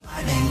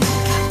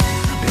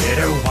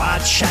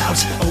watch out.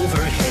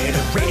 Overhead,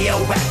 a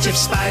radioactive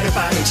spider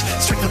bite.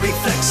 Strength of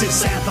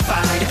reflexes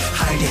amplified.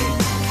 Hiding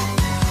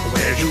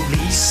where you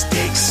least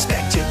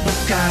expect it.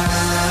 Look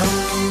out.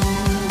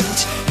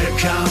 Here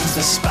comes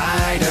the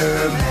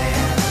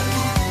Spider-Man.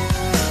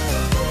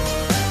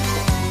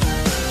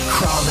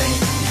 Crawling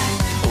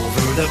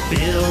over the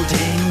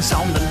buildings,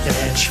 on the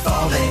ledge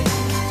falling,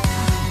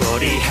 but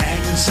he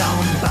hangs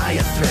on by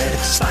a thread.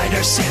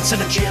 Spider sense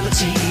and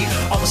agility,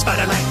 all the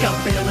spider-like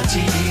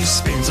abilities.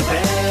 Spins a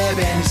web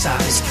any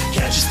size,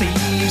 catches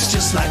thieves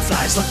just like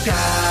flies. Look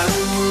out,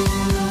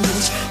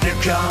 here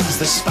comes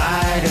the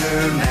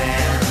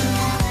Spider-Man.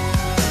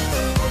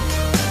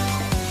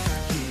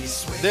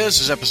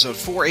 This is episode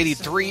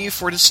 483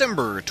 for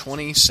December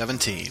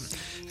 2017.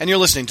 And you're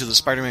listening to the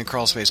Spider-Man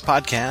Crawlspace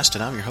podcast,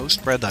 and I'm your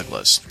host, Brad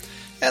Douglas.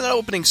 And the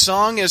opening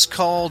song is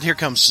called Here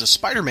Comes the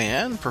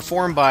Spider-Man,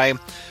 performed by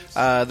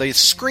the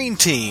Screen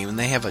Team, and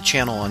they have a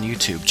channel on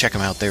YouTube. Check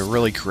them out. They're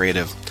really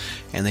creative,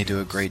 and they do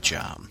a great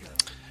job.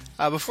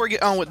 Before we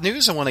get on with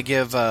news, I want to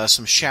give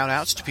some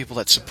shout-outs to people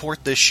that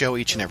support this show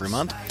each and every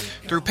month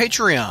through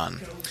Patreon.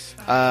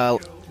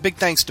 Big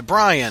thanks to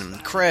Brian,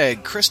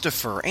 Craig,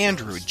 Christopher,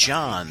 Andrew,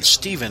 John,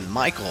 Stephen,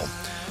 Michael,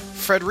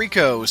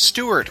 Frederico,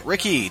 Stuart,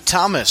 Ricky,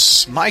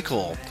 Thomas,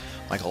 Michael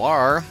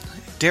R.,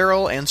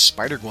 Daryl, and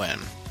Spider-Gwen.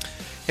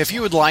 If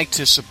you would like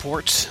to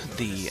support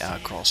the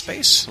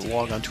Crawlspace,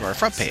 log on to our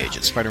front page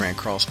at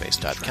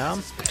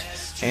SpidermanCrawlspace.com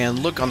and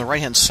look on the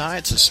right-hand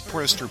side to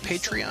support us through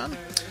Patreon.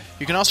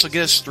 You can also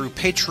get us through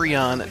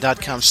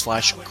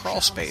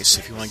patreon.com/crawlspace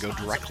if you want to go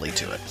directly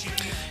to it.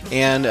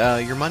 And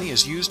your money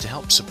is used to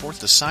help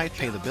support the site,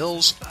 pay the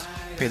bills,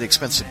 pay the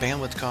expensive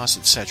bandwidth costs,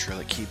 etc.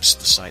 that keeps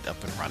the site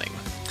up and running.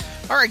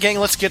 All right, gang,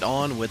 let's get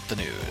on with the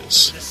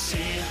news. The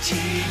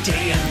city,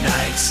 day and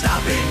night,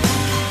 stopping.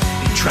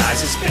 He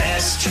tries his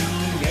best to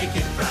make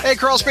it right. Hey,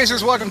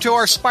 Crawlspacers, welcome to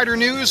our Spider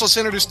News. Let's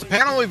introduce the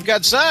panel. We've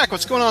got Zach.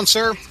 What's going on,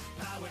 sir?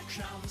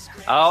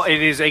 Oh,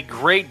 it is a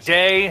great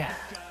day.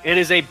 It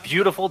is a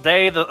beautiful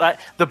day.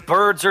 The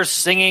birds are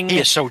singing. He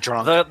is so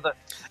drunk.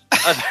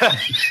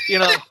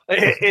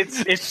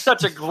 It's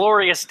such a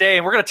glorious day,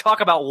 and we're going to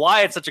talk about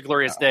why it's such a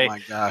glorious day. Oh,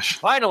 my gosh.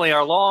 Finally,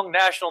 our long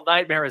national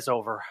nightmare is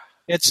over.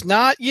 It's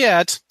not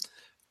yet.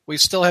 We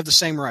still have the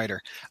same writer.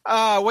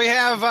 We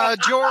have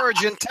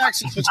George in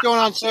Texas. What's going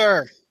on,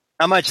 sir?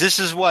 How much? This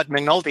is what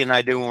McNulty and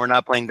I do when we're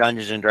not playing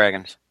Dungeons and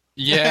Dragons.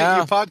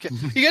 Yeah.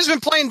 You guys been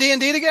playing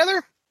D&D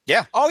together?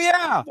 Yeah. Oh,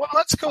 yeah. Well,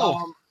 that's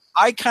cool.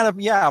 My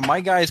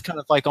guy's kind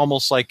of like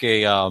almost like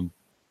a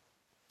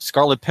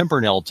Scarlet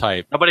Pimpernel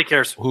type. Nobody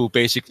cares. Who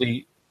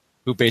basically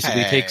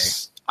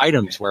takes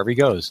items wherever he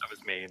goes. That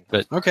was mean.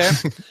 But okay.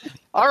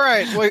 All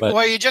right.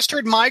 Well, you just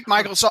heard Mike.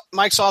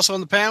 Mike's also on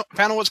the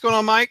panel. What's going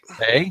on, Mike?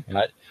 Hey.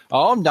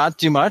 Not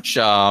too much.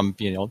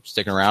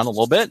 Sticking around a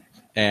little bit,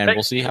 and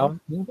we'll see how.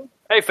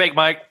 Hey, fake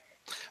Mike.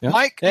 Yeah.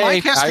 Mike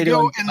has to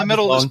go in the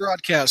middle of this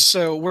broadcast,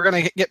 so we're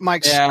going to get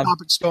Mike's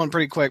topics going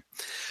pretty quick.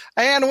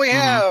 And we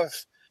have,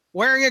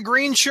 wearing a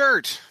green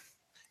shirt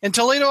in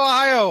Toledo,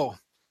 Ohio,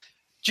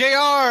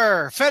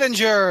 J.R.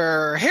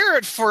 Fettinger. Hear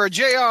it for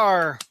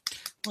J.R.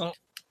 Well,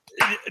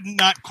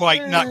 not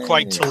quite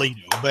Toledo,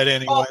 but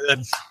anyway.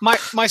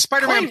 My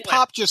Spider-Man Cleveland.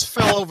 pop just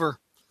fell over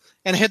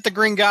and hit the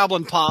Green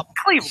Goblin pop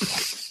Cleveland.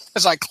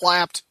 as I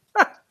clapped.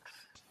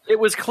 It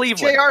was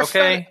Cleveland, J.R.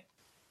 okay?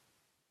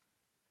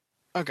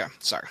 Okay,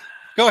 sorry.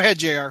 Go ahead,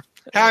 J.R.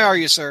 How are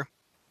you, sir?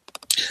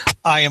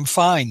 I am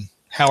fine.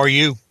 How are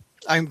you?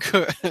 I'm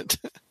good.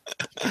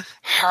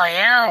 How are you?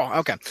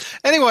 Okay.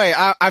 Anyway,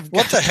 I've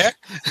What the heck?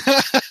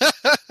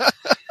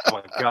 Oh,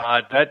 my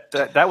God.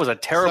 That was a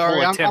terrible Sorry,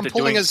 attempt I'm at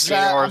pulling doing a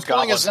Zach. I'm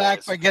pulling a Goblin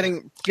Zach voice. by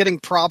getting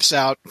props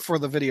out for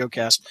the video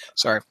cast.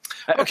 Sorry.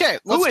 Okay,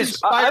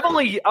 I've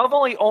only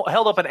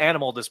held up an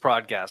animal this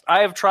podcast.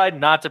 I have tried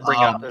not to bring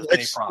out as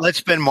many props. Let's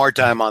spend more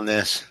time on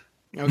this.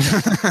 Okay.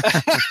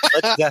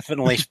 Let's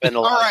definitely spend a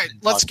lot. All right,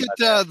 let's get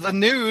the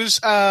news.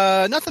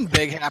 Nothing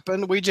big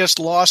happened. We just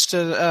lost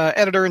an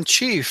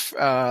editor-in-chief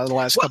the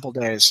last couple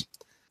days.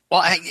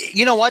 Well,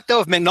 you know what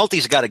though? If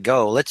McNulty's got to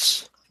go,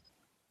 let's.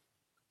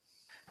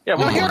 Yeah,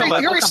 Well, he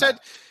already said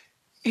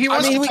he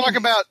wants to talk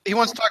about it.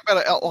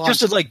 just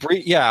to like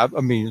brief. Yeah,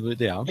 I mean,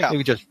 Yeah.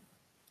 maybe just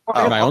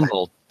my own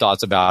little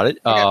thoughts about it.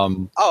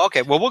 Okay.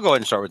 Okay. Well, we'll go ahead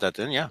and start with that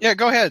then. Yeah. Yeah,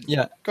 go ahead.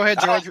 Yeah. Go ahead,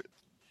 George.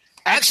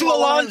 Axel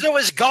Alonso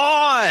is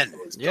gone.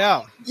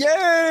 Yeah.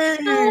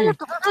 Yay!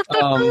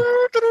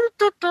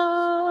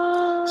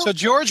 So,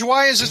 George,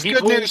 why is this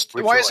good news?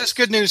 Why is this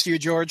good news to you,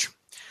 George?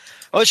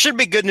 Well, it should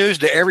be good news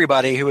to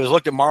everybody who has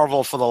looked at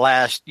Marvel for the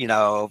last,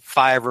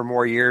 5 or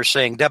more years,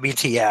 saying,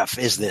 "WTF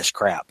is this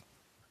crap?"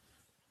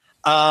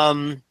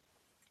 So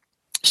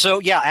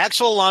yeah,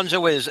 Axel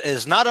Alonso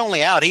is not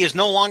only out; he is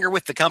no longer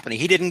with the company.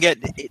 He didn't get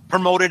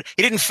promoted.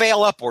 He didn't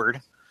fail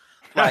upward.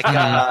 Like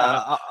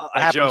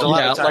happens a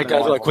lot of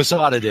times. Like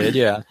Quesada did,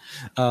 yeah.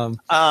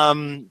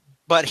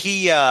 But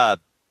he's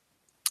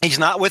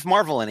not with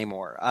Marvel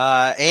anymore,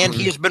 and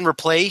he has been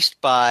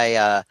replaced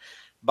by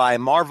by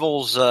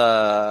Marvel's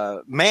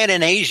man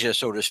in Asia,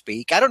 so to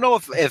speak. I don't know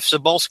if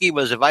Cebulski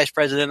was a vice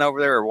president over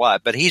there or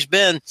what, but he's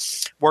been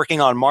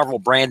working on Marvel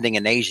branding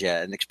in Asia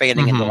and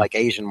expanding into like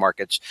Asian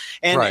markets.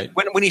 And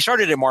when he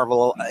started at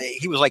Marvel,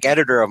 he was like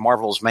editor of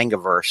Marvel's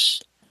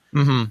Mangaverse.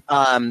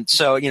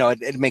 So,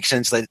 it makes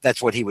sense that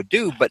that's what he would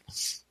do. But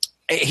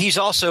he's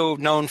also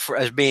known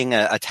as being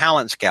a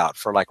talent scout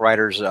for like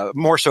writers,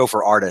 more so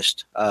for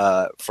artists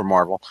for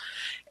Marvel.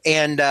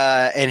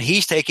 And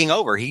he's taking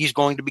over. He's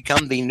going to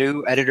become the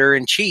new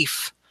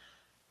editor-in-chief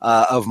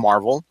of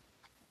Marvel.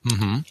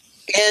 And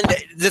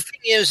the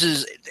thing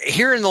is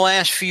here in the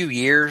last few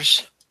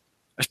years,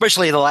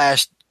 especially the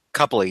last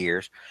couple of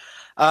years,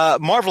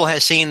 Marvel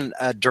has seen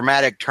a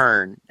dramatic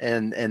turn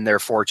in their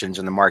fortunes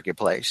in the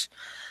marketplace.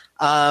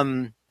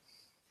 And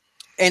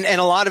a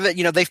lot of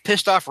it, they've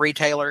pissed off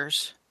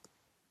retailers.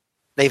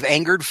 They've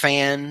angered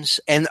fans.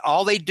 And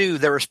all they do,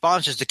 their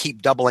response is to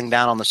keep doubling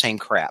down on the same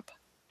crap.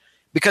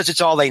 Because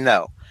it's all they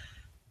know.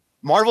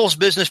 Marvel's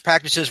business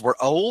practices were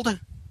old,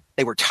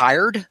 they were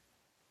tired,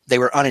 they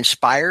were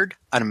uninspired,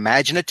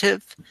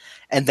 unimaginative,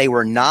 and they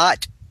were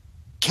not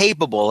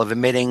capable of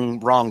admitting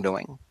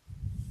wrongdoing.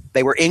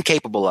 They were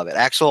incapable of it.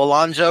 Axel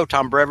Alonso,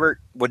 Tom Brevoort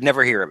would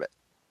never hear of it.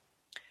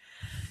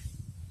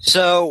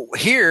 So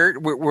here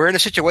we're in a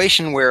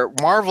situation where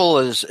Marvel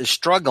is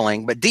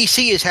struggling, but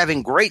DC is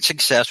having great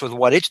success with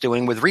what it's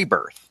doing with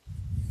Rebirth,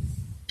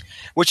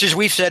 which, as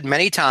we've said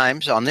many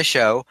times on this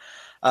show,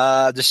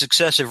 the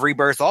success of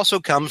Rebirth also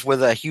comes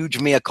with a huge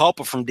mea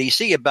culpa from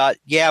DC about,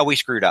 we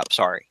screwed up.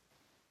 Sorry.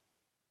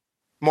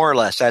 More or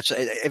less.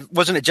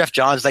 Wasn't it Jeff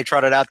Johns they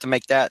trotted out to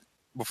make that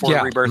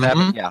before Rebirth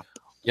happened? Yeah.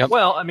 Yep.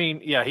 Well, I mean,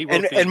 he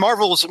wrote and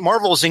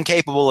Marvel's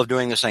incapable of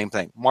doing the same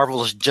thing.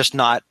 Marvel is just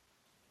not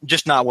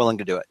willing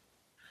to do it.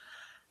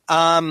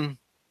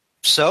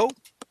 So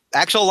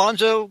Axel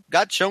Alonso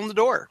got shown the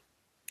door,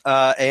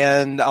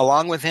 and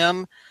along with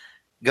him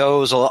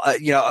goes,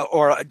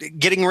 or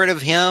getting rid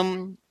of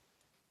him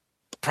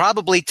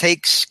probably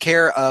takes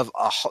care of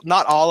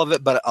not all of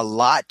it, but a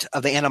lot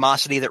of the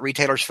animosity that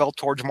retailers felt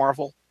towards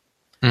Marvel.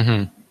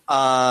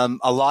 A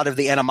lot of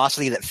the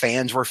animosity that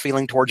fans were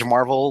feeling towards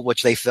Marvel,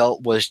 which they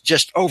felt was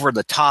just over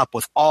the top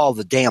with all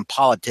the damn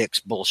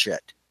politics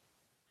bullshit.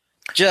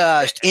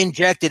 Just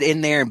injected in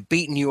there and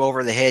beating you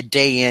over the head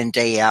day in,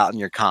 day out in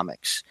your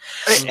comics.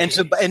 And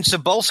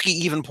Cebulski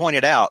even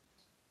pointed out,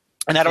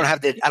 and I don't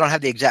have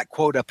the exact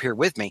quote up here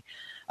with me,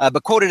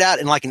 but quoted out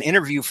in like an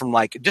interview from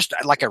just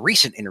a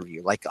recent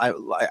interview,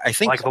 I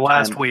think like the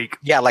last week,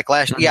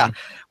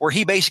 where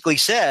he basically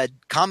said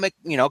comic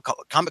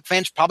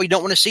fans probably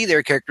don't want to see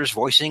their characters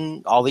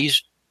voicing all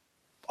these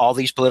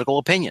political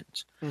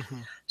opinions.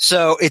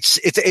 So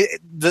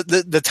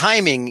the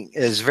timing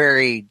is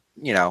very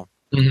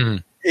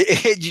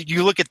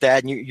you look at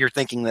that and you're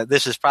thinking that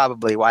this is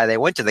probably why they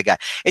went to the guy.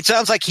 It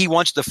sounds like he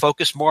wants to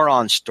focus more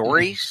on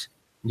stories.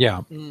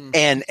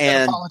 And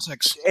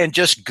politics and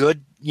just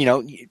good,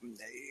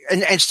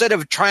 and instead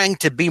of trying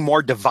to be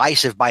more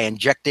divisive by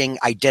injecting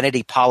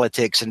identity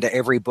politics into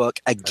every book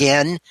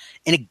again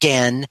and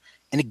again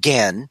and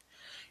again,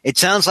 it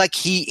sounds like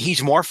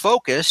he's more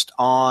focused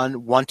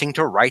on wanting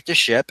to right the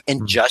ship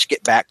and just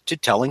get back to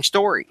telling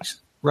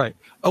stories. Right.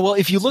 Oh, well,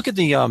 if you look at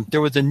the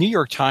there was the New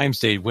York Times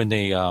day when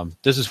they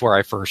this is where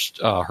I first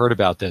heard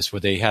about this, where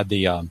they had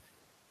the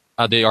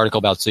article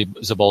about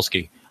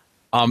Cebulski.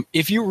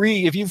 If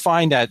you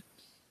find that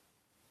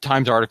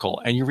Times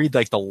article and you read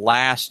like the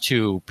last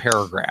two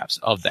paragraphs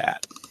of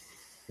that,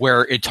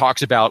 where it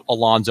talks about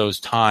Alonso's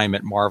time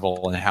at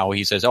Marvel and how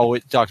he says,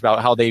 it talks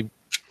about how they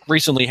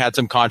recently had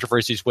some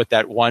controversies with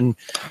that one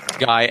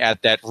guy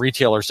at that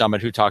retailer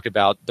summit who talked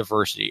about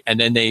diversity, and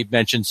then they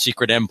mentioned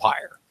Secret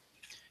Empire.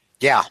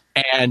 Yeah,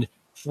 and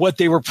what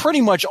they were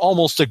pretty much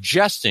almost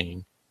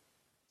suggesting,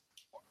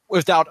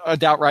 without a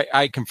doubt,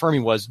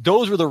 confirming, was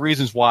those were the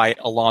reasons why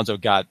Alonso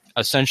got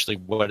essentially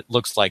what it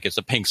looks like is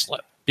a pink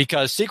slip,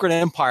 because Secret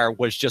Empire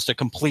was just a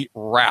complete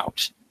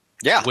rout.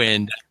 Yeah,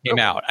 when it came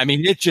out,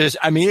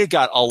 it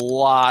got a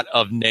lot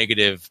of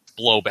negative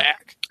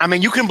blowback. I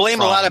mean, you can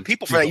blame a lot of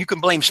people for that. You can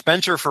blame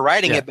Spencer for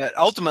writing it, but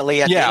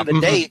ultimately, at the end of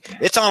the day,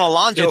 it's on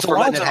Alonso for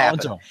letting it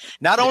happen.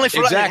 Not only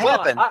for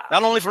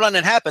letting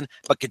it happen,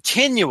 but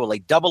continually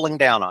doubling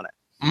down on it.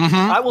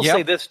 I will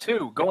say this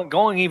too,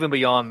 going even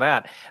beyond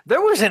that,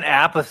 there was an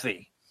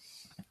apathy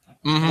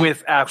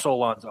with Axel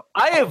Alonso.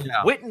 I have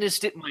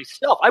witnessed it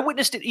myself. I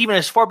witnessed it even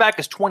as far back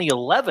as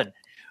 2011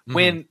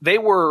 when I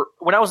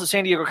was at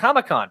San Diego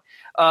Comic-Con.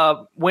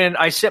 When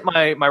I sent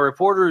my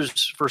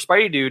reporters for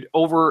Spidey Dude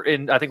over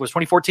in, I think it was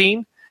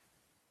 2014,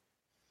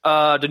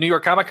 to New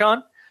York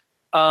Comic-Con,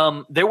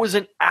 there was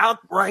an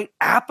outright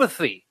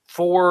apathy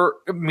for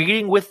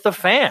meeting with the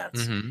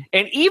fans.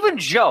 And even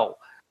Joe,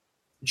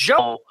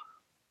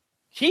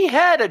 he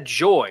had a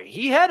joy.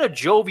 He had a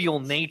jovial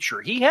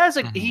nature. He has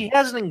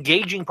an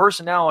engaging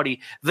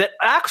personality that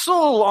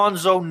Axel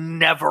Alonso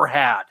never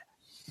had.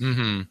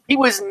 Mm-hmm. He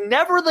was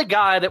never the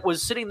guy that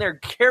was sitting there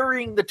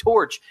carrying the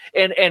torch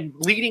and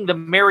leading the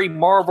Merry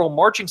Marvel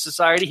Marching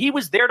Society. He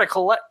was there to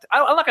collect.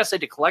 I'm not going to say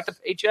to collect a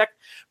paycheck,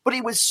 but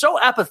he was so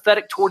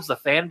apathetic towards the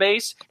fan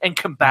base and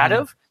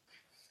combative.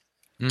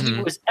 Mm-hmm.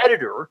 He was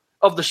editor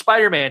of the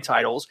Spider-Man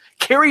titles,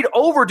 carried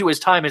over to his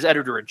time as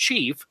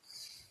editor-in-chief.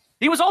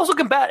 He was also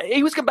combative.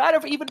 He was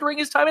combative even during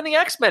his time in the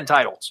X-Men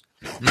titles.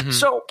 Mm-hmm.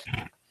 So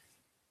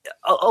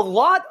a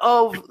lot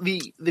of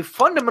the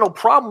fundamental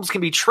problems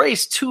can be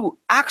traced to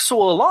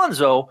Axel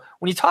Alonso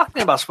when you're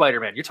talking about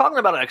Spider-Man. You're talking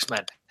about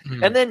X-Men.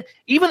 Mm-hmm. And then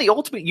even the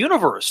Ultimate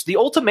Universe, the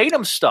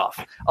Ultimatum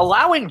stuff,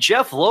 allowing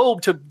Jeff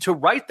Loeb to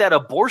write that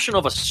abortion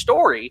of a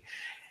story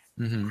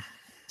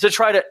to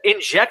try to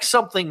inject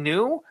something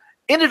new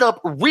ended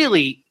up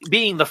really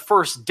being the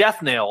first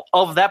death nail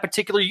of that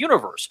particular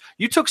universe.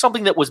 You took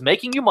something that was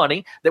making you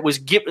money,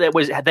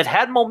 that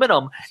had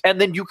momentum,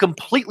 and then you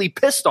completely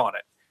pissed on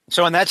it.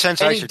 So in that sense,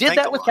 And I he should did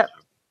thank that with Alonso.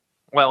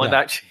 Well, in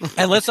that,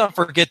 And let's not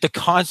forget the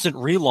constant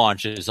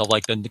relaunches of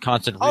like the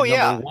constant Oh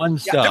yeah, number one Yeah,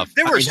 stuff.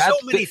 there were so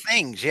that's many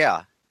things.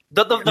 Yeah,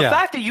 the Yeah.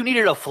 fact that you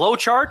needed a flow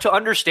chart to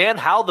understand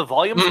how the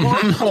volumes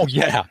work. Oh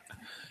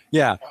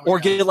yeah. Or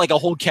get like a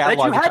whole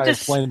catalog you to had try to to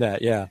explain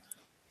that. Yeah.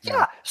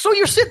 Yeah. So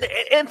you're sitting there,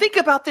 and think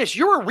about this.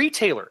 You're a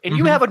retailer, and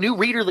you have a new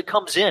reader that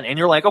comes in, and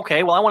you're like,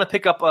 okay, well, I want to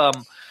pick up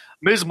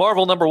Ms.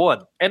 Marvel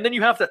 #1. And then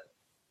you have to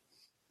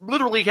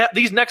literally have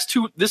this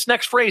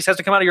next phrase has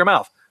to come out of your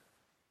mouth.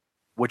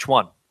 Which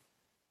one?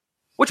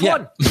 Which Yeah.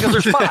 one? Because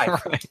there's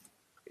 5. Right.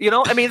 You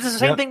know, I mean, it's the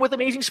same Yep. thing with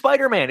Amazing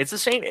Spider-Man. It's the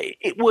same.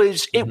 It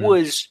was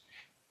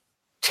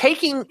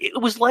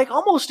like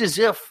almost as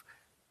if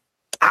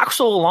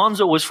Axel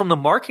Alonso was from the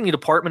marketing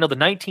department of the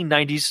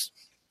 1990s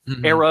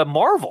era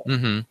Marvel.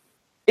 Mm-hmm.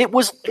 It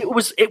was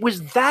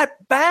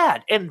that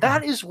bad, and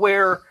that is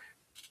where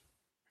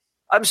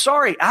I'm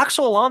sorry,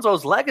 Axel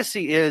Alonso's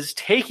legacy is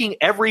taking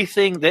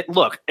everything that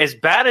as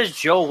bad as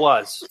Joe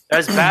was,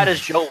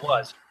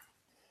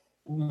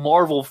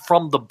 Marvel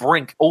from the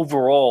brink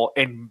overall,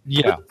 and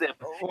put them in the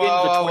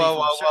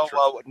 21st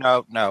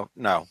century.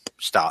 No,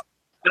 stop.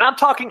 And I'm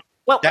talking.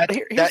 Well, That's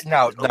hear me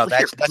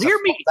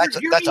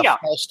a out.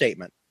 false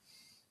statement.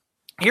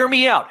 Hear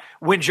me out.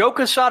 When Joe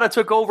Quesada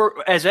took over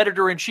as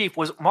editor-in-chief,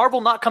 was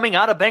Marvel not coming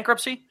out of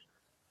bankruptcy?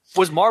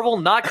 Was Marvel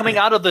not coming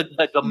out of the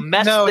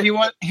mess? No, that he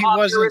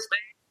wasn't.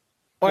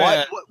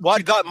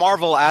 What got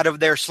Marvel out of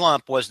their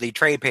slump was the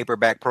trade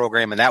paperback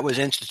program, and that was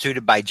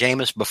instituted by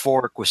Jameis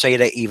before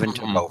Quesada even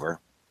took over.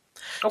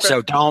 Okay.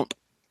 So don't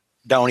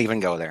even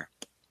go there.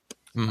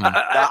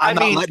 I'm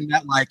not letting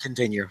that lie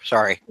continue.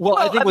 Sorry. Well,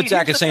 I think what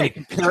Zach here's is the saying,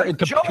 thing. compare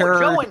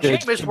Joe and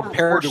Jameis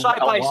were side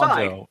by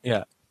side.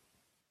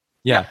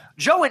 Yeah.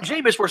 Joe and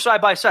Jameis were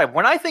side by side.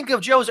 When I think of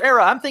Joe's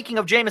era, I'm thinking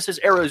of Jameis's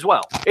era as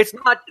well. It's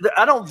not.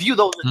 I don't view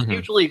those as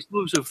mutually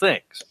exclusive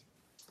things.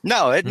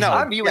 No.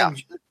 I'm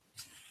viewing.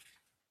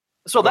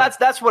 So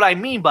that's what I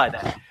mean by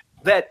that.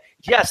 That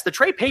yes, the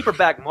trade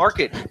paperback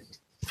market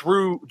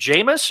through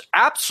Jameis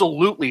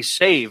absolutely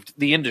saved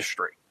the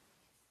industry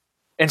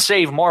and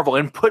saved Marvel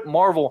and put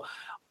Marvel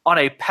on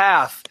a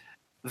path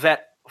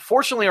that,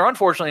 fortunately or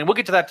unfortunately, and we'll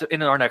get to that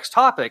in our next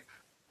topic,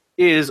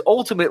 is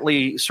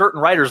ultimately certain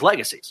writers'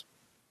 legacies.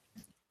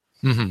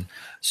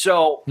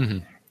 So,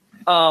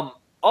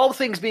 all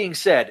things being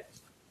said,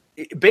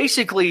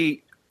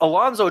 basically,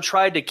 Alonso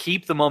tried to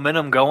keep the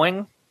momentum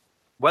going.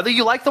 Whether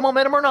you like the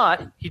momentum or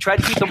not, he tried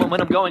to keep the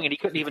momentum going, and he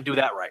couldn't even do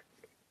that right.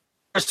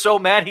 They're so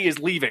mad he is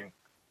leaving.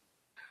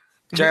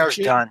 JR's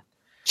done.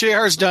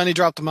 JR's done. He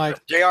dropped the mic.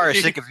 JR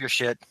is sick of your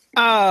shit.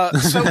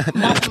 So,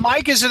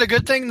 Mike, is it a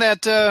good thing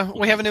that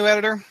we have a new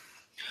editor?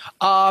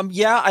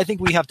 Yeah, I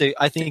think we have to.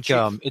 I think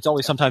it's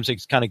always sometimes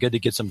it's kind of good to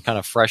get some kind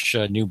of fresh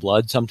new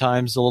blood.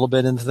 Sometimes a little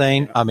bit in the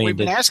thing. I mean, We've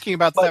been asking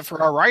about that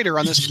for our writer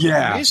on this.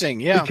 Yeah.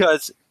 Amazing. Yeah.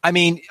 Because I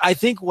mean, I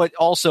think what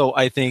also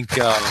I think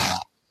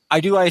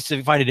I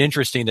find it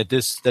interesting that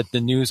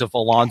the news of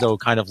Alonso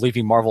kind of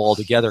leaving Marvel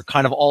altogether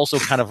kind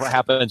of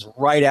happens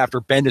right after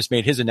Bendis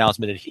made his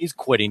announcement that he's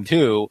quitting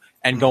too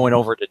and going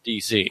over to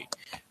DC.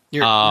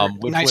 You're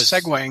nice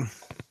segueing.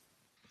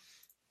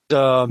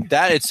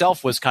 That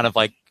itself was kind of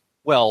like,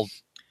 well,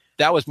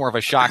 that was more of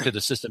a shock to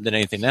the system than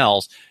anything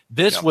else.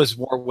 This was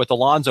more with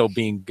Alonso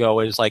being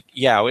it's like,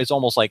 yeah, it's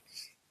almost like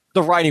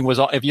the writing was,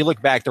 if you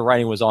look back, the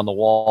writing was on the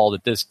wall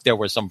that there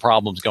was some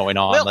problems going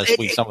on. Well,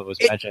 some of it was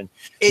mentioned.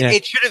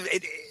 It should have.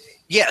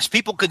 Yes,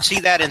 people could see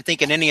that and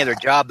think in any other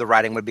job the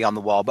writing would be on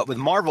the wall. But with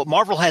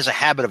Marvel has a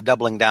habit of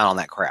doubling down on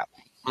that crap.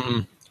 Mm-hmm.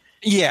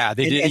 Yeah,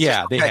 they did.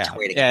 Yeah, they have.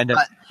 And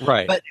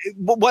right. But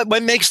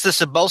what makes the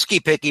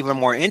Cebulski pick even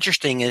more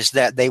interesting is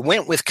that they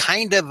went with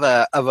kind of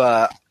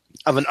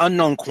an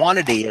unknown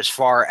quantity as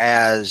far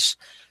as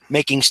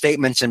making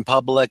statements in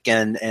public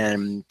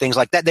and things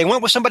like that. They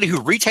went with somebody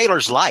who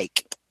retailers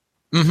like,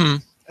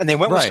 and they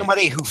went with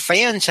somebody who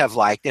fans have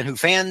liked and who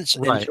fans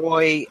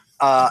enjoy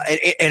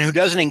and who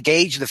doesn't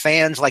engage the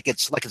fans like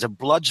it's a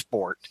blood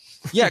sport.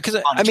 Yeah,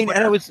 because I mean,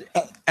 and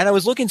I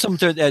was looking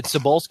at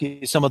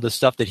Cebulski, some of the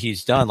stuff that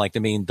he's done. Like, I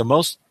mean, the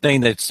most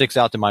thing that sticks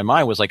out to my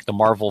mind was like the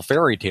Marvel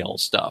fairy tale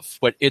stuff,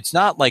 but it's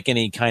not like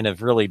any kind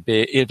of really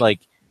big. It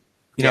like,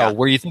 you know,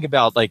 where you think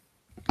about like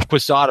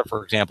Quesada,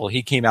 for example,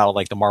 he came out of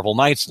like the Marvel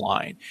Knights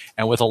line,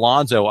 and with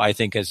Alonso, I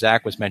think as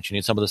Zach was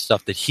mentioning, some of the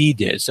stuff that he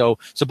did. So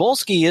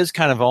Cebulski is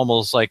kind of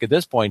almost like at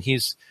this point,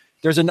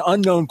 there's an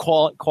unknown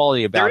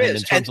quality about him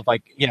in terms of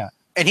like, yeah.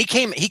 And he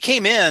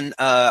came in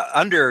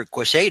under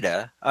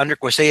Quesada and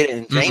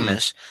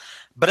Jameis,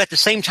 but at the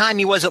same time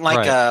he wasn't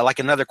like like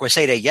another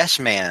Quesada yes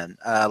man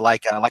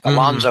like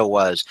Alonso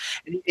was,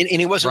 and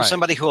he wasn't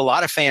somebody who a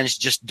lot of fans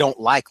just don't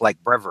like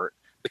Brevoort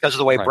because of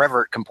the way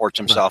Brevoort comports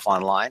himself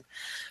online.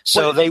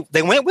 So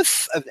they went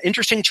with an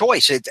interesting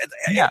choice. They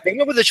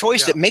went with a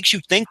choice that makes you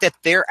think that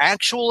they're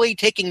actually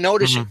taking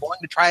notice and going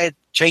to try to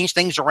change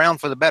things around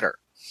for the better.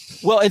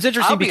 Well, it's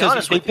interesting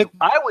because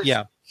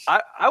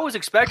I was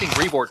expecting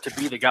Brevoort to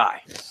be the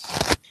guy.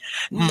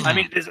 I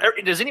mean,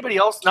 does anybody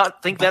else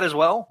not think that as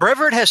well?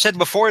 Brevoort has said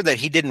before that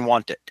he didn't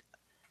want it.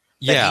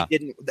 Yeah, he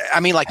didn't. I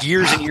mean, like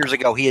years and years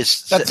ago, he has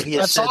said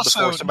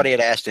before somebody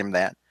had asked him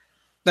that.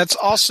 That's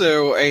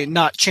also a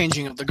not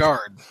changing of the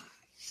guard.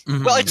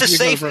 Mm-hmm. Well, it's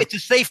a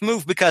safe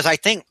move because I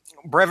think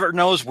Brevoort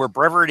knows where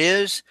Brevoort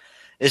is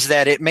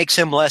that it makes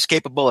him less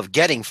capable of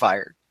getting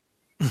fired.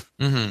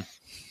 Mm-hmm.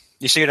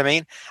 You see what I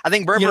mean? I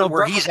think Brevoort,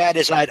 where he's at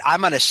is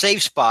I'm on a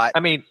safe spot.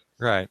 I mean,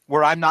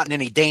 where I'm not in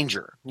any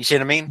danger. You see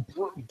what I mean?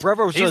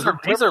 Brevoort's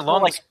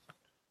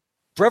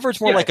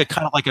more like a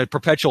kind of like a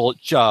perpetual,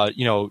 like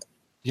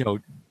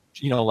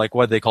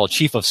what they call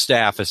chief of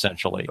staff,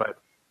 essentially. Right.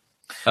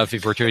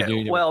 If we're to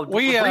do,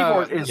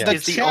 Brevoort is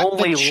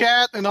the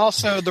chat, and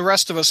also the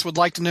rest of us would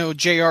like to know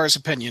JR's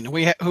opinion,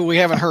 who we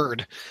haven't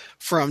heard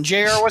from.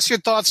 JR, what's your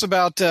thoughts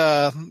about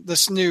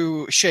this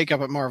new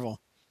shakeup at Marvel?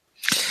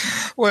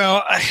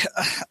 Well,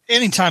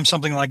 anytime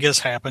something like this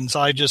happens,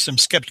 I just am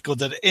skeptical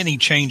that any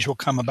change will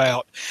come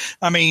about.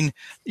 I mean,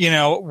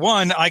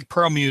 one, Ike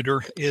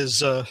Perlmutter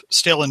is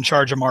still in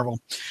charge of Marvel,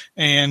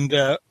 and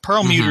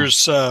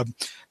Perlmutter's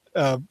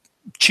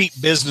cheap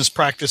business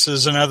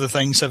practices and other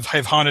things have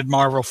haunted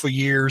Marvel for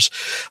years.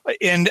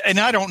 And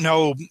I don't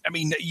know. I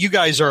mean, you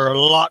guys are a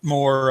lot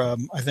more,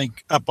 I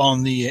think, up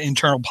on the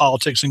internal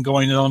politics and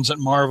going on at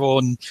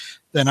Marvel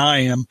than I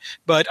am.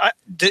 But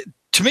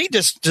to me,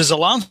 does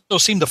Alonso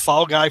seem the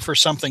fall guy for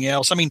something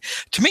else? I mean,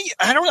 to me,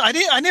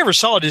 I never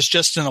saw it as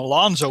just an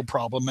Alonso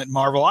problem at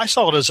Marvel. I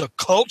saw it as a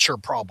culture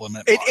problem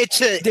at Marvel.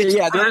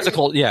 There is a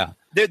culture. Yeah,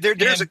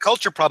 there's a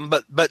culture problem,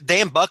 but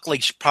Dan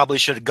Buckley probably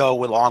should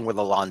go along with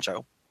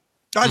Alonso.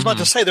 I was about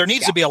to say there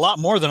needs to be a lot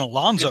more than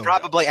Alonso. And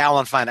probably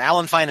Alan Fine.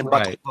 Alan Fine and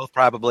Buckley both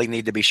probably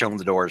need to be shown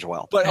the door as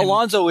well. But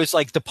Alonso is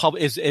like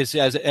is as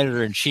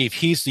editor in chief.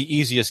 He's the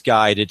easiest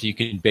guy that you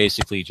can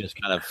basically just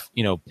kind of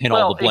pin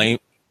all the blame.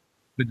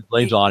 Put the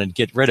blames on and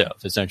get rid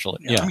of, essentially.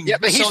 Yeah,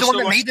 but he's the one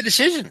that made the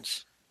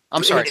decisions.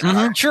 I'm sorry.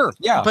 Sure.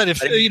 Yeah. But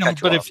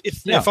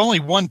if only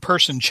one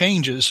person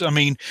changes, I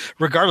mean,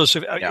 regardless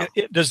of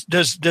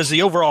does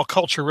the overall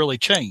culture really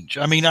change?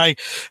 I mean,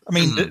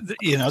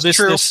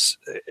 this.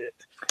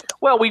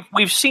 Well,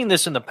 we've seen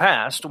this in the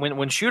past.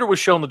 When Shooter was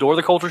shown the door,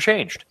 the culture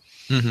changed.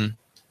 Mm-hmm.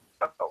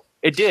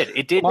 It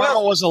did.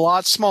 Marvel was a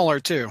lot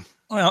smaller too.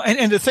 Well,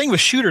 and the thing with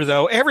Shooter,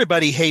 though,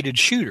 everybody hated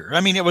Shooter. I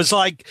mean, it was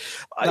like,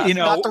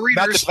 not the readers.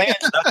 Not the fans.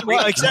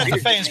 Well, exactly,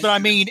 fans. But I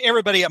mean,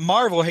 everybody at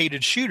Marvel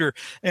hated Shooter.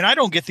 And I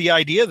don't get the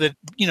idea that,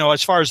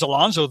 as far as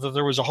Alonso, that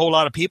there was a whole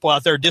lot of people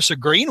out there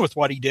disagreeing with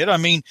what he did. I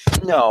mean,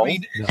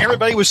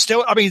 everybody was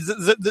still, I mean,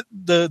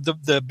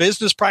 the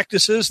business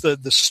practices, the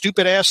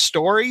stupid ass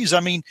stories. I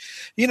mean,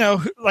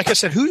 like I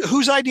said,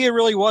 whose idea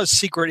really was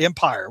Secret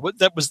Empire?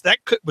 Was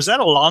that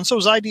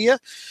Alonso's idea?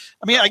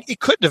 I mean,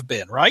 it couldn't have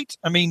been, right?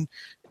 I mean,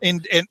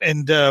 And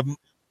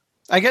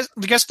I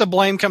guess the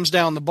blame comes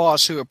down the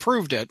boss who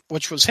approved it,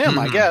 which was him,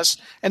 I guess,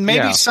 and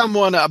maybe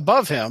someone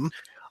above him.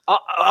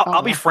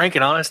 I'll be frank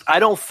and honest. I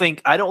don't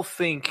think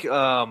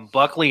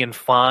Buckley and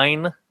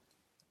Fine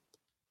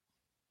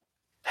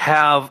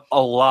have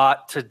a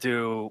lot to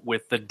do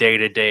with the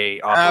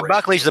day-to-day operation.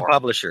 Buckley's the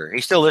publisher.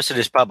 He's still listed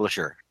as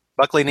publisher.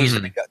 Buckley needs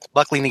to go.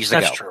 Buckley needs to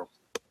go. That's true.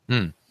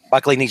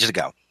 Buckley needs to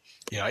go.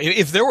 Yeah,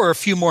 if there were a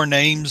few more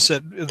names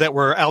that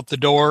were out the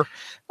door,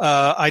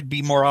 I'd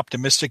be more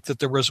optimistic that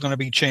there was going to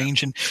be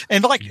change.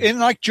 And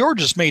like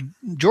George has made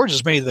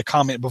the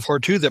comment before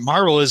too that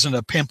Marvel isn't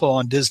a pimple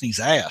on Disney's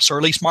ass, or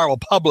at least Marvel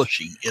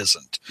Publishing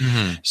isn't.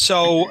 Mm-hmm.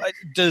 So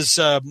does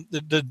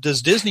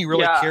Disney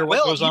really care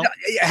what goes on?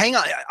 Hang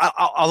on.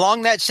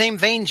 Along that same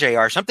vein,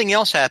 JR, something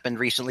else happened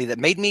recently that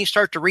made me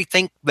start to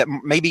rethink that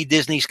maybe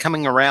Disney's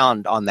coming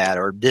around on that,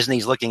 or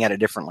Disney's looking at it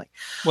differently.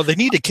 Well, they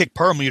need to kick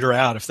Perlmutter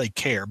out if they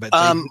care, but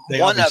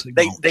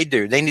they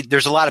do.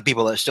 There's a lot of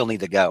people that still need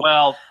to go.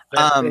 Well,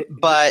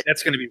 but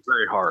that's going to be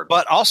very hard.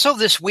 But also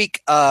this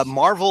week,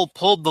 Marvel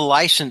pulled the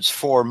license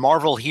for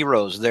Marvel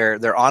Heroes,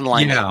 their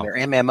online game, their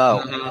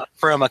MMO,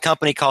 from a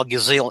company called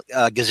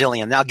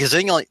Gazillion. Now,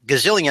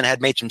 Gazillion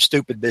had made some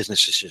stupid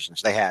business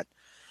decisions. They had.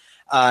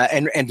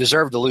 and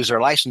deserve to lose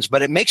their license.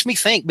 But it makes me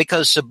think,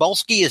 because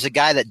Cebulski is a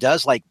guy that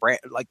does like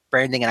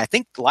branding and I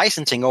think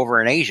licensing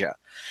over in Asia.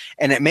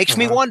 And it makes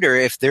me wonder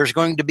if there's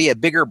going to be a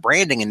bigger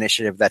branding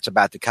initiative that's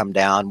about to come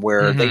down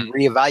where they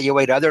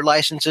reevaluate other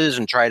licenses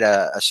and try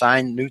to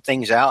assign new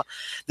things out.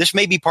 This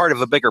may be part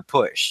of a bigger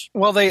push.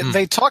 Well,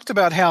 they talked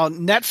about how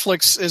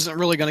Netflix isn't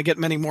really going to get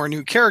many more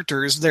new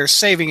characters. They're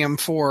saving them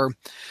for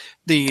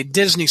the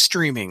Disney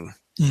streaming.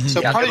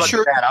 So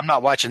Punisher, I'm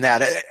not watching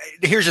that.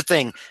 Here's the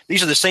thing.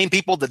 These are the same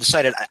people that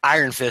decided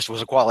Iron Fist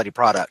was a quality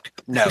product.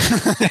 No.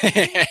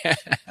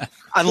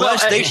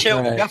 Unless they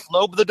show Jeff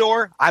Loeb the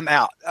door, I'm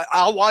out.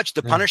 I'll watch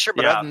The Punisher,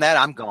 but other than that,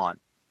 I'm gone.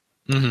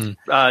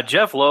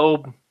 Jeff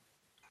Loeb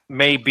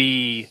may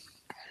be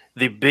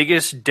the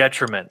biggest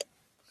detriment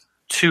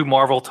to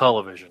Marvel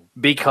Television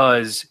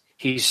because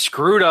he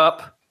screwed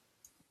up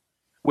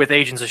with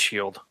Agents of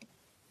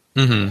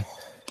S.H.I.E.L.D.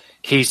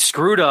 He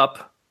screwed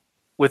up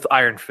with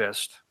Iron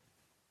Fist.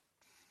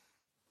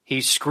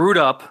 He screwed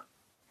up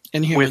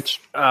Inhumans. with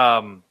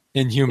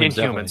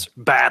Inhumans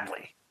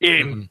badly.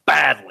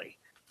 Badly.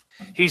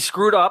 He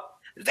screwed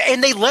up.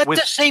 And they let the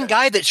same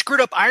guy that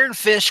screwed up Iron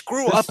Fist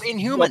screw up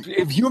Inhumans.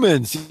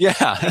 Inhumans,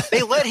 yeah.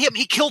 They let him.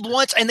 He killed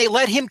once, and they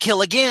let him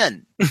kill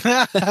again.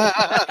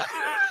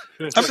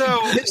 So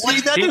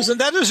see,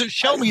 that doesn't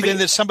show me then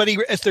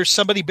that if there's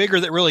somebody bigger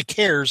that really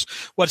cares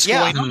what's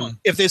going on.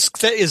 If this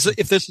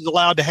is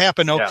allowed to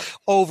happen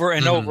over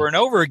and over and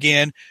over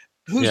again,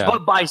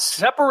 but by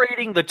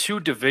separating the two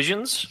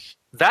divisions,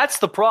 that's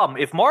the problem.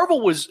 If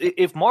Marvel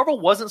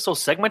wasn't so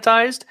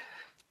segmentized,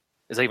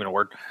 is that even a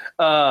word?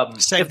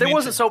 If there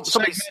wasn't so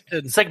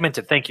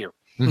segmented, thank you.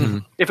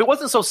 If it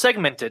wasn't so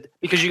segmented,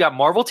 because you got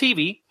Marvel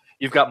TV,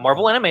 you've got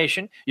Marvel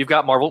Animation, you've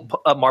got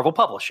Marvel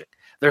Publishing.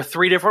 They're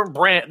three different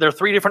They're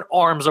three different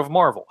arms of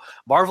Marvel.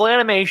 Marvel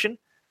Animation.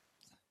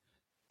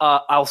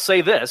 I'll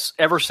say this: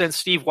 ever since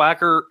Steve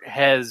Wacker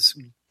has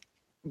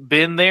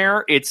been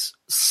there, it's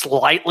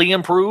slightly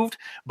improved.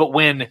 But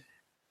when you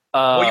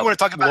want to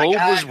talk about Loeb a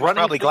guy was running,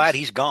 probably glad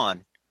he's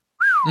gone.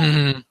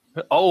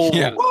 Oh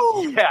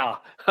yeah.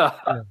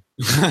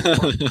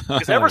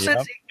 Because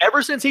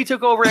ever since he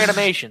took over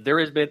animation, there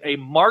has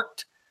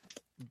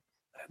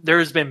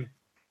been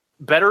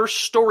better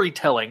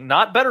storytelling,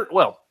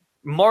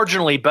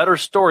 marginally better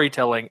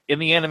storytelling in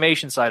the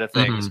animation side of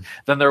things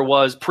than there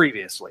was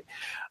previously.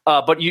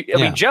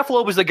 Mean, Jeff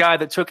Loeb was the guy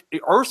that took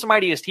Earth's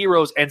Mightiest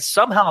Heroes and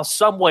somehow,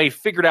 some way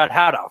figured out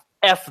how to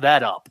F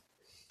that up.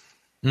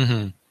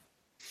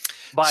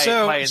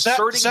 By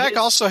inserting Zach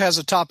also has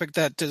a topic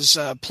that is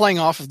playing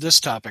off of this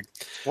topic.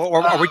 Well,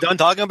 are we done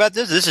talking about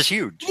this? This is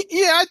huge.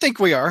 Yeah, I think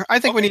we are. I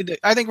think we need to.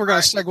 I think we're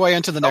going to segue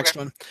into the next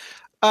one.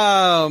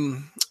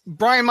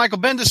 Brian Michael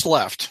Bendis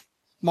left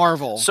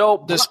Marvel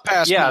this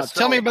past month.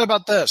 Tell me a bit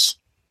about this.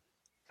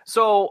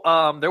 So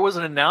there was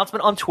an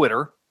announcement on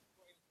Twitter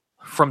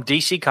from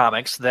DC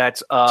Comics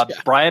that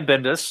Brian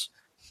Bendis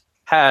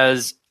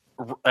has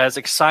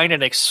signed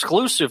an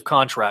exclusive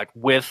contract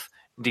with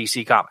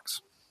DC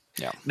Comics.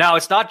 Yeah. Now,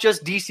 it's not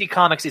just DC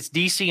Comics, it's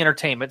DC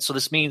Entertainment, so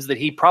this means that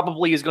he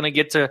probably is going to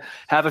get to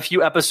have a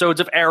few episodes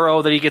of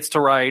Arrow that he gets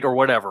to write or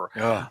whatever.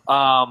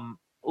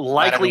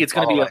 Likely it's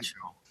going to be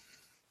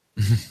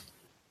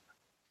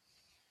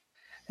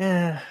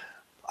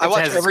I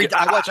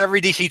watch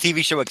every DC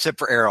TV show except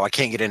for Arrow. I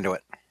can't get into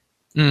it.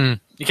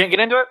 You can't get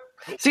into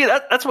it? See,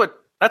 that's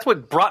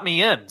what brought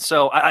me in.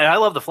 So I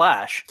love The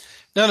Flash.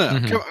 No.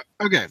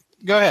 Okay,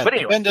 go ahead. But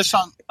anyway, Bendis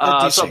on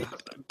DC. So,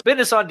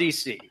 Bendis on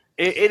DC.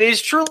 It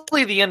is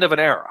truly the end of an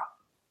era.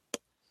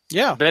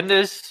 Yeah.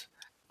 Bendis.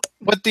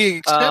 With the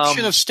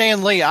exception of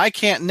Stan Lee, I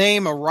can't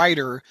name a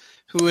writer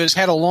who has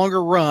had a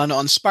longer run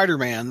on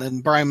Spider-Man than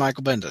Brian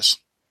Michael Bendis.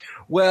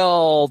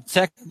 Well,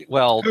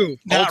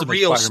 not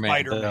real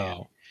Spider-Man.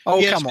 No. Oh,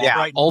 yes, come on.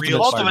 Yeah,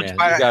 Ultimate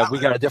Spider-Man. We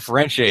got to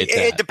differentiate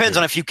that. It depends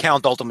on if you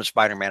count Ultimate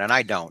Spider-Man, and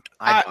I don't.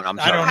 I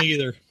don't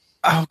either.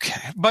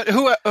 Okay. But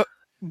who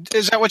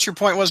is that what your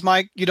point was,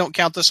 Mike? You don't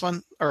count this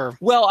one? Or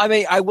Well, I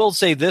mean, I will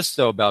say this,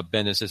 though, about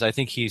Bendis is I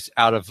think he's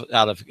out of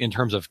in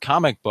terms of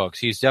comic books,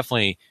 he's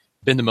definitely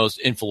been the most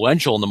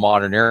influential in the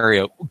modern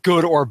era,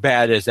 good or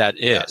bad as that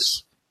is.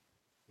 Yes.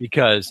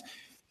 Because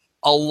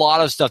a lot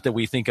of stuff that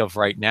we think of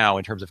right now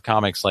in terms of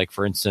comics, like,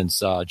 for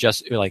instance,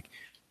 just like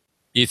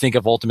you think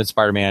of Ultimate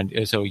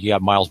Spider-Man, so you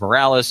have Miles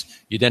Morales.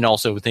 You then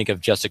also think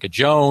of Jessica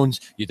Jones.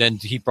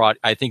 He brought,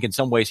 I think, in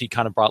some ways, he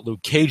kind of brought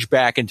Luke Cage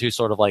back into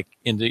sort of like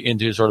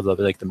into sort of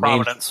the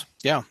main Providence.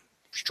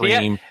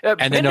 stream,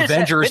 and then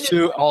Avengers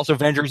too, also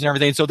Avengers and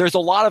everything. So there's a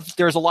lot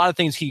of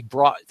things he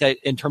brought that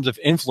in terms of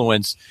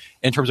influence,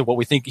 in terms of what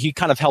we think he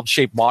kind of helped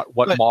shape what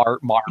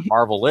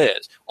Marvel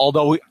is.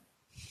 Although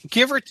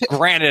give or take,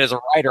 granted, as a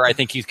writer, I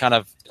think he's kind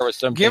of there was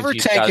some give or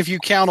take if you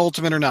count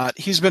Ultimate or not.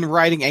 He's been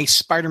writing a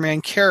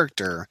Spider-Man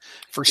character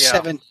for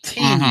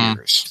 17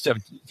 years.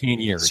 17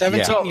 years.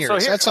 17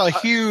 years. So that's a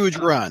huge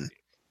run.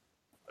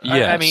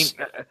 Yes. I mean,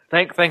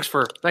 thanks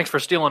for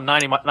stealing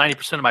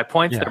 90% of my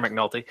points there,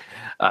 McNulty.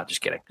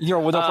 Just kidding.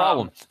 You're no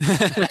problem.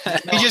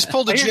 He just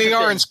pulled a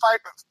JR in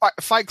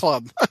Fight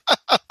Club.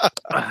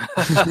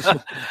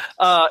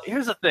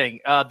 Here's the thing.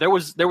 There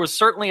was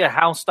certainly a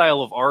house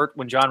style of art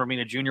when John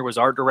Romita Jr. was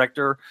art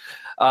director.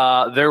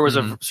 There was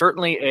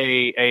certainly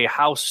a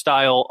house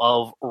style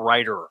of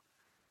writer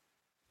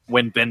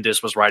when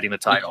Bendis was writing the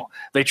title.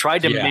 They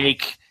tried to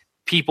make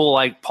people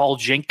like Paul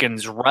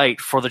Jenkins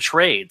write for the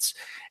trades.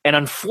 And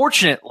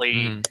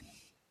unfortunately,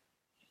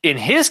 in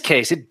his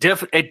case, it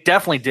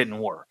definitely didn't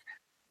work.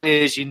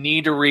 You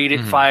need to read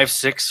it 4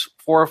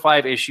 or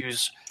 5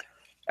 issues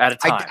at a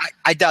time.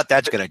 I doubt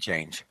that's going to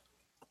change.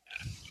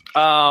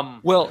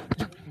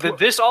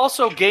 This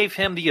also gave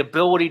him the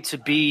ability to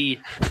be,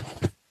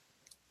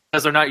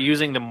 because they're not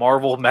using the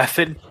Marvel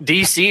method.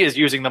 DC is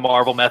using the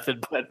Marvel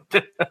method, but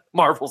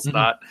Marvel's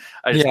not.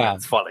 I just think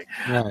it's funny.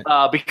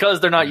 Right. Because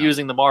they're not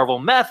using the Marvel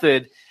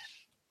method,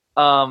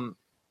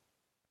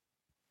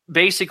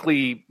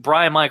 basically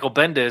Brian Michael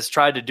Bendis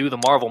tried to do the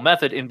Marvel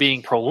method in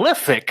being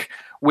prolific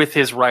with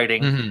his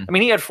writing. I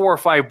mean, he had 4 or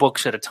 5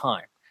 books at a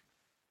time.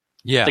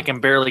 Yeah. They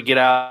can barely get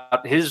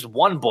out his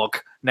one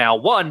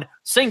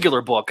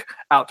singular book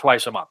out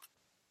twice a month.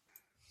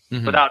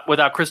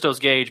 Without Christos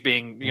Gage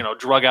being,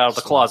 drug out of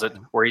the closet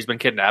where he's been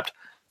kidnapped.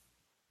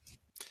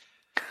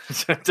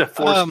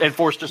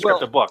 Forced to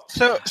script a book.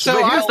 So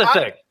here's the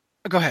thing.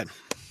 Go ahead.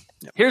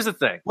 Yep. Here's the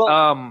thing.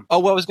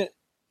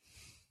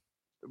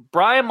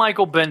 Brian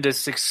Michael Bendis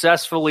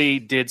successfully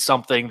did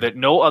something that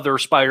no other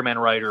Spider-Man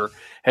writer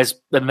has,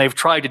 and they've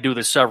tried to do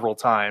this several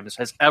times,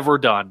 has ever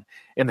done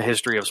in the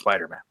history of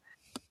Spider-Man.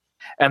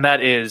 And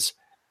that is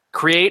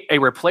create a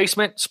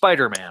replacement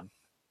Spider-Man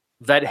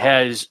that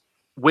has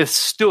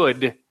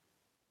withstood,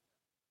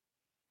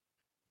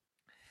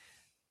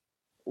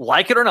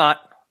 like it or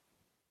not,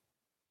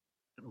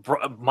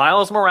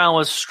 Miles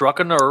Morales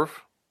struck a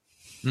nerve.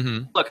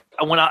 Look,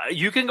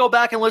 you can go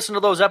back and listen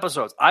to those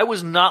episodes. I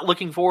was not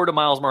looking forward to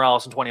Miles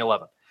Morales in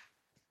 2011.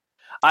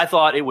 I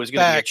thought it was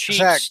going to be a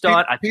cheap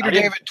stunt. Peter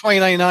David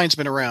 2099's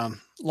been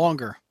around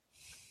longer.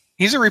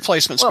 He's a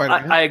replacement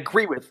Spider-Man. I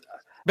agree with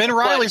Ben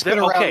Reilly's been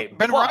around. Okay,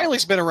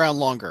 Reilly's been around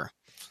longer.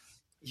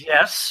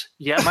 Yes.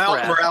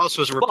 Miles Morales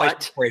was a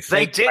replacement for a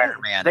fake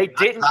Spider-Man. They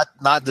didn't.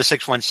 Not the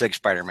 616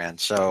 Spider-Man.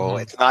 So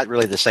it's not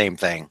really the same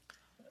thing.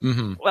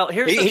 Well,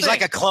 he's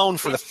like a clone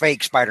for the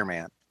fake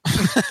Spider-Man.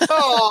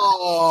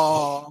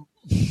 Oh.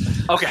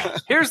 Okay.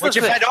 Here's the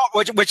thing.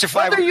 If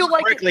I remember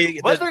correctly,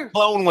 the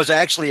clone was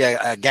actually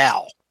a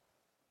gal.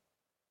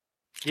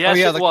 Yes,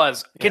 it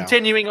was. Yeah.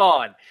 Continuing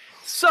on.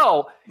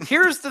 So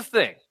here's the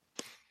thing.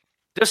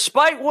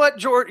 Despite what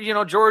George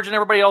and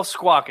everybody else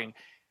squawking,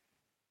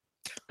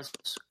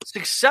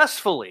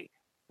 successfully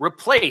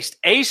replaced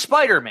a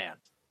Spider-Man,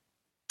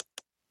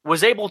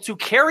 was able to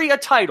carry a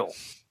title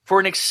for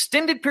an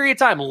extended period of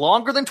time,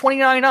 longer than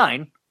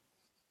 2099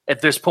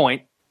 at this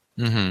point.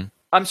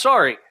 I'm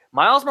sorry.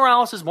 Miles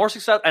Morales is more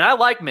successful, and I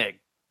like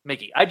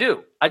Mickey. I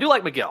do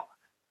like Miguel.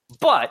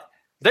 But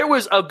there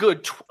was a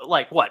good,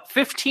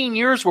 15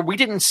 years where we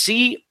didn't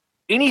see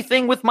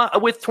anything with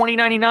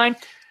 2099.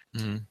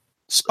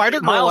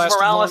 Spider-Girl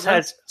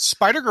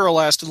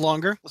lasted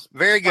longer.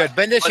 Very good.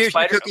 Bendis, here's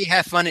your cookie.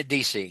 Have fun at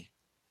DC.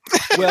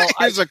 Well,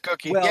 here's a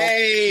cookie.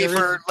 Yay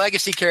for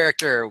legacy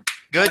character.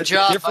 Good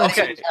job.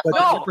 Okay.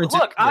 No,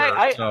 look,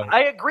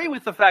 I agree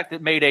with the fact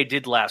that Mayday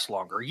did last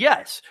longer.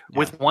 Yes,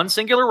 with one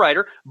singular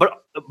writer,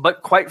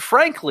 but quite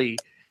frankly,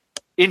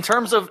 in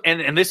terms of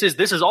and this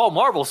is all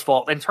Marvel's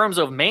fault in terms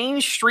of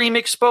mainstream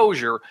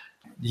exposure.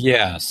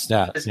 Yes,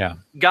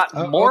 got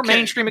more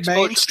mainstream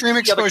exposure. Mainstream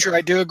exposure,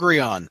 I do agree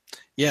on.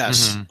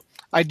 Yes,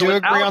 I do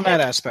agree on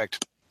that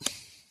aspect.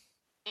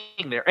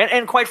 There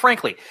and quite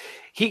frankly,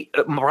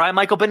 Brian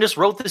Michael Bendis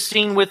wrote this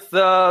scene with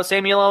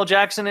Samuel L.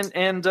 Jackson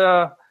and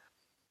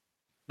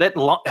that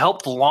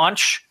helped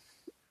launch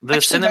the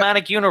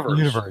cinematic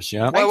universe.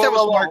 Yeah,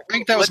 I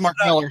think that was Mark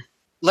Miller.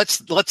 Let's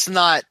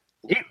not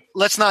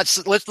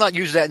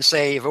use that and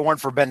say if it weren't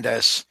for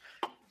Bendis,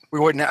 we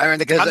wouldn't. I mean,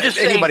 because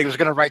anybody was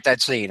going to write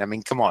that scene. I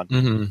mean, come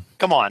on,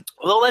 come on.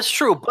 Well, that's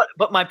true,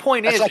 but my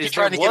point is, you're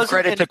trying to give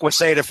credit to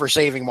Quesada for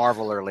saving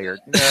Marvel earlier.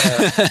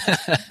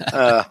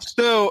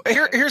 So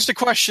here's the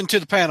question to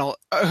the panel: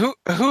 Who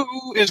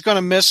is going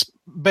to miss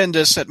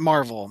Bendis at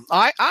Marvel?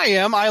 I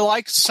am. I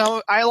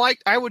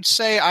would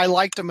say I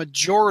liked a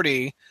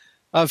majority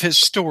of his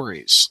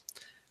stories.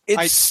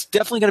 It's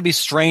definitely going to be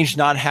strange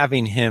not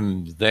having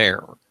him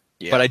there.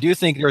 Yeah. But I do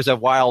think there was a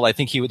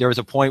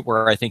point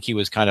where I think he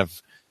was kind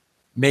of.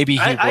 Maybe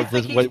what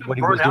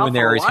he was doing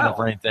there is kind of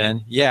running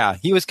thin. Yeah,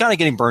 he was kind of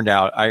getting burned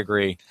out. I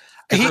agree.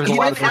 He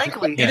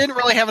didn't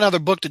really have another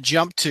book to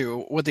jump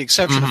to, with the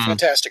exception of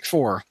Fantastic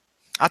Four.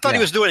 I thought he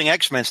was doing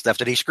X-Men stuff.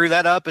 Did he screw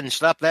that up and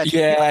stop that?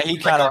 Yeah, he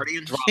kind of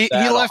he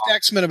left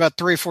X-Men about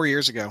 3 or 4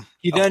 years ago.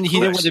 He didn't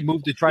want to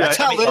move to try. That's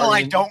how little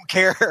I don't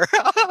care.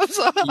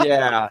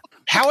 Yeah.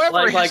 However,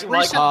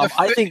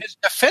 I think his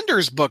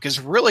Defenders book is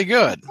really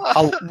good.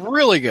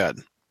 Really good.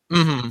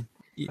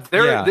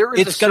 There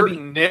is a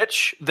certain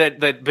niche that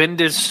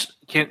Bendis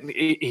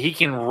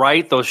can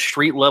write those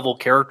street level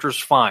characters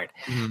fine.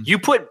 You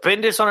put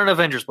Bendis on an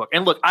Avengers book,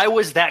 and look, I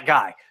was that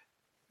guy.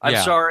 I'm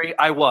sorry,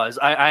 I was.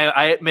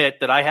 I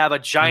admit that I have a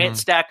giant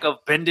stack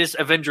of Bendis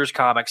Avengers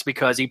comics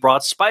because he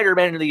brought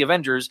Spider-Man into the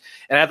Avengers,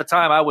 and at the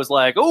time I was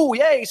like, "Oh,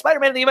 yay,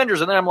 Spider-Man in the Avengers!"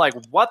 And then I'm like,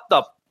 "What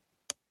the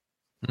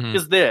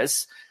is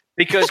this?"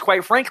 Because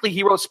quite frankly,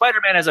 he wrote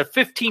Spider-Man as a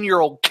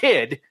 15-year-old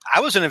kid.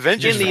 I was an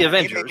Avengers in the fan.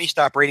 Avengers. He made me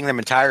stop reading them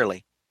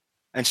entirely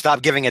and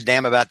stop giving a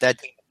damn about that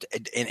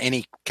in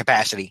any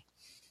capacity.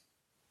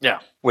 Yeah,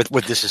 with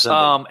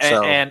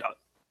disassembly.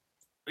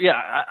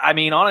 I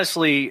mean,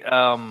 honestly,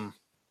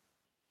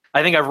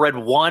 I think I've read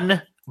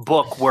one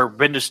book where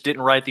Bendis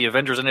didn't write the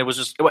Avengers, and it was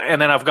just,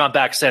 and then I've gone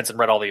back since and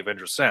read all the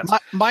Avengers since.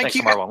 Mike,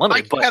 you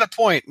had a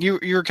point. You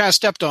were kind of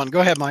stepped on. Go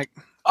ahead, Mike.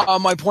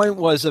 My point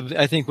was,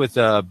 I think with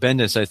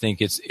Bendis, I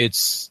think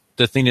it's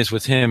the thing is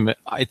with him.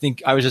 I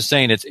think I was just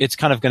saying it's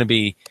kind of going to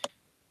be.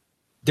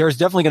 There's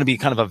definitely going to be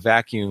kind of a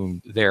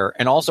vacuum there,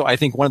 and also I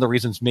think one of the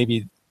reasons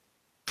maybe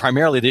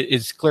primarily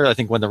is clear. I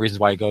think one of the reasons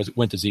why he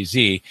went to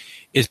ZZ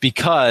is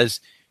because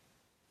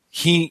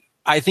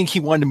I think he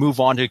wanted to move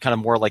on to kind of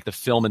more like the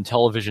film and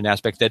television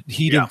aspect that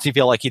he didn't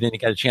feel like he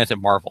didn't get a chance at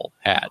Marvel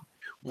had.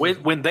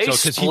 When they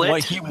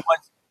split,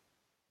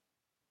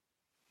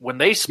 when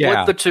they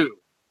split the two,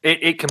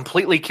 it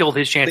completely killed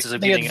his chances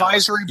of the getting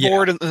advisory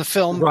board and the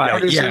film.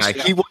 Right. Yeah.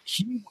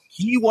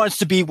 He wants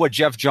to be what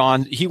Jeff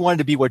Johns. He wanted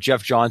to be what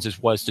Jeff Johns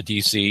was to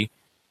DC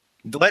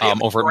over at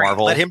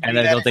Marvel, and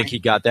I don't think he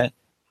got that.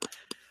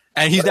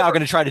 And he's now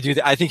going to try to do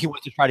that. I think he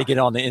wants to try to get in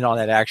on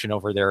that action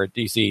over there at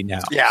DC now.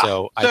 Yeah.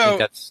 So I think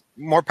that's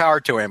more power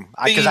to him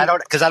because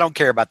I don't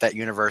care about that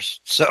universe.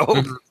 So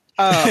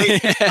I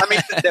mean,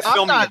 the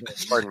film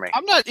universe. Pardon me.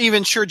 I'm not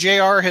even sure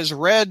JR has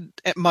read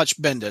much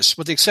Bendis,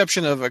 with the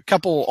exception of a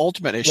couple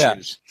Ultimate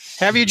issues.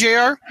 Yeah. Have you,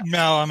 JR?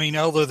 No, I mean,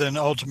 other than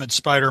Ultimate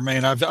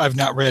Spider-Man, I've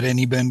not read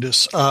any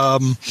Bendis.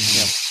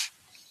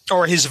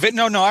 Or his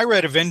I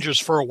read Avengers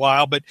for a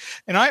while,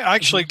 and I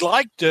actually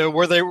liked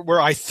where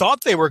I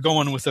thought they were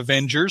going with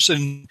Avengers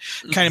and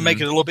kind of make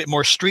it a little bit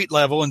more street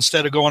level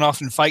instead of going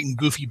off and fighting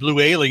goofy blue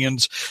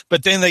aliens.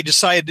 But then they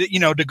decided,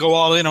 to go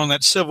all in on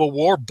that Civil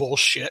War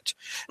bullshit,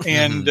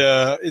 and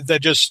that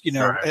just,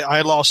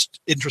 I lost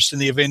interest in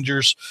the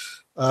Avengers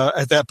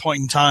at that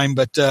point in time.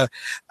 But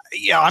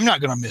I'm not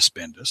going to miss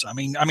Bendis. I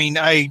mean,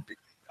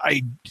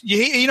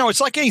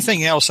 it's like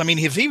anything else. I mean,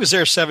 if he was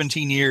there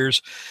 17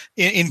 years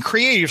in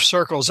creative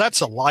circles, that's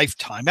a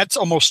lifetime. That's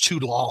almost too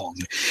long.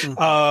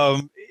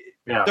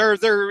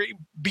 They're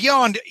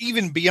beyond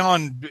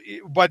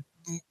what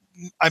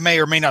I may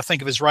or may not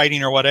think of his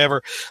writing or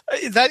whatever.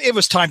 That it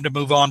was time to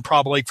move on,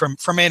 probably from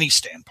any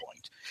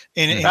standpoint,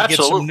 and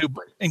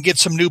get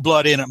some new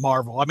blood in at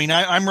Marvel. I mean,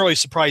 I'm really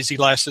surprised he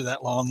lasted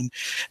that long.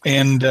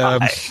 And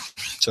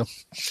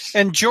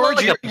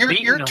George,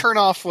 your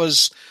turnoff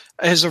was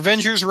his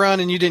Avengers run,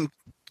 and you didn't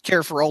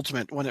care for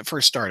Ultimate when it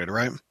first started,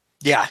 right?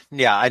 Yeah.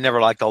 I never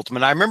liked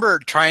Ultimate. I remember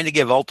trying to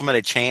give Ultimate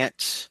a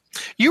chance.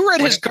 You read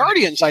his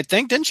Guardians, I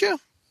think, didn't you?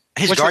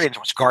 His Guardians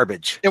was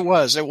garbage. It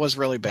was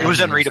really bad. It was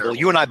unreadable.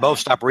 You and I both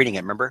stopped reading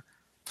it. Remember?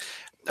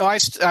 No, I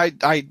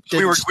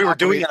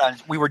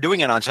we were doing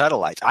it on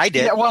Satellites. I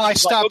did. Yeah, well, I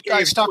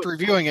stopped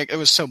reviewing it. It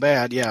was so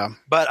bad. Yeah,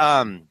 but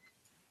I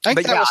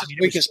think that was his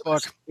weakest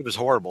book. It was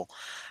horrible.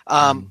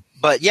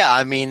 But yeah,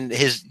 I mean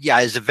his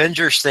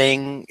Avengers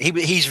thing.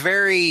 He's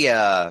very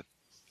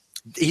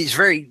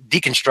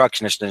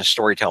deconstructionist in his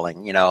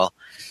storytelling.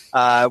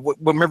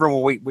 Remember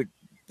when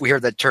we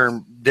heard that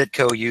term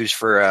Ditko used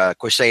for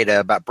Quesada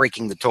about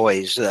breaking the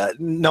toys?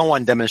 No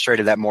one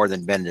demonstrated that more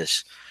than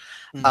Bendis.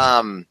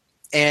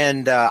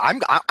 And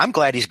I'm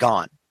glad he's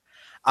gone.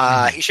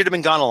 He should have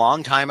been gone a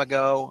long time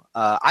ago.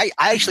 I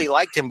actually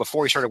liked him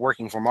before he started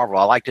working for Marvel.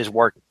 I liked his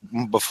work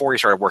before he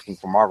started working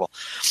for Marvel.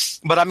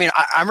 But I mean,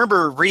 I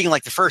remember reading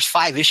like the first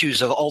 5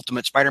 issues of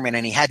Ultimate Spider-Man,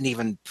 and he hadn't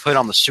even put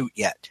on the suit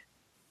yet.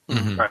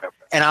 Right.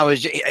 And I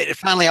was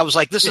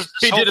like, "This is."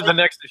 He did it the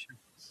next issue.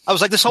 I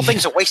was like, "This whole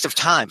thing's a waste of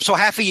time." So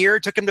half a year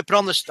it took him to put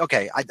on this.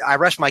 Okay, I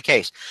rest my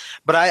case.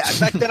 But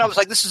back then I was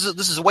like, "This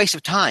is a waste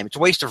of time. It's a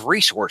waste of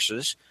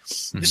resources.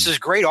 This is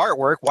great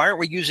artwork. Why aren't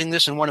we using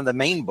this in one of the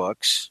main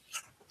books?"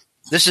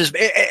 This is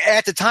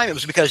at the time it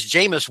was because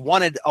Jameis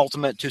wanted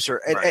Ultimate to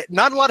serve.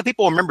 Not a lot of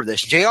people remember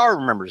this. JR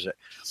remembers it.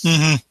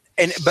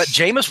 But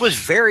Jameis was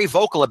very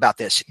vocal about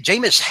this.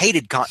 Jameis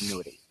hated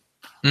continuity.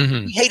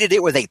 He hated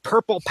it with a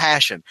purple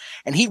passion,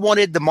 and he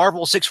wanted the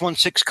Marvel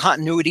 616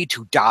 continuity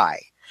to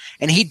die.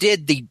 And he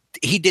did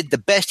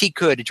the best he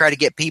could to try to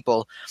get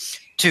people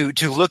to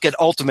look at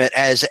Ultimate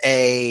as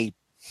an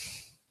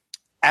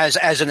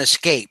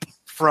escape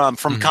from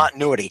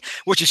continuity,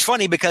 which is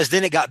funny because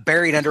then it got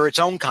buried under its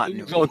own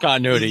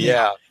continuity.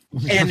 Yeah.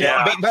 And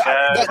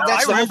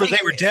I remember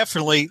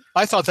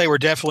I thought they were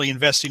definitely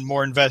investing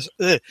more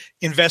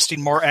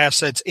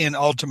assets in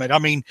Ultimate. I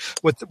mean,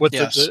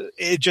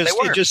 it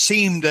just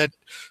seemed that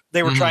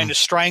they were trying to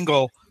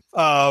strangle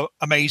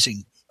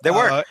Amazing. They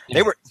were,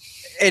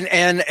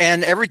 and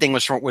everything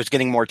was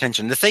getting more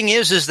attention. The thing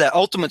is that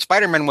Ultimate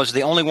Spider-Man was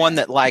the only one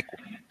that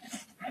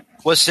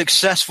was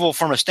successful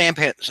from a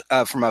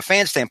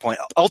fan standpoint.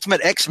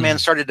 Ultimate X-Men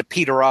started to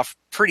peter off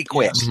pretty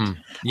quick.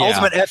 Yeah.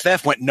 Ultimate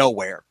FF went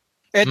nowhere.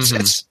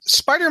 It's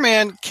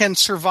Spider-Man can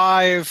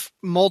survive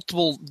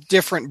multiple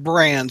different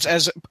brands.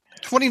 As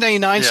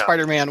 2099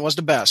 Spider-Man was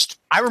the best.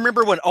 I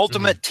remember when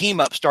Ultimate Team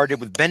Up started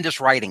with Bendis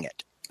writing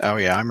it. Oh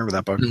yeah, I remember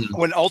that book.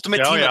 When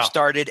Ultimate Team Up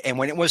started, and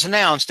when it was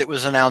announced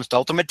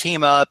Ultimate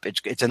Team Up.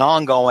 It's an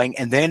ongoing,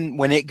 and then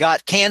when it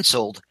got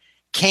canceled,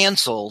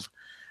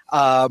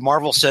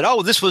 Marvel said,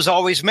 "Oh, this was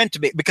always meant to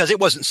be," because it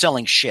wasn't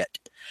selling shit.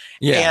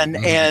 Yeah,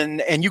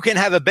 and you can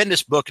have a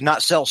Bendis book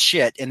not sell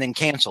shit and then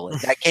cancel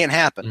it. That can't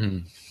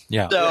happen.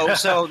 Yeah.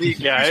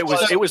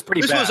 It was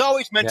pretty bad. This was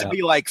always meant to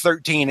be like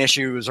 13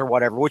 issues or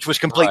whatever, which was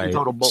complete and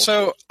total bullshit.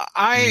 So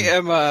I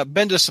am a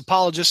Bendis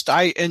apologist.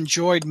 I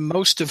enjoyed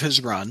most of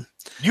his run.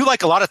 You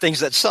like a lot of things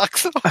that suck,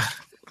 though.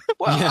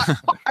 Well,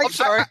 I'm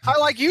sorry. I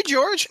like you,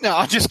 George. No,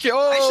 I'm just kidding.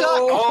 I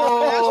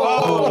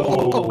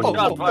suck.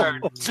 Shot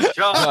fired.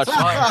 Shot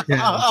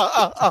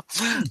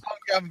fired.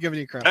 I'm giving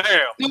you credit.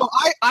 Damn. No,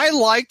 I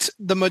liked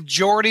the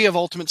majority of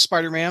Ultimate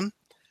Spider-Man.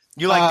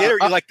 You liked it, or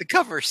you liked the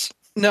covers?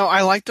 No,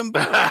 I liked them.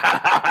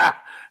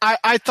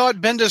 I thought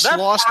Bendis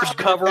lost the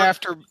cover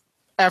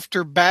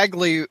after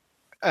Bagley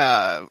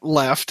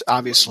left,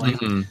 obviously,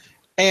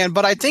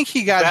 but I think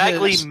he got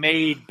Bagley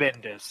made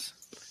Bendis.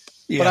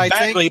 Yeah,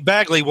 but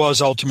Bagley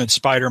was Ultimate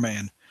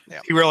Spider-Man. Yeah.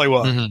 He really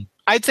was.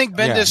 I think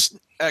Bendis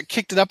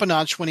kicked it up a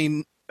notch when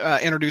he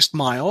introduced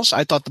Miles.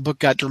 I thought the book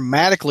got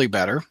dramatically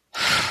better.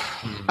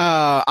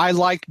 I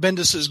liked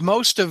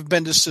most of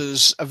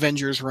Bendis's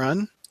Avengers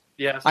run.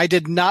 Yes. I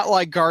did not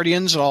like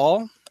Guardians at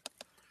all.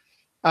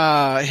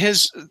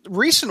 His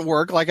recent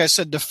work, like I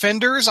said,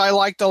 Defenders, I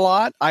liked a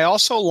lot. I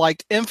also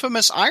liked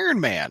Infamous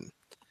Iron Man.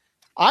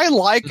 I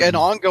like an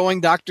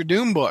ongoing Doctor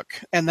Doom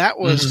book, and that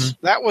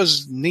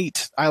was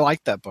neat. I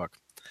liked that book,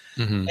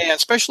 and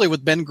especially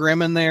with Ben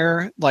Grimm in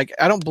there. Like,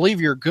 I don't believe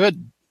you're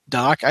good,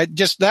 Doc.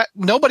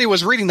 Nobody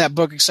was reading that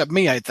book except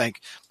me, I think.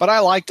 But I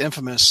liked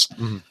Infamous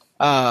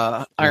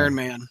Iron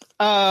Man.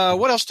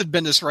 What else did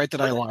Bendis write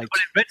that I liked?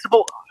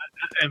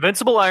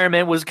 Invincible Iron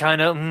Man was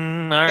kind of all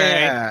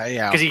right.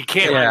 Yeah, because he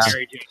can't write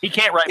Mary Jane. He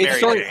can't write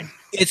Mary Jane.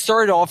 It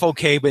started off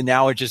okay, but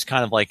now it's just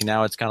kind of like can we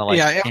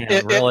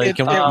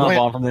move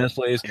on from this,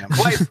 please? Yeah.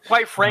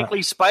 Quite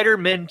frankly,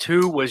 Spider-Man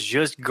 2 was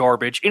just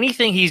garbage.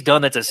 Anything he's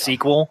done that's a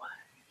sequel,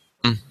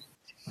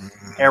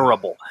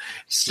 terrible.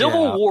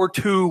 Civil War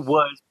 2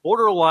 was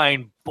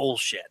borderline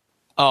bullshit.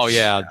 Oh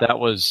yeah, that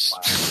was.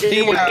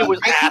 It was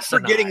I keep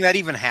forgetting that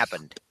even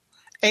happened.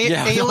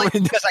 Aliens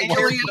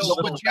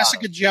with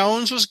Jessica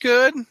Jones was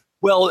good.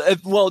 Well,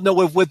 no.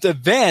 With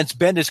Advance,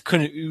 Bendis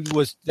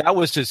that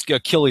was his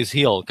Achilles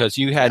heel, because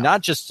you had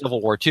not just Civil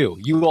War II,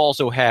 you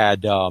also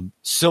had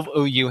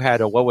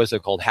what was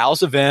it called,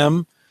 House of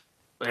M.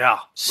 Yeah,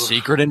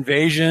 Secret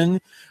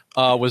Invasion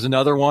was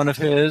another one of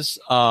his.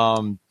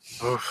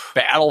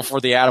 Battle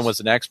for the Atom was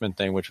an X-Men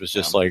thing, which was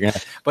just like,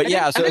 but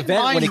So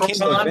when it came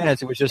to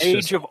Advance, it was just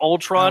Age of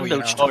Ultron.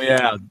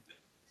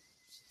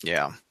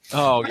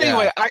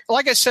 Anyway,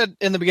 like I said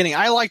in the beginning,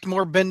 I liked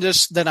more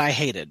Bendis than I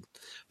hated.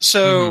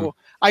 So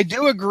I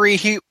do agree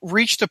he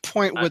reached a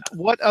point with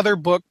what other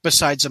book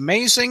besides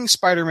Amazing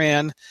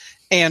Spider-Man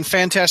and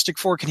Fantastic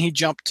Four can he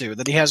jump to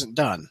that he hasn't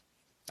done?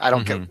 I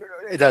don't care.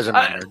 It doesn't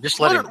matter. Just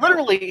let him.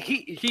 Literally,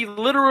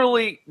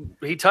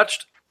 he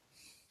touched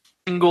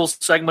a single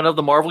segment of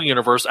the Marvel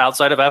Universe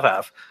outside of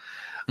FF.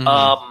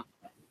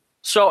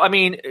 So, I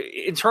mean,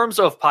 in terms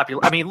of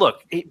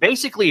look,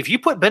 basically, if you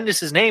put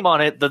Bendis' name on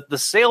it, the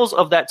sales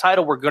of that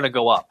title were going to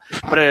go up.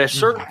 But at a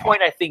certain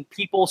point, I think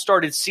people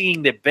started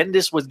seeing that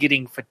Bendis was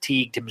getting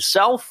fatigued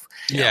himself,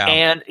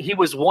 and he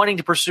was wanting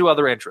to pursue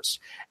other interests.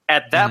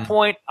 At that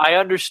point, I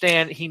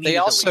understand he needed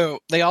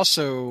They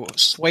also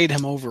swayed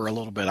him over a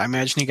little bit. I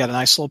imagine he got a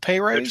nice little pay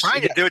raise. They're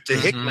trying to do it to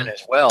Hickman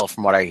as well,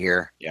 from what I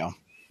hear. Yeah.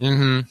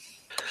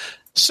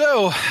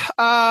 So,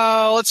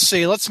 let's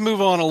see. Let's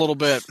move on a little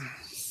bit.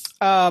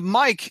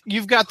 Mike,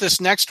 you've got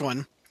this next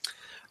one.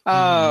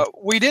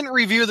 We didn't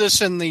review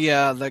this in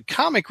the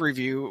comic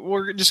review.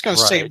 We're just going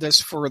to save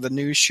this for the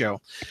news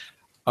show.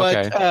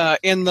 But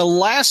in the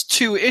last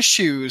 2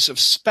 issues of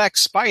Spec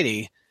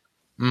Spidey,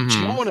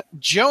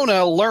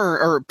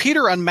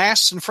 Peter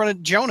unmasks in front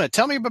of Jonah.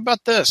 Tell me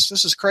about this.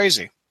 This is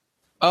crazy.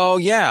 Oh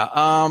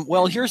yeah.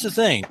 Well, here's the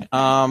thing.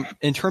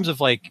 In terms of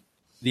like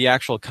the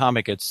actual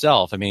comic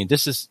itself, I mean,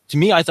 this is, to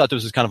me, I thought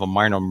this was kind of a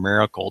minor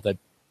miracle that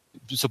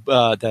Chip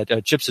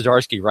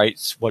Zdarsky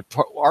writes what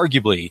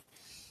arguably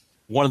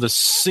one of the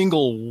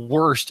single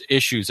worst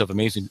issues of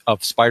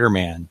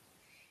Spider-Man,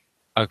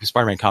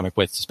 Spider-Man comic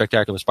with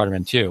Spectacular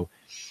Spider-Man 2,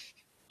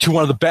 to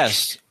one of the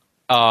best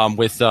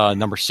with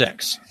number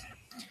 6.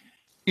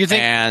 You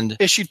think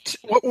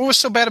what was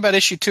so bad about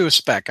issue 2 of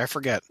Spec? I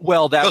forget.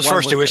 Well, those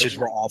first 2 issues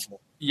were awful.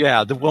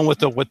 Yeah, the one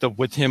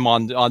with him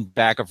on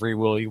back of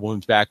Riri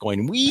Williams' back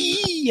going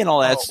wee and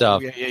all that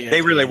stuff.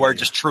 They really were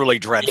just truly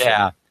dreadful.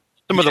 Yeah.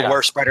 Some of the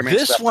worst Spider-Man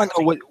this stuff. One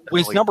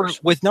with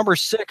number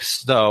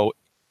 6 though,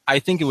 I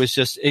think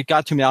it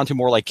got down to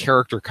more like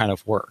character kind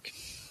of work,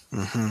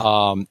 and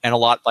a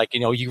lot like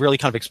you really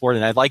kind of explored it.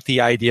 And I like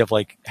the idea of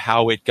like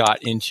how it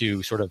got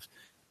into sort of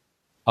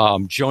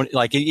Jonah.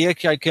 Like it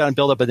kind of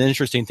built up an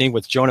interesting thing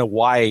with Jonah,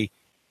 why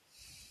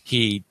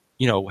he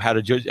had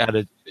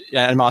a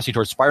animosity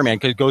towards Spider-Man,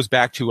 because it goes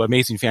back to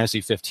Amazing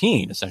Fantasy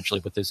 15 essentially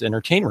with this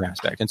entertainer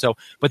aspect. And so,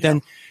 but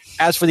then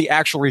as for the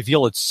actual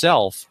reveal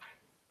itself,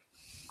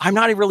 I'm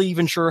not really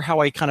even sure how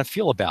I kind of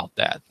feel about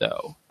that,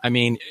 though. I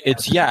mean,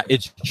 it's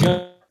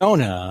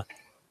Jonah.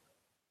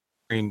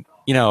 I mean,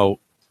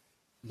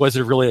 was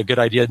it really a good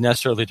idea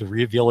necessarily to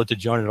reveal it to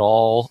Jonah at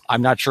all?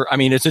 I'm not sure. I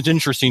mean, it's an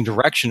interesting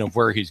direction of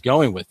where he's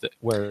going with it,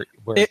 where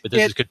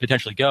this could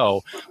potentially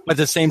go. But at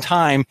the same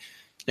time,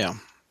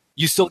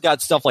 you still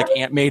got stuff like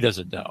Aunt May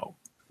doesn't know,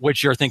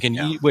 which you're thinking,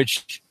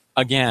 which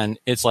again,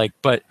 it's like,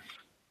 but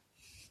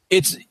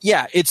it's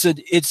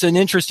an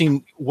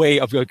interesting way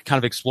of kind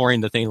of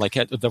exploring the thing, like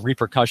the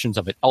repercussions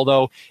of it.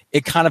 Although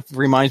it kind of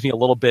reminds me a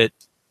little bit,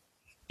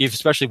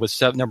 especially with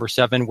number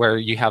 7, where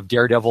you have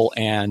Daredevil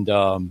and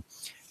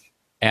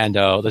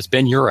that's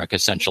Ben Urich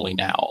essentially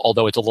now,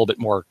 although it's a little bit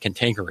more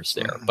cantankerous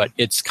there, but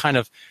it's kind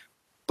of,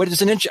 but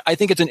I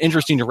think it's an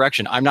interesting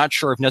direction. I'm not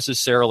sure if it's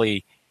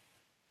necessarily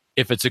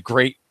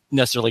great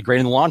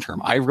in the long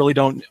term. I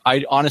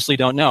honestly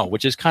don't know,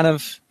 which is kind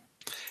of,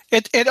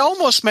 it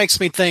almost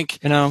makes me think,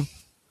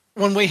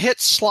 when we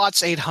hit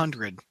slots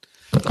 800,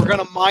 we're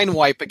going to mind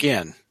wipe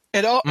again.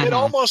 It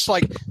almost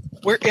like,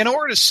 in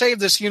order to save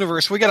this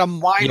universe, we got to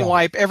mind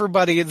wipe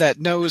everybody that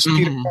knows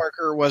Peter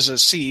Parker was a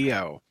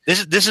CEO.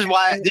 This is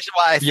why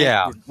I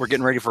think we're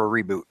getting ready for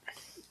a reboot.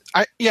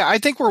 I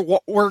think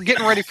we're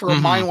getting ready for a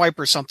mind wipe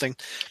or something,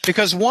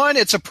 because one,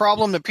 it's a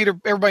problem that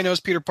everybody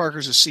knows Peter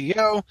Parker's a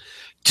CEO.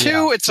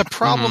 Two, it's a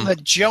problem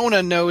that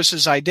Jonah knows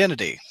his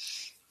identity.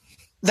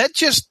 That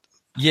just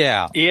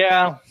it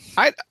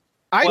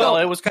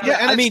was kind of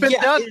it's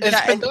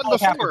been done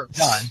before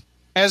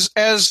as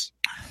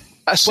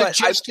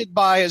suggested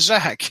by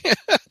Zach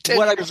 10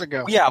 years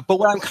ago. Yeah, but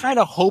what I'm kind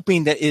of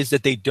hoping is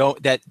that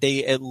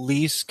they at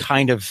least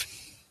kind of,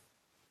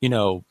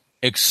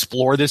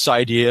 explore this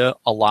idea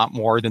a lot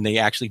more than they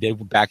actually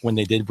did back when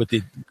they did with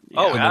the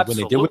when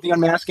they did with the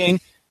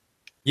unmasking.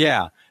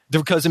 Yeah,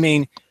 because I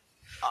mean,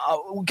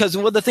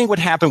 the thing would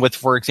happen with,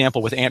 for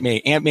example, with Aunt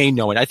May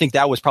knowing, I think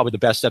that was probably the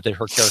best step that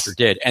her character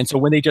did, and so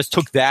when they just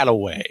took that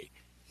away.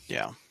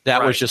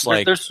 That was just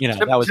like,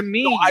 that was, to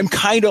me, I'm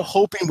kind of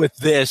hoping with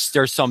this,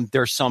 there's some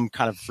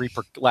kind of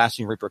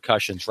lasting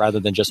repercussions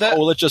rather than just,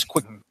 let's just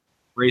quick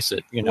erase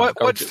it.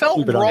 What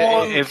felt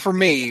wrong for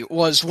me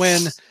was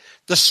when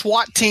the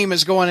SWAT team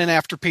is going in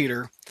after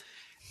Peter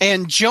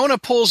and Jonah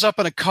pulls up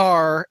in a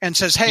car and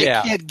says,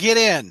 "Hey, kid, get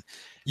in."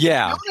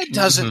 Yeah. Jonah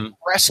doesn't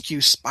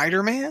rescue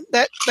Spider-Man.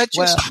 That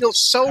just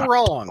feels so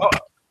wrong.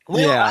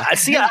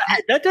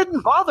 That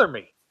didn't bother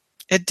me.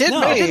 It did me.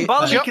 It didn't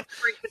bother me.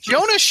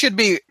 Jonah should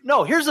be.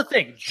 No, here's the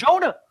thing.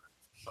 Jonah.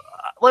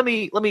 Let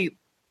me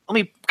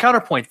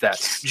counterpoint that.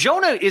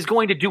 Jonah is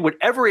going to do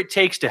whatever it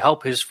takes to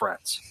help his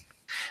friends.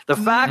 The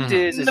fact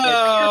is that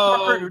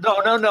Peter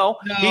Parker, no.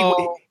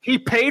 He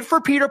paid for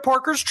Peter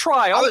Parker's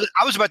trial.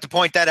 I was about to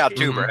point that out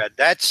too, Brad.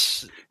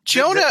 That's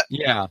Jonah.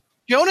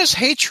 Jonah's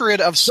hatred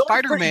of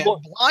Spider-Man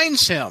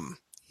blinds him.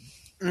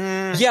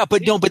 Yeah,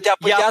 but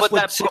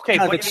that's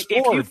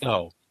explored,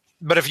 though.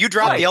 But if you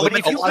drop the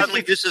element,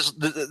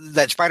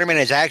 that Spider-Man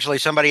is actually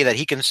somebody that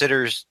he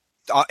considers,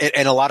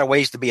 in a lot of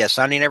ways, to be a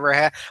son he never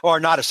had, or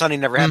not a son he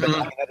never had, but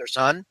not another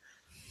son.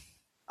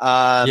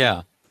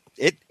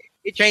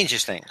 It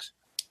changes things.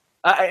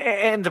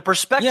 And the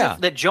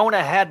perspective that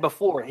Jonah had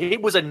before, he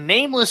was a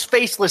nameless,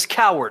 faceless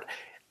coward.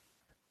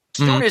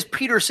 As soon as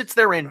Peter sits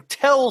there and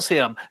tells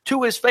him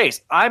to his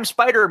face, "I'm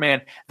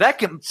Spider-Man," that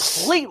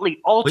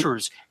completely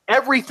alters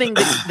everything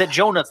that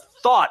Jonah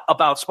thought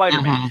about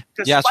Spider-Man.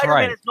 Because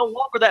Spider-Man is no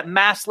longer that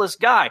maskless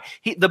guy.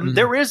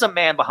 There is a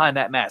man behind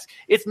that mask.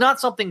 It's not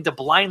something to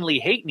blindly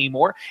hate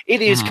anymore.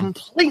 It is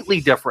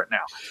completely different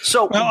now.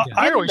 So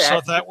I always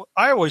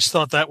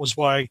thought that was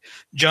why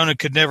Jonah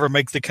could never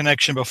make the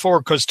connection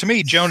before, because to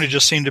me, Jonah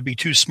just seemed to be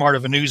too smart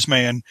of a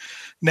newsman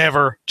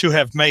never to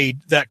have made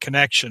that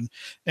connection.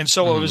 And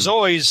so it was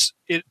always,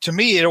 to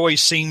me, it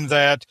always seemed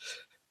that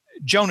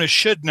Jonah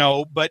should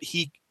know, but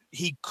he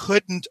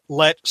couldn't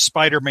let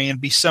Spider-Man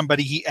be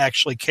somebody he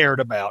actually cared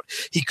about.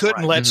 He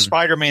couldn't let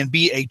Spider-Man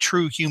be a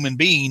true human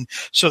being,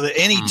 so that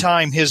any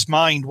time his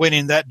mind went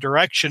in that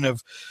direction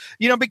of,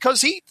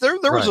 because there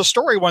was a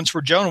story once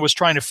where Jonah was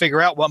trying to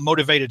figure out what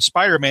motivated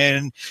Spider-Man,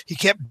 and he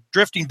kept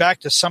drifting back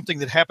to something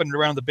that happened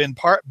around the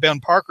Ben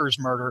Parker's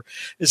murder.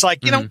 It's like,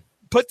 I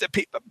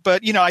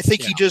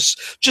think he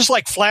just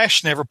like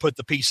Flash never put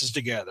the pieces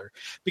together,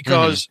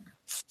 because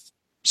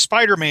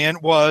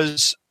Spider-Man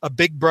was a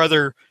big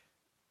brother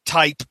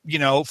type,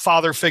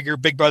 father figure,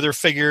 big brother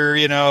figure,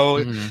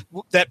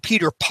 that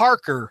Peter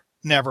Parker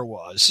never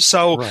was.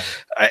 So,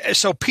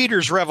 so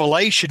Peter's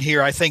revelation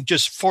here, I think,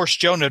 just forced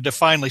Jonah to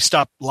finally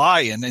stop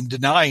lying and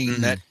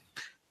denying that,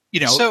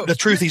 the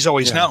truth he's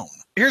always known.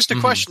 Here's the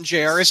question,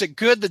 JR. Is it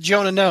good that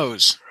Jonah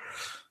knows?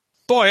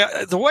 Boy,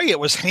 the way it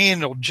was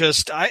handled,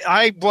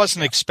 I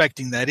wasn't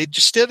expecting that. It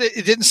just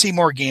it didn't seem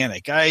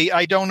organic.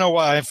 I don't know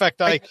why. In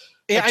fact,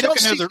 I don't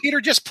see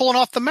Peter just pulling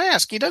off the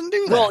mask. He doesn't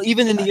do that. Well,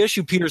 even in the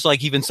issue, Peter's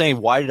like even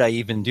saying, "Why did I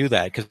even do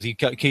that?" Because he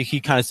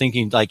kind of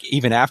thinking, like,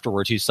 even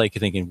afterwards, he's like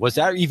thinking, "Was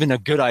that even a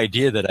good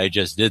idea that I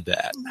just did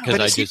that?"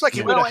 But it seems like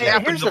it would have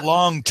happened a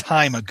long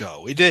time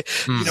ago. It did,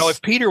 you know,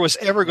 if Peter was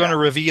ever going to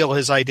reveal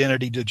his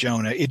identity to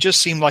Jonah, it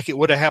just seemed like it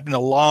would have happened a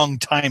long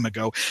time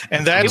ago,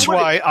 and that's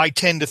why I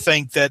tend to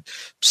think that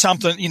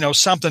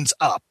something's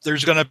up.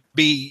 There's going to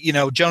be,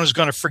 Jonah's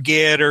going to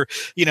forget, or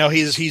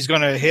he's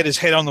going to hit his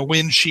head on the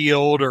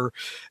windshield, or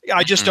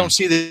I just don't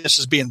see this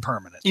as being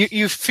permanent.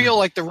 You feel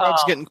like the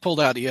rug's getting pulled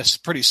out of you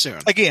pretty soon.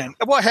 Again,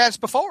 what has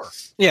before?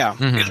 Yeah,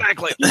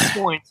 exactly.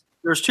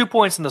 There's 2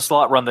 points in the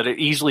slot run that it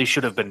easily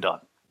should have been done.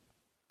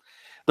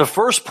 The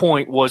first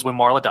point was when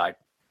Marla died.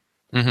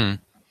 Mm-hmm.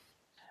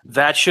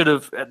 That should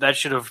have.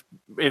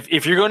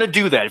 If you're going to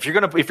do that, if you're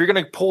going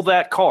to pull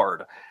that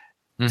card,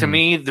 to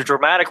me,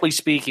 thematically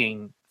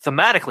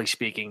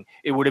speaking,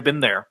 it would have been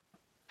there.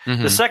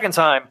 The second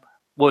time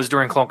was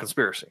during Clone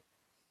Conspiracy.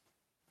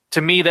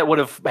 To me, that would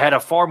have had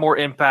a far more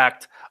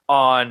impact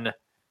on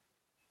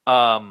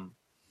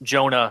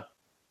Jonah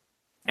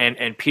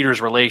and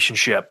Peter's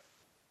relationship,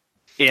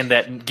 in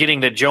that getting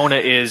that Jonah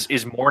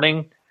is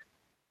mourning.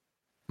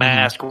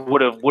 Mask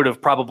would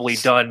have probably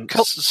done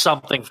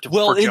something.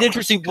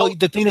 Interesting. Well,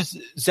 the thing is,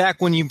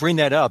 Zach, when you bring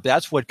that up,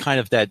 that's what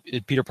kind of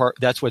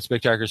that's what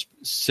Spectacular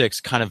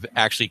 6 kind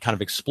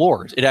of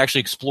explores. It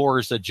actually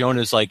explores that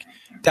Jonah's like,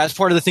 that's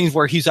part of the things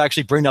where he's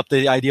actually bringing up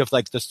the idea of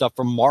like the stuff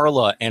from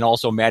Marla and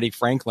also Maddie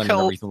Franklin and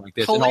everything like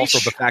this, and also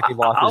the fact he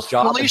lost his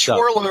job. Police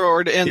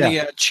Warlord in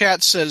the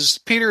chat says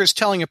Peter is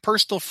telling a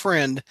personal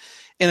friend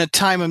in a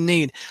time of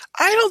need.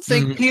 I don't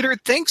think Peter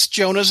thinks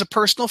Jonah's a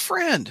personal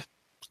friend.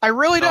 I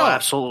really don't.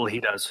 Absolutely, he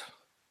does.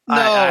 No,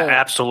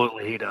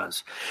 absolutely, he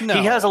does. No.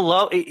 He has a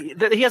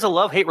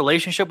love-hate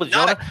relationship with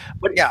Jonah,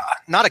 but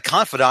not a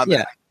confidant.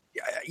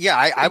 Yeah,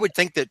 I would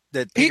think that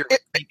Peter,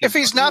 if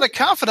he's not a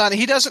confidant,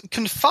 he doesn't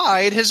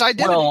confide his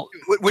identity. Well,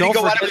 would he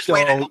go out of his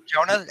way to help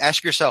Jonah?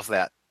 Ask yourself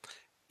that.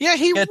 Yeah,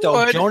 he would.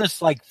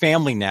 Jonah's like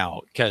family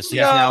now, because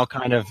he's now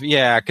kind of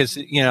because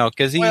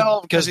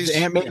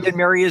Aunt May didn't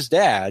marry his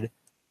dad,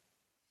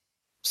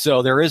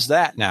 so there is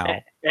that now.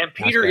 And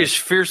Peter is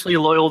fiercely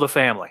loyal to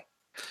family.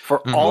 For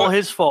all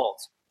his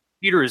faults,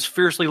 Peter is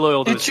fiercely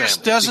loyal to his family. It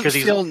just doesn't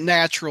feel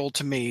natural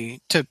to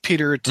me to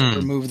Peter to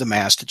remove the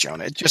mask to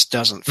Jonah. It just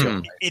doesn't feel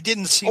right. It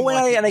didn't seem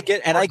I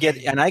get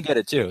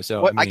it too.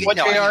 So I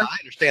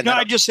understand. No,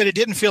 I just said it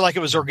didn't feel like it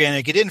was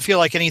organic. It didn't feel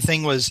like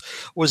anything was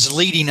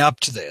leading up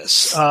to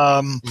this.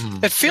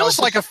 It feels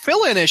like a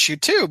fill-in issue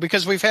too,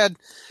 because we've had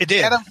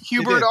Adam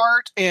Hubert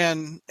art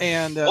and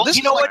this.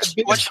 You know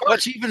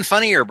what's even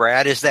funnier,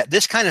 Brad, is that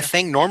this kind of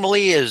thing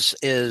normally is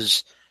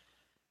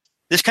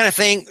this kind of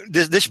thing,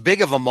 this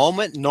big of a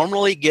moment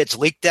normally gets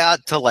leaked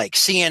out to like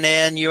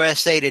CNN,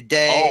 USA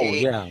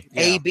Today,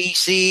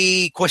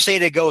 ABC.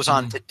 Quesada goes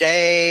on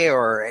today,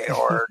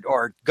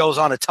 or goes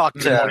on to talk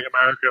to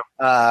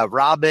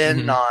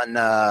Robin on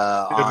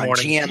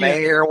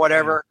GMA or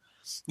whatever,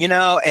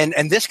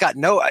 and this got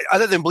no,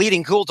 other than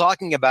Bleeding Cool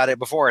talking about it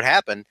before it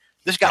happened,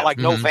 this got like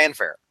no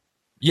fanfare.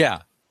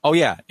 Yeah. Oh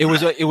yeah. It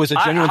was a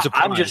genuine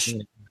surprise.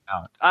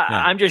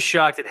 I'm just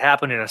shocked it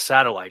happened in a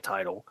satellite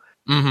title.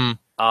 Mm-hmm.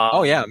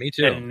 Me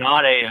too. And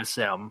not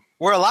ASM.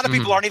 Where a lot of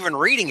people aren't even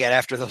reading it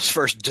after those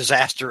first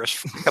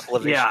disastrous couple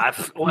of issues.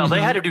 Yeah,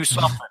 they had to do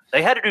something.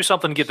 They had to do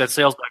something to get that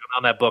sales back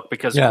on that book,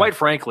 because quite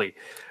frankly,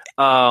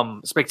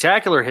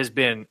 Spectacular has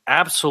been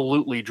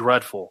absolutely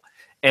dreadful.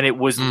 And it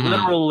was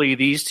literally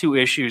these 2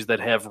 issues that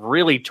have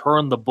really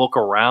turned the book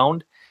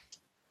around.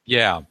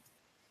 Yeah.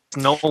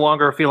 No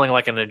longer feeling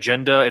like an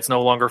agenda. It's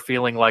no longer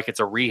feeling like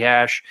it's a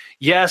rehash.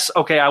 Yes,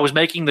 okay, I was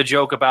making the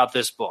joke about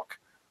this book.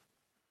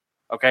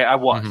 Okay, I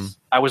was.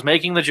 I was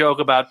making the joke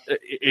about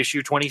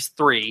issue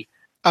 23.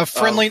 A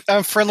friendly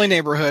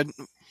neighborhood.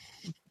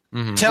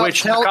 Tell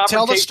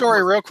the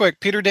story real quick.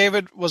 Peter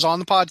David was on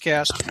the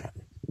podcast.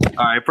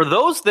 All right, for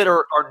those that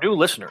are new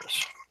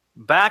listeners,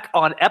 back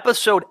on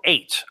episode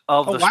 8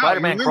 of the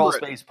Spider-Man Crawl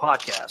Space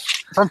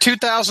podcast. From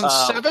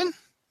 2007?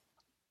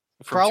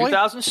 From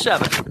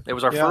 2007. It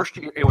was our first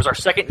year. It was our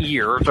second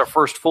year. It was our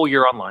first full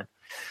year online.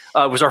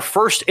 It was our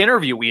first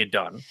interview we had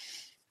done.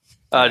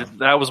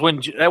 That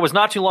was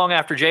not too long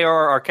after JR,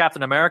 our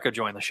Captain America,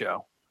 joined the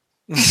show.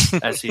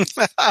 As he,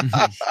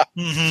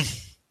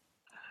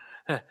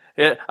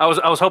 I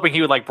was hoping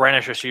he would like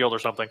brandish a shield or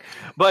something,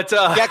 but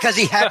because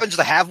he happens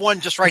to have one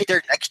just right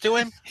there next to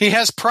him. He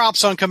has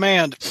props on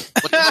command.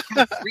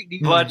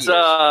 But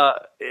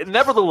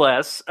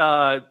nevertheless,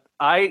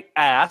 I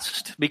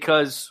asked,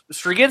 because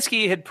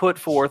Straczynski had put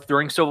forth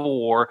during Civil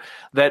War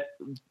that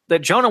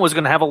Jonah was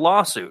going to have a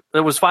lawsuit.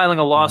 That was filing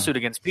a lawsuit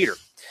against Peter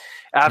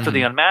after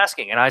the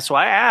unmasking. And I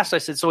asked, I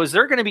said, so is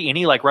there going to be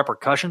any like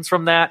repercussions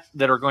from that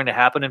are going to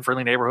happen in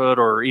Friendly Neighborhood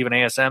or even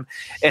ASM?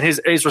 And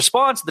his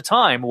response at the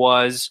time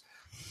was,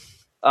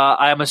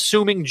 I'm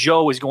assuming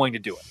Joe is going to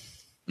do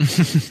it.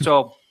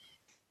 So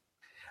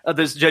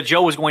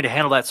Joe was going to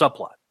handle that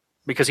subplot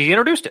because he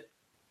introduced it.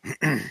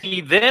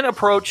 He then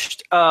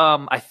approached,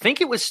 I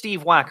think it was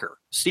Steve Wacker.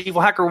 Steve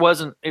Wacker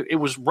wasn't, it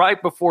was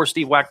right before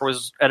Steve Wacker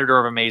was editor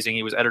of Amazing.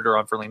 He was editor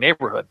on Friendly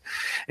Neighborhood.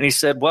 And he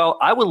said, well,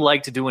 I would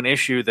like to do an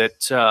issue that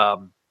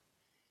Joe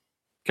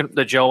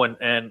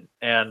and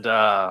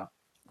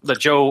that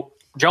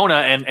Jonah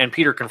and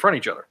Peter confront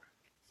each other.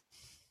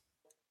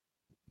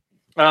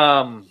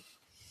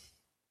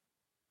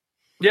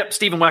 Yep,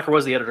 Stephen Wacker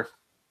was the editor.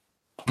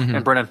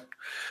 And Brennan.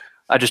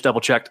 I just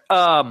double checked.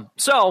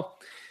 So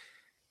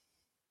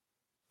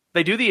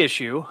they do the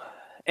issue,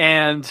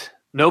 and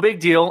no big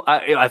deal.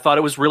 I thought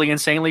it was really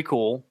insanely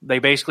cool. They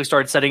basically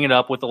started setting it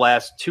up with the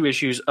last 2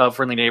 issues of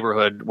Friendly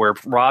Neighborhood, where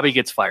Robbie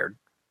gets fired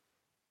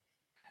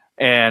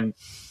and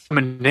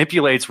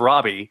manipulates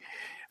Robbie,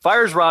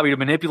 fires Robbie to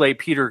manipulate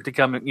Peter to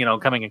coming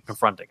and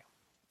confronting him.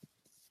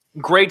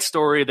 Great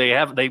story.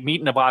 They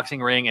meet in a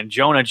boxing ring, and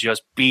Jonah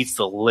just beats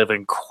the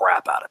living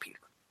crap out of Peter.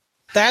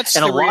 That's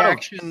the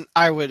reaction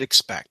I would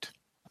expect.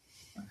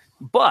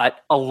 But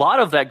a lot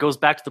of that goes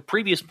back to the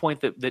previous point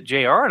that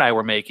JR and I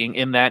were making,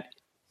 in that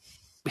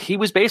he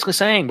was basically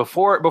saying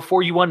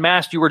before you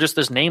unmasked, you were just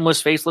this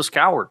nameless, faceless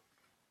coward.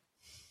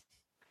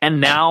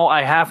 And now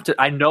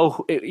I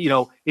know,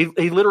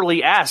 he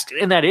literally asked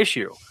in that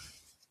issue,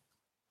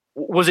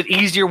 was it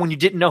easier when you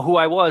didn't know who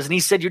I was? And he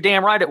said, you're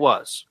damn right it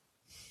was.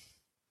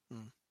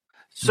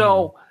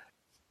 So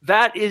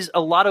that is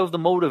a lot of the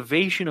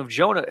motivation of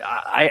Jonah.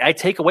 I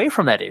take away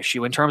from that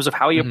issue in terms of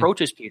how he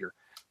approaches Peter.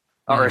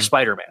 Or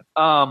Spider-Man.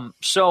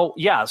 So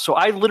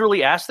I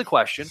literally asked the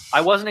question.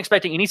 I wasn't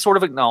expecting any sort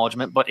of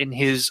acknowledgement, but in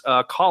his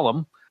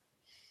column,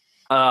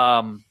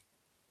 but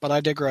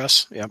I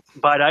digress. Yep.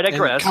 But I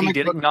digress. He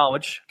did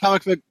acknowledge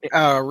comic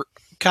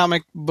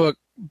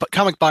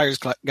buyer's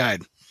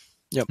guide.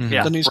 Yep.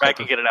 Yeah, Brad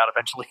can get it out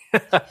eventually.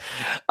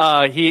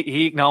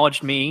 He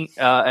acknowledged me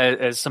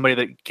as somebody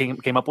that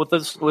came up with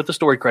the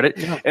story credit,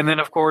 and then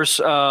of course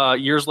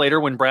years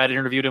later when Brad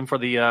interviewed him for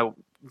the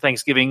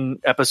Thanksgiving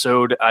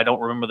episode, I don't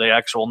remember the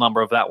actual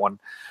number of that one.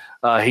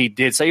 He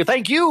did say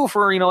thank you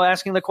for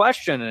asking the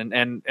question,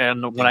 and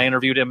when I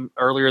interviewed him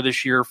earlier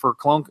this year for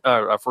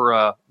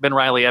Ben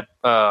Reilly at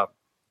Ben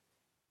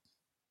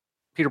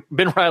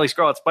Reilly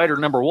Scarlet Spider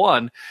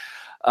 #1.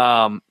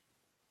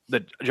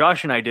 That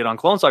Josh and I did on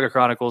Clone Saga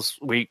Chronicles,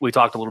 we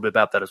talked a little bit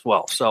about that as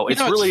well. So it's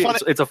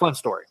it's a fun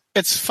story.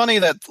 It's funny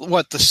that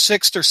the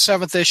 6th or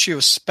 7th issue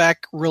of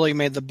Spec really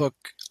made the book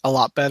a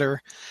lot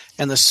better,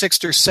 and the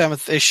 6th or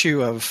 7th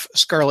issue of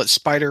Scarlet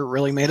Spider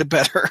really made it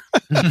better.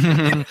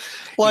 It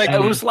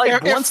was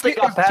like once they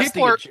got past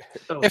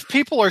if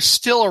people are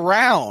still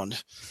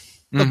around,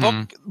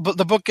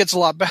 the book gets a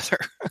lot better.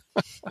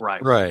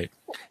 Right.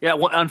 Yeah.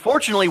 Well,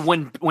 unfortunately,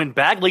 when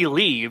Bagley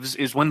leaves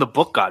is when the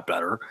book got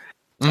better.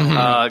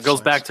 It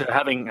goes back to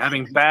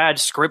having bad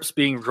scripts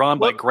being drawn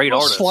by great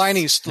artists.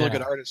 Sliney's still a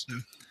good artist now.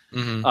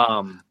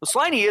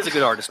 Sliney is a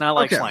good artist, and I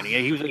like Sliney.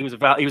 He was a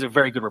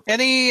very good reporter.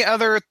 Any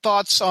other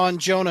thoughts on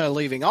Jonah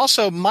leaving?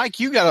 Also, Mike,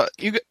 you got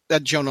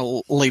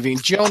Jonah leaving,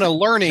 Jonah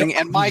learning,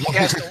 and Mike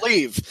has to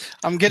leave.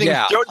 I'm getting.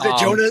 Yeah. Did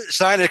Jonah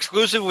sign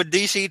exclusive with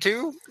DC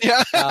too?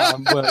 Yeah.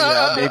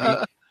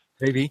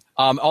 Maybe.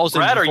 Also,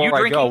 Brad,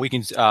 before I go, we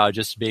can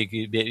just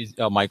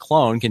my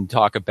clone can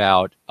talk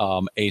about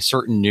a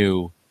certain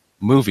new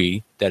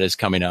movie that is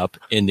coming up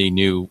in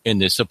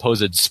the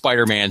supposed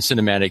Spider-Man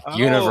cinematic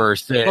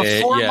universe.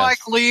 Before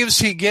Mike leaves,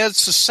 he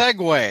gets a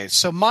segue.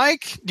 So,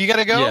 Mike, do you got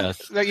to go?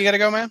 Yes. You got to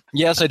go, man?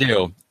 Yes, I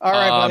do. All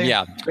right, buddy.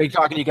 Yeah, great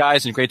talking to you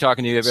guys, and great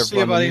talking to you, everyone. See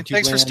you, buddy.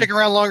 Thanks for sticking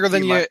around longer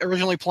than you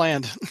originally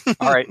planned.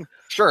 All right.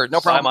 Sure,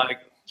 no problem. Bye, Mike.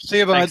 See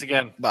you, bud. Thanks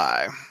again.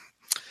 Bye.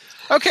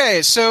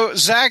 Okay, so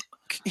Zach,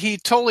 he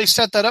totally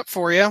set that up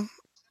for you.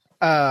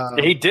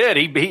 He did.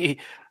 He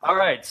all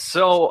right.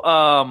 So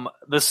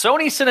the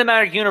Sony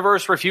Cinematic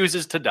Universe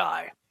refuses to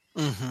die.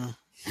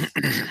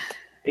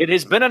 It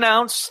has been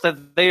announced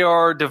that they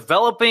are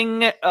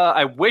developing.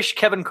 I wish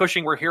Kevin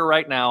Cushing were here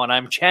right now, and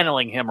I'm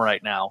channeling him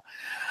right now.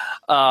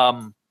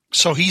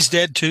 So he's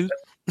dead too?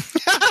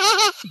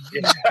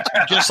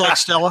 Just like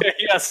Stella?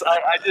 Yes,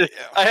 I did.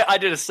 I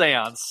did a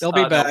seance. They'll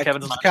be back.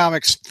 Kevin's not.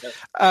 Comics.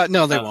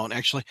 No, they won't,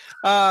 actually.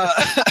 I'll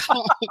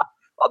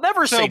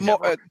never say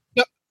never.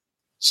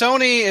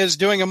 Sony is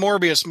doing a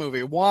Morbius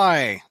movie.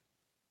 Why?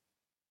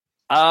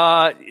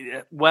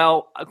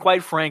 Well,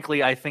 quite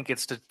frankly, I think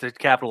it's to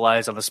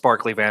capitalize on the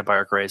sparkly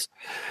vampire craze.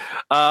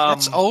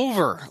 It's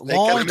over. They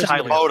could have missed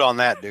the boat on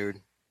that,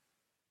 dude.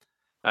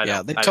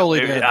 They totally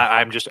did.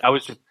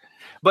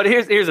 But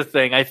here's the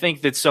thing. I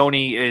think that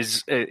Sony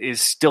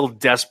is still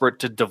desperate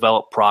to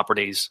develop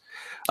properties.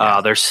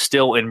 They're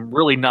still in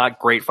really not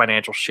great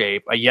financial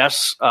shape.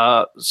 Yes,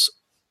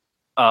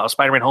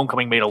 Spider-Man: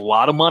 Homecoming made a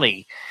lot of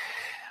money.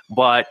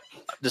 But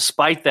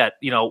despite that,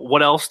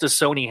 what else does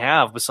Sony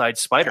have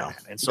besides Spider-Man?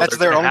 And so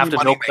they're going to have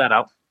to milk that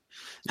out.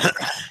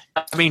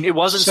 I mean, it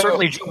wasn't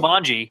certainly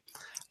Jumanji.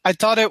 I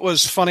thought it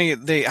was funny.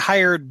 They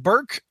hired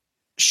Burke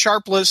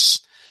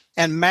Sharpless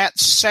and Matt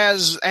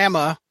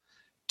Sazama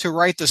to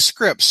write the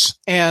scripts.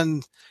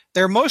 And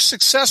their most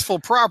successful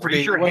property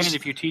Raise your hand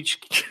if you teach.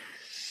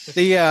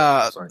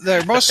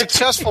 Their most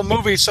successful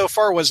movie so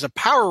far was the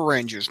Power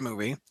Rangers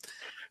movie,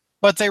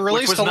 but they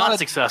released Which was not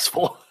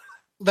successful.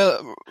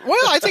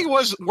 I think it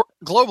was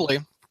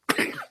globally.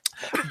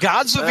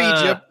 Gods of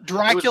Egypt,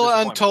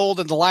 Dracula Untold,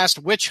 and The Last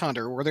Witch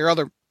Hunter were their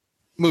other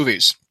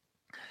movies.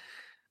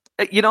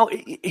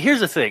 Here's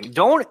the thing.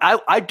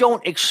 I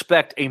don't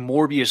expect a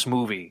Morbius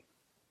movie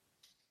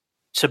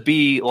to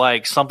be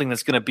like something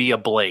that's going to be a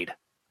Blade.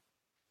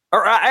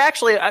 Or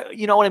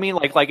you know what I mean?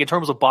 Like in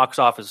terms of box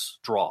office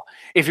draw.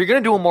 If you're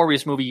going to do a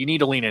Morbius movie, you need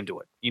to lean into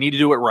it. You need to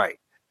do it right.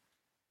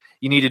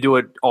 You need to do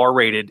it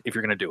R-rated if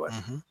you're going to do it.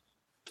 Mm-hmm.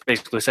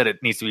 Basically said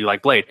it needs to be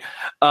like Blade.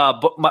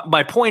 But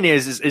my point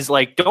is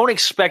like, don't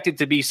expect it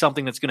to be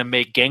something that's going to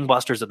make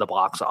gangbusters at the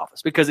box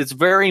office, because it's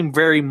very,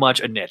 very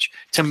much a niche.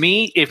 To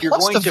me, if you're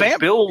going to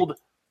build...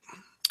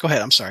 Go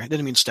ahead. I'm sorry. I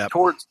didn't mean to step.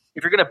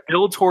 If you're going to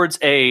build towards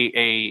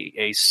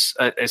a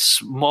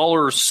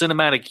smaller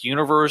cinematic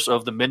universe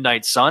of the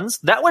Midnight Suns,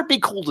 that would be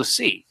cool to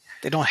see.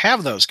 They don't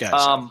have those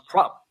guys.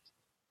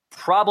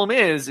 Problem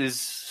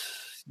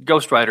is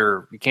Ghost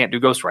Rider. You can't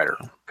do Ghost Rider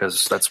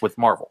because that's with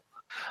Marvel.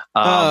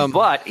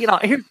 But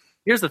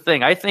here's the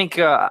thing. I think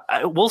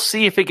we'll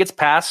see if it gets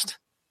past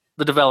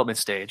the development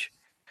stage.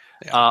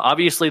 Yeah.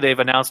 Obviously, they've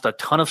announced a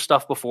ton of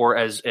stuff before,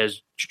 as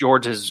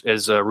George has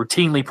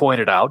routinely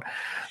pointed out.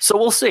 So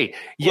we'll see.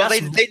 Well,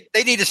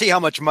 they need to see how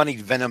much money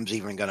Venom's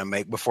even going to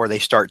make before they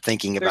start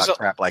thinking about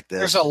crap like this.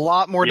 There's a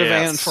lot more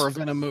demand for a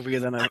Venom movie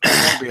than a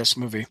Morbius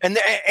movie, and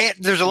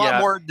there's a lot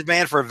more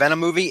demand for a Venom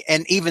movie,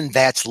 and even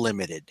that's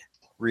limited,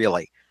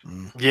 really.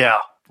 Yeah,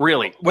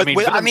 really.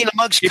 I mean,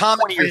 amongst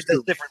comic fans,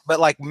 that's different,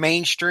 but like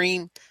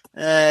mainstream.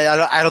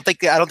 I don't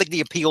think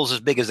the appeal is as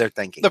big as they're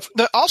thinking.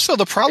 Also,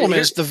 the problem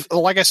is,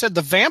 like I said,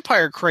 the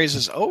vampire craze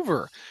is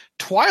over.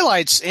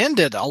 Twilight's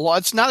ended a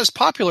lot. It's not as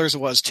popular as it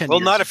was 10 years ago.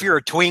 Well, not if you're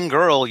a tween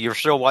girl. You're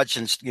still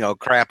watching,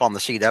 crap on the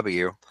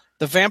CW.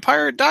 The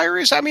Vampire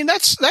Diaries. I mean,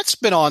 that's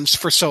been on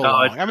for so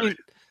long.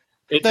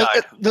 But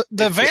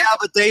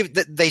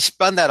they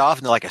spun that off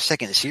into like a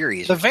second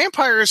series. The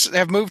vampires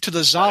have moved to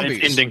the zombies.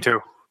 It's ending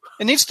too.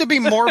 It needs to be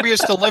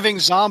Morbius the Living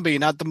Zombie,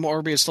 not the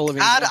Morbius the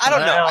Living I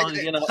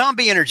don't know.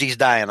 Zombie energy's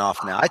dying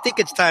off now. I think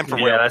it's time for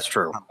werewolves that's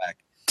true. to come back.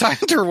 Time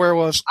for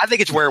werewolves. I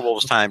think it's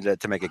werewolves' time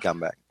to make a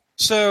comeback.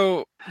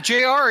 So,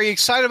 JR, are you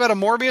excited about a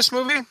Morbius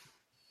movie?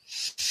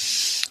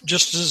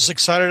 Just as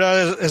excited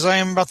as I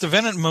am about the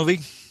Venom movie.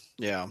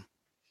 Yeah.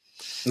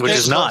 Which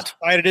is not. As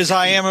excited as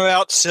I am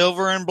about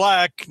Silver and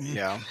Black.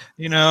 Yeah.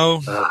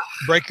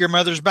 Break your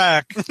mother's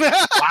back. Wow.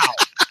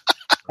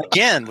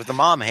 Again, with the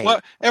mom hate.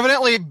 Well,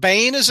 evidently,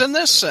 Bane is in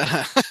this. Born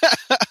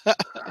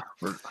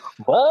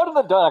in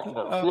the darkness.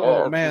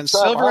 Oh, man.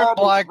 Silver and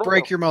Black,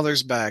 break your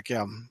mother's back.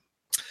 Yeah.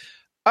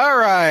 All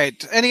right.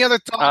 Any other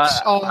thoughts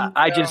on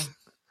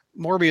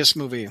Morbius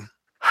movie?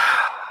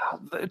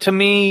 To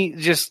me,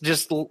 just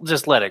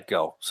let it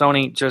go.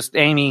 Sony,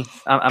 Amy,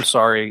 I'm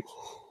sorry,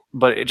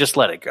 but just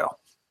let it go.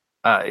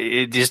 Y'all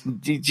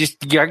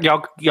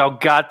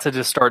got to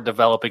just start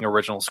developing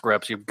original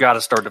scripts. You've got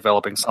to start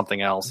developing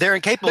something else. They're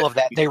incapable of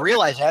that. They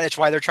realize that. It's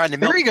why they're trying to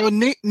There you go.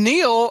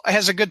 Neil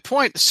has a good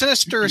point.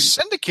 Sinister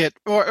Syndicate,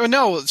 or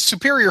no,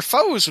 Superior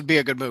Foes would be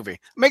a good movie.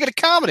 Make it a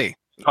comedy.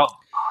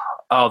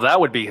 Oh, that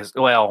would be his.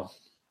 Well,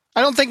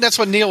 I don't think that's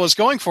what Neil was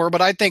going for,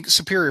 but I think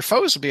Superior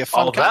Foes would be a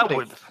fun comedy. That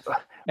would.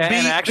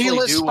 And actually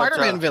B-list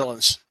Spider-Man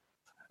villains.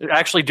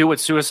 Actually do what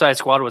Suicide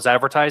Squad was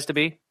advertised to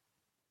be.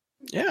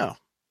 Yeah.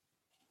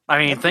 I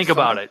mean, think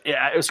about it.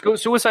 Yeah,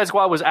 Suicide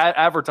Squad was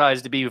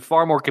advertised to be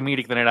far more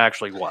comedic than it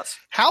actually was.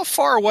 How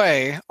far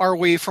away are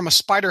we from a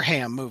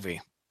Spider-Ham movie?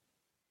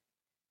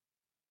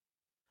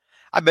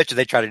 I bet you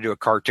they try to do a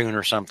cartoon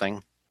or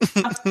something.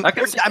 I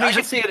can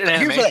see it in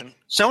animation.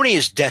 Sony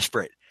is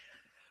desperate.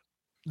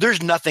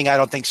 There's nothing I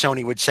don't think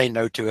Sony would say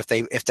no to if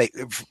they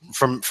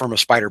from a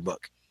Spider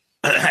book.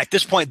 At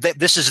this point,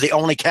 this is the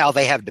only cow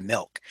they have to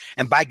milk,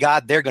 and by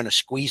God, they're going to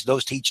squeeze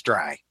those teats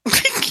dry.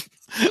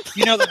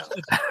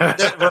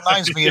 That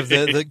reminds me of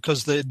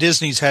because the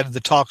Disney's had the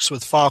talks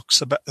with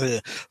Fox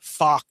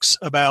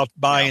about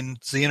buying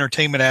the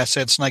entertainment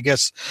assets, and I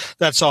guess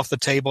that's off the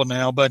table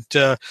now. But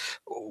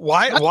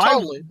why?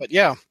 Totally, but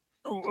yeah.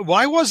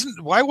 Why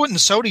wouldn't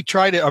Sony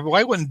try to? Or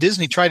why wouldn't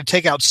Disney try to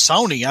take out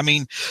Sony? I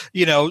mean,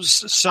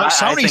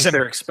 Sony's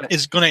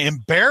is going to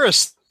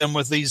embarrass them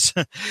with these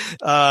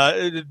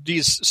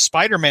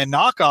Spider-Man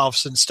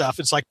knockoffs and stuff.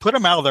 It's like put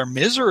them out of their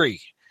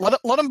misery.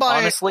 Let them buy.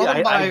 Honestly,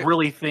 I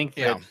really think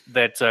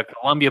that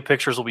Columbia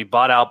Pictures will be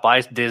bought out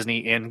by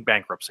Disney in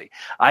bankruptcy.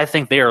 I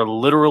think they are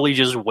literally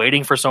just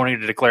waiting for Sony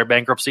to declare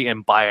bankruptcy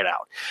and buy it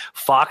out.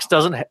 Fox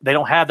they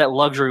don't have that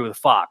luxury with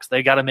Fox.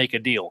 They got to make a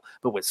deal.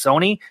 But with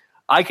Sony,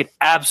 I could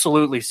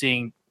absolutely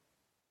see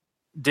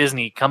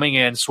Disney coming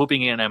in,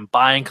 swooping in, and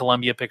buying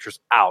Columbia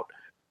Pictures out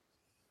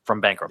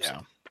from bankruptcy.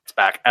 Yeah. It's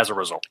back as a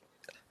result.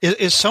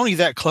 Is Sony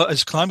that close?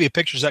 Is Columbia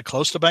Pictures that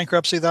close to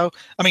bankruptcy, though?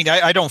 I mean,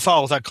 I don't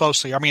follow that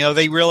closely. I mean, are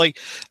they really?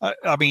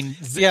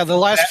 The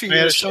last few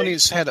years,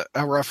 Sony's had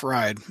a rough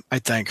ride, I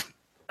think.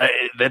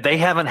 They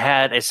haven't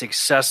had a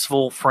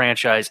successful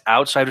franchise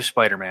outside of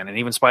Spider-Man, and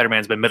even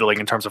Spider-Man's been middling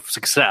in terms of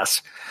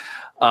success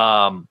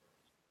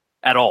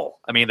at all.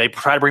 I mean, they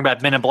tried to bring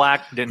back Men in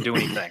Black, didn't do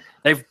anything.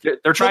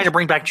 They're trying to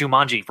bring back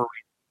Jumanji for.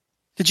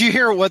 Did you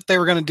hear what they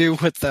were going to do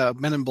with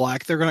Men in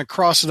Black? They're going to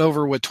cross it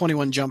over with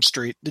 21 Jump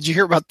Street. Did you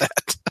hear about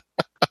that?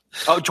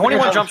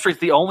 21 Jump Street's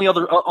the only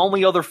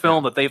other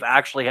film that they've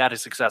actually had a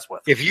success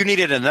with. If you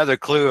needed another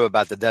clue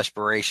about the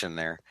desperation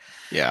there,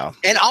 yeah.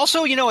 And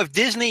also, if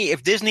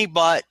Disney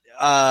bought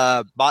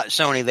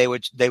Sony,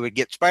 they would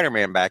get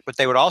Spider-Man back, but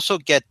they would also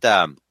get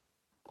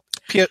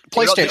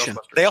PlayStation.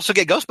 They also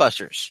get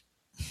Ghostbusters.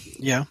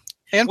 Yeah,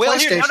 and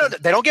PlayStation. PlayStation. No,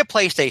 they don't get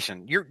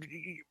PlayStation.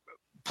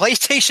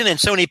 PlayStation and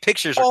Sony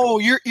Pictures.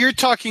 You're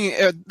talking.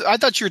 I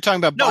thought you were talking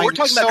about. No, we're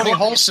talking about Sony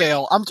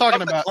wholesale. I'm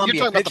talking about. Columbia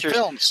You're talking Pictures, about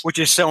the films, which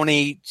is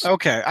Sony.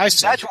 Okay, I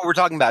see. That's what we're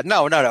talking about.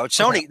 No.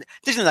 Sony. Okay.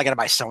 Disney's not going to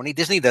buy Sony.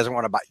 Disney doesn't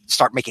want to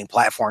start making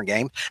platform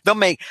games.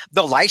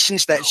 They'll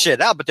license that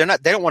shit out, but they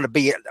don't want to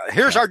be.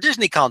 Here's our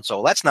Disney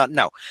console. That's not.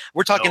 No,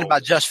 we're talking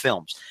about just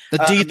films. The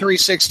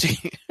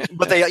D360.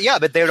 but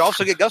they would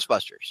also get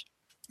Ghostbusters.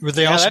 Would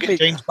they also get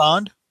James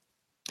Bond?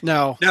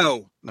 No.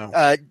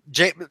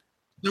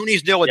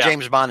 Sony's deal with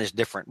James Bond is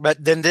different, but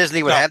then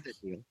Disney would have that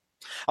deal.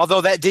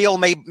 Although that deal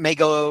may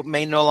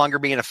no longer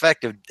be in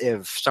effect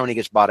if Sony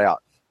gets bought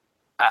out.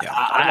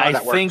 I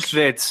think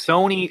that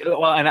Sony.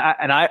 Well, and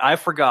I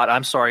forgot.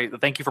 I'm sorry.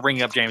 Thank you for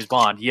bringing up James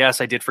Bond.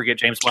 Yes, I did forget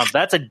James Bond.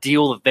 That's a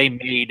deal that they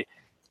made.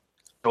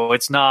 So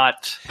it's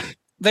not.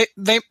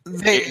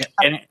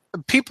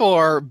 People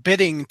are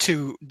bidding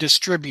to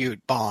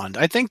distribute Bond.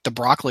 I think the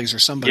Broccoli's or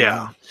somebody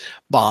on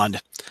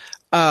Bond.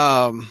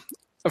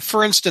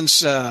 For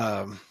instance.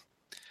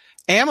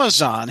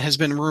 Amazon has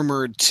been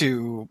rumored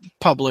to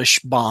publish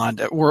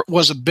Bond, or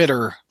was a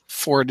bidder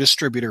for a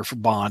distributor for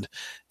Bond,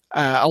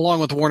 along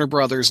with Warner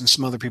Brothers and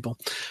some other people.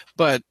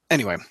 But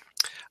anyway,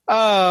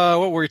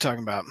 what were you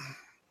talking about?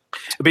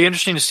 It'd be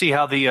interesting to see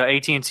how the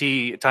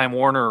AT&T Time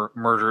Warner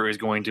merger is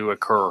going to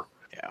occur.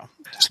 Yeah,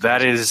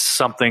 that is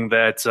something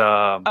that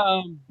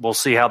we'll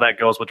see how that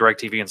goes with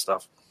DirecTV and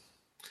stuff.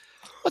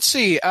 Let's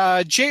see,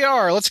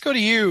 JR. Let's go to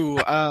you.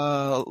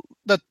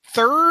 The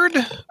third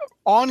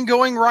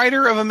ongoing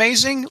writer of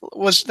Amazing,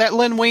 was that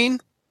Len Wein?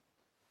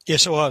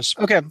 Yes, it was.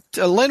 Okay,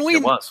 Len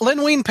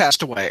Wein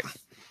passed away.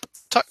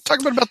 Talk a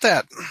bit about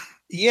that.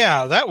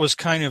 Yeah, that was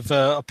kind of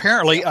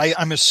apparently.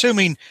 I'm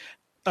assuming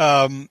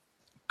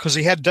because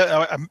he had.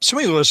 I'm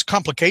assuming it was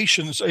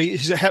complications. He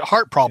had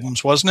heart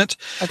problems, wasn't it?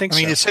 I think. I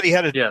mean, so. It said he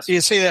had a. Yes. He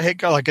said he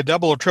got like a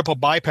double or triple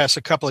bypass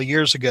a couple of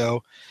years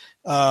ago.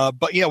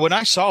 But yeah, when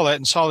I saw that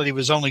and saw that he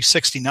was only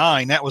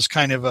 69, that was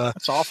kind of a.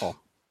 That's awful.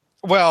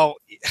 Well,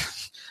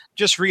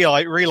 just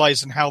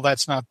realizing how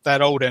that's not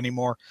that old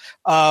anymore.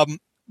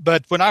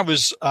 But when I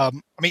was,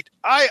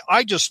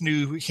 I just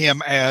knew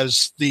him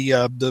as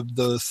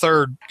the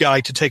third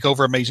guy to take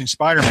over Amazing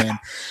Spider-Man,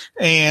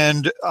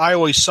 and I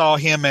always saw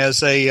him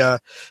as I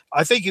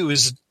think it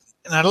was,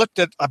 and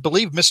I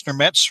believe Mr.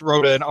 Metz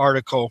wrote an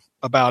article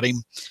about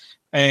him,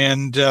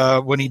 and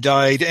when he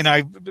died, and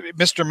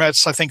Mr.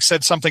 Metz, I think,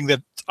 said something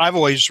that I've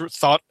always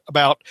thought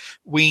about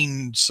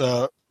Wein's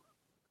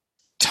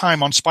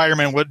time on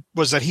Spider-Man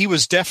was that he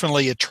was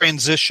definitely a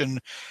transition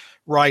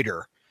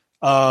writer,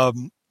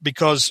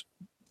 because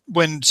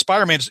when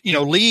Spider-Man's,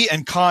 Lee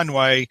and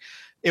Conway,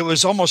 it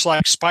was almost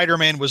like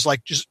Spider-Man was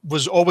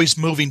always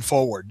moving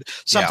forward.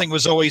 Something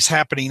was always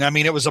happening. I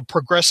mean, it was a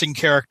progressing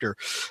character.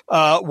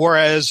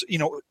 Whereas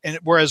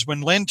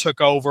when Len took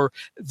over,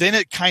 then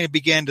it kind of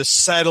began to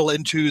settle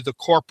into the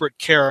corporate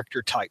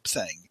character type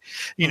thing.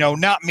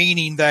 Not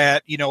meaning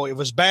that, it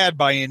was bad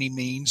by any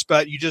means,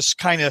 but you just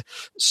kind of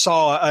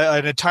saw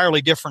an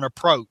entirely different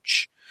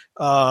approach.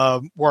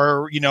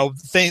 Where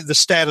the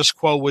status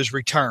quo was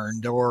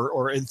returned,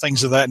 or in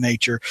things of that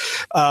nature.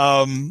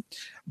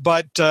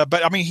 But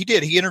I mean, he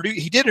did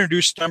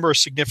introduce a number of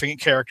significant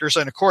characters,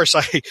 and of course,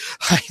 he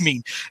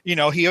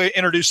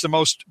introduced the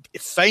most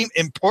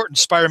important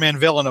Spider-Man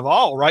villain of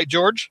all, right,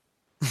 George?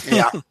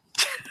 Yeah, he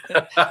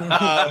did.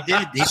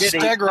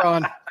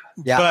 Stegron.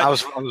 Yeah, I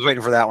was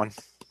waiting for that one.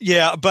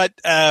 Yeah, but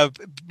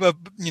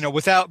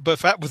without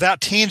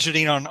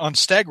tangenting on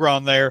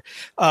Stegron there,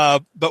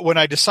 but when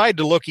I decided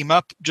to look him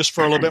up just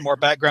for a little bit more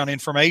background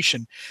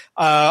information,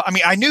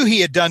 I knew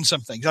he had done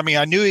some things. I mean,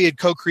 I knew he had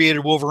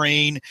co-created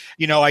Wolverine.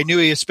 I knew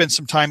he had spent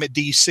some time at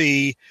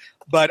DC,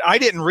 but I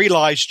didn't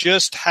realize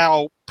just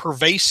how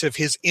pervasive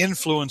his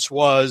influence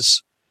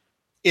was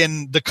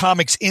in the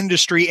comics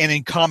industry and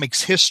in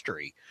comics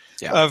history.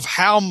 Yeah. Of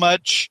how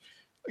much,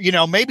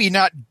 maybe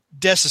not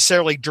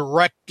necessarily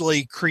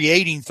directly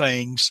creating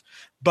things,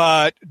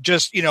 but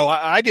just,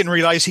 I didn't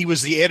realize he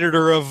was the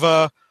editor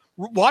of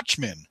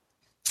Watchmen,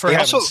 for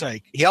heaven's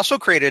sake. He also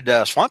created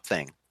Swamp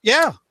Thing.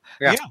 Yeah.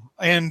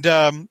 And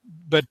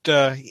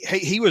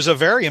he was a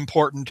very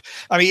important.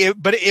 I mean,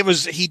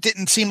 he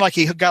didn't seem like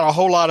he got a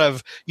whole lot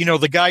of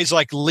the guys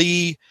like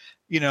Lee.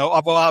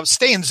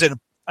 Stan's in.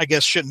 I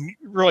guess shouldn't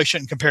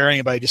compare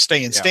anybody to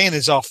Stan. Yeah. Stan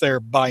is out there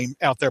by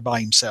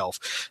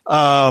himself.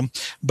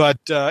 But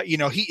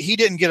he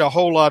didn't get a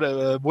whole lot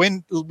of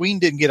Ween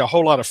didn't get a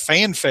whole lot of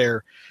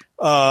fanfare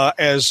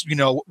as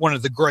one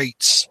of the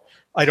greats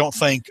I don't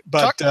think.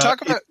 But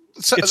talk about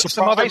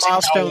some other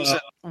milestones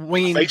that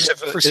Ween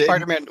for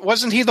Spider-Man.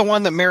 Wasn't he the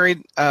one that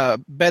married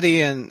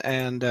Betty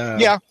and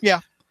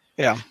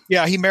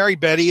Yeah, he married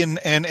Betty and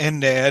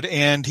Ned,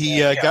 and he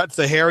got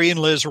the Harry and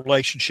Liz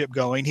relationship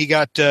going. He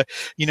got,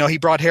 he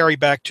brought Harry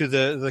back to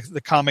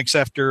the comics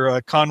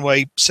after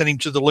Conway sent him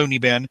to the loony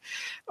bin,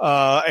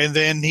 and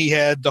then he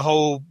had the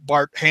whole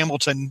Bart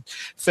Hamilton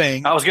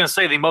thing. I was going to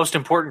say the most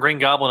important Green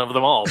Goblin of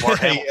them all, Bart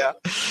Hamilton. Yeah.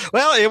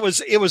 Well, it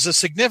was a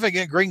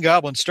significant Green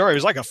Goblin story. It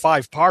was like a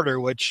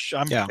 5-parter, which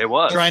it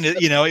was trying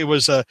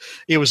to,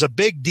 it was a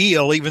big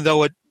deal, even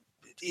though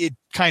it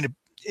kind of.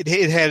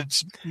 It had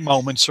its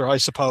moments, or I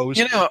suppose.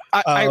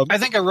 I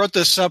think I wrote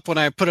this up when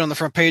I put it on the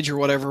front page or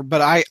whatever.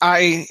 But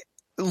I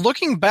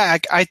looking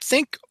back, I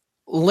think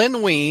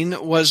Len Wein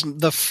was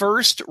the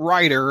first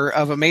writer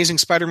of Amazing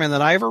Spider-Man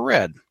that I ever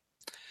read,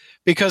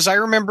 because I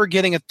remember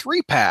getting a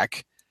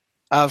 3-pack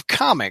of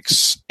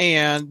comics,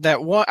 and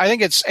that one, I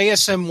think it's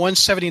ASM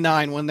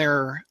 179 when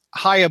they're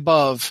high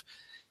above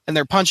and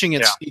they're punching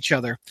each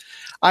other.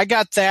 I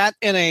got that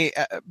in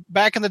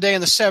back in the day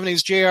in the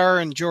 70s. JR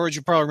and George,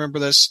 you probably remember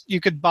this.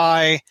 You could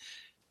buy,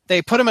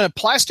 they put them in a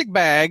plastic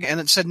bag, and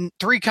it said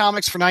 3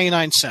 comics for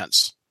 99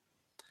 cents.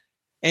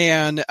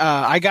 And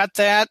I got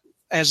that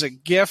as a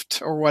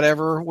gift or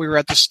whatever. We were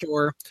at the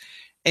store,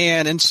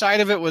 and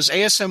inside of it was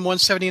ASM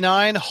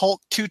 179,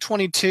 Hulk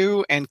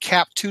 222, and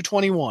Cap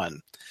 221.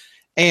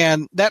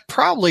 And that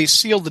probably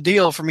sealed the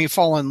deal for me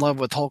falling in love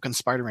with Hulk and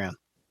Spider-Man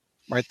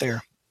right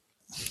there.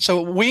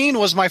 So Ween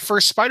was my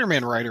first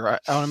Spider-Man writer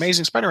on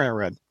Amazing Spider-Man I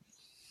read.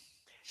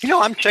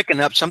 I'm checking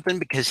up something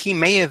because he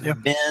may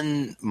have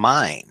been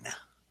mine.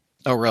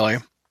 Oh, really?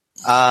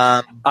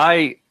 Hang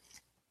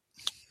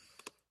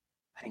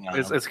on.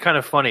 It's kind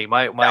of funny.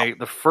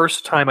 The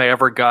first time I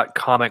ever got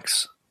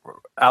comics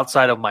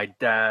outside of my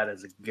dad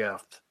as a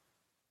gift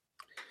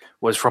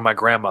was from my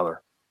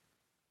grandmother,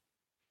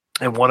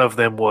 and one of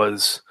them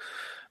was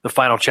the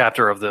final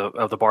chapter of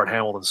the Bart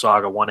Hamilton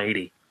saga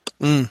 180.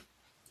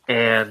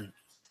 And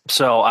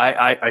so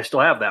I still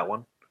have that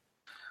one.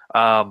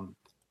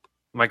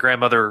 My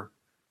grandmother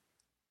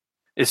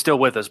is still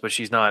with us, but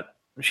she's not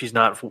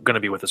going to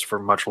be with us for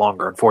much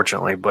longer,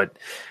 unfortunately. But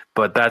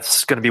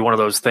that's going to be one of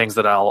those things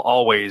that I'll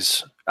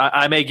always.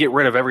 I may get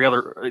rid of every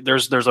other.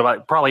 There's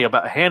probably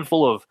about a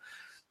handful of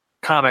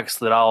comics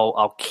that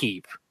I'll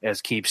keep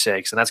as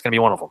keepsakes, and that's going to be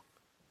one of them.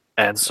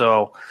 And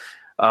so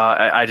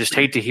I just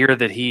hate to hear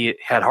that he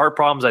had heart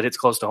problems. That hits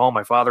close to home.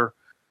 My father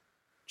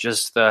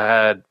just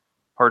had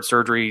heart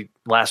surgery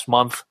last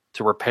month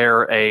to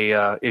repair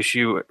a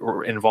issue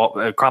or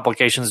involve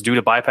complications due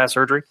to bypass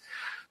surgery.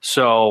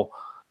 So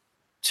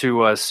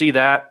to see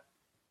that,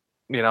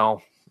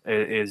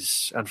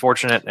 is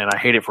unfortunate, and I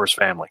hate it for his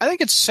family. I think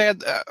it's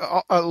sad,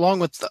 along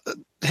with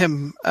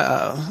him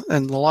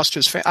and the loss to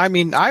his family. I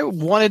mean, I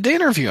wanted to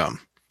interview him.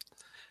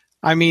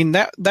 I mean,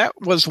 that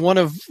was one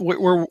of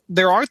where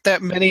there aren't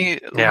that many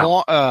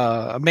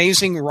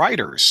amazing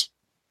writers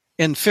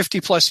in 50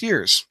 plus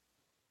years.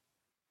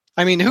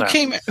 I mean, who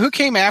came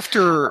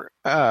after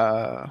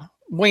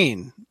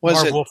Wayne? Was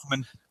Marv it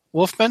Wolfman?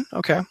 Wolfman?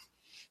 Okay.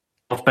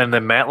 Wolfman,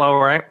 then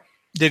Matlow, right?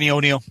 Denny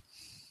O'Neil.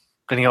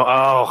 Denny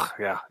O'Neil.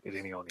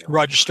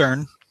 Roger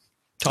Stern.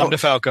 Tom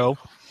DeFalco.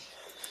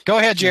 Go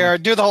ahead,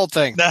 Jared. Do the whole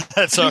thing.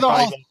 That's all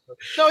right.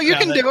 No, you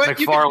can do it.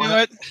 You can do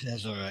it.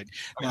 That's all right.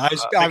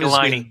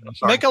 Michelinie.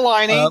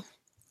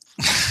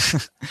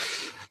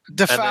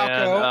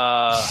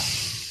 DeFalco.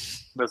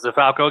 There's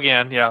DeFalco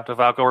again. Yeah,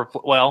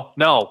 DeFalco. Well,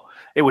 no.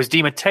 It was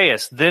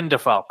DeMatteis, then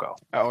DeFalco.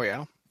 Oh,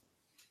 yeah.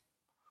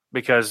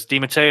 Because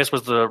DeMatteis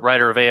was the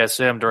writer of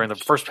ASM during the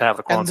first half of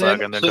the Clone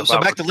Saga. And then so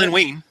back to Len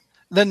Wein.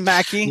 Then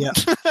Mackie. Yeah.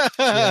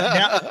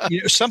 Now,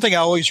 something I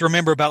always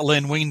remember about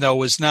Len Wein, though,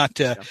 was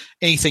not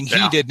anything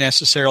he did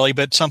necessarily,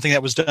 but something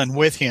that was done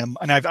with him.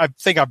 And I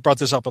think I've brought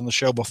this up on the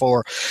show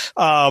before.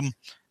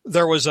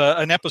 There was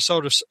an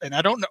episode of, and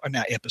I don't know,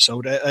 not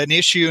episode, an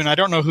issue, and I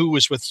don't know who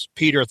was with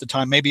Peter at the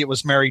time. Maybe it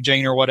was Mary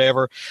Jane or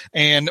whatever.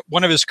 And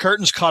one of his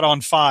curtains caught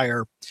on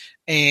fire,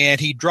 and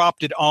he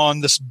dropped it on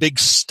this big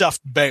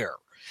stuffed bear.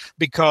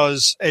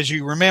 Because, as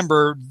you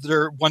remember,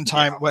 there one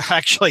time, well,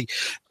 actually,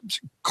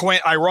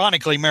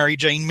 ironically, Mary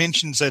Jane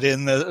mentions it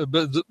in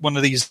the one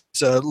of these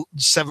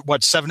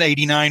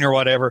 789 or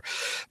whatever.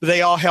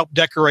 They all helped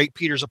decorate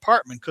Peter's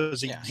apartment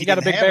because he got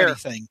a big bear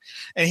thing,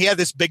 and he had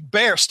this big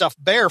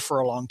stuffed bear for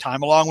a long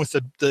time, along with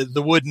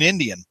the wooden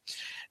Indian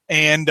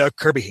and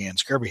Kirby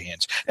hands,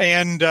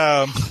 and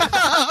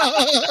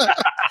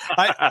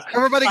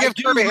everybody give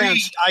Kirby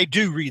hands. I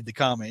do read the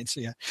comments,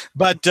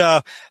 but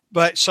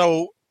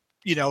so.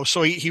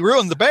 So he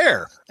ruined the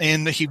bear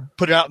and he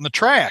put it out in the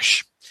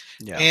trash.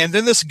 Yeah. And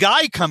then this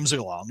guy comes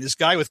along, this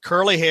guy with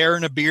curly hair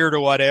and a beard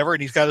or whatever,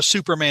 and he's got a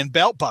Superman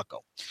belt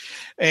buckle.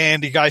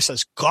 And the guy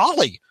says,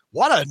 golly,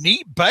 what a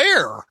neat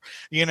bear.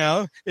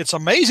 It's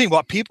amazing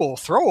what people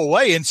throw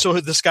away. And so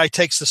this guy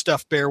takes the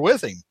stuffed bear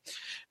with him.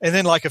 And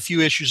then like a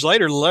few issues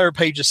later, the letter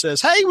page just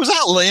says, "Hey, was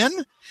that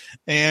Lynn?"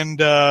 And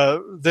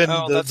then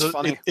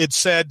it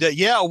said,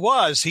 "Yeah, it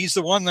was. He's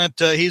the one that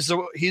he's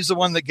the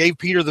one that gave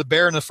Peter the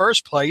bear in the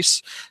first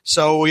place.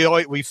 So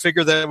we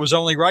figured that it was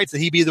only right that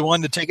he be the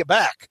one to take it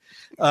back."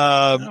 So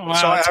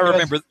I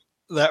remember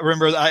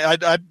that.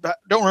 I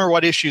don't remember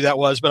what issue that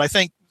was, but I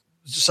think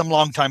some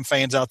longtime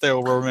fans out there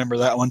will remember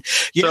that one.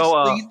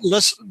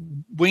 Yes,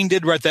 Ween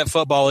did write that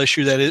football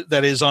issue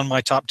that is on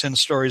my top 10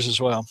 stories as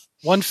well.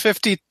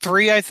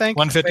 153, I think.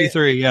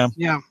 153, yeah.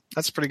 Yeah,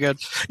 that's pretty good.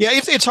 Yeah,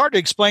 it's hard to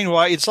explain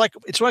why. It's like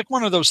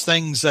one of those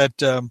things that,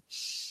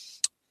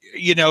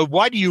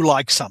 why do you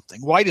like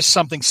something? Why does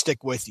something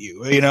stick with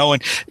you?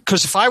 And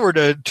because if I were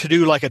to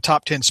do like a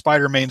top 10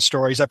 Spider-Man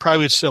stories, I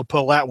probably would still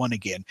pull that one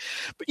again.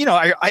 But,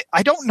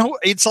 I don't know.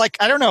 It's like,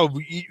 I don't know.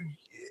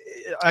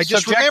 I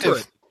just remember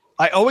it.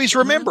 I always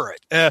remember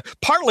it,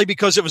 partly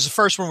because it was the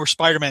first one where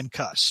Spider-Man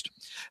cussed.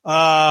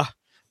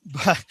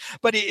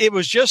 But it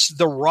was just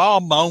the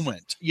raw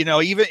moment,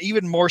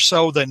 even more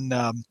so than,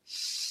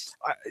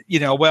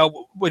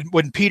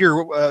 when Peter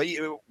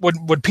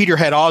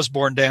had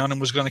Osborn down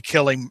and was going to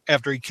kill him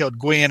after he killed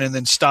Gwen and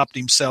then stopped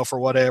himself or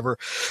whatever.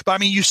 But I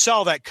mean, you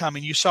saw that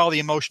coming. You saw the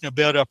emotional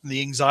buildup and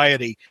the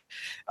anxiety.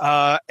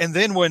 And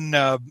then when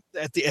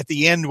at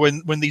the end,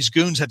 when these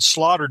goons had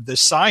slaughtered this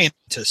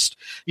scientist,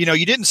 you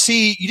didn't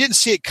see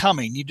it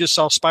coming. You just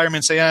saw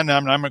Spider-Man say, I'm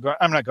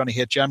not going to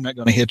hit you. I'm not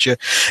going to hit you.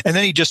 And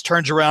then he just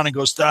turns around and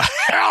goes, "The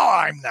hell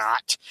I'm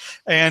not,"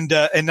 and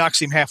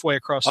knocks him halfway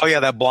across. Oh yeah,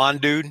 that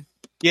blonde dude.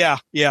 Yeah.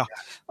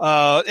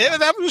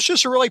 That was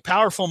just a really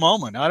powerful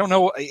moment. I don't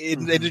know.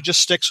 It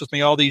just sticks with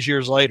me all these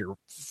years later.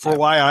 For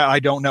why, I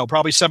don't know.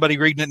 Probably somebody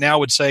reading it now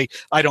would say,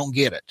 I don't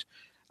get it.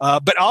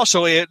 But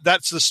also,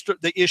 that's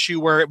the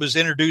issue where it was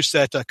introduced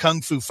that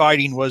Kung Fu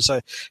fighting was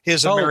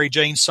his Mary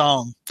Jane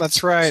song.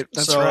 That's right.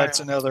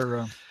 That's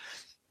another.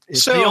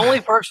 So the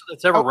only person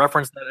that's ever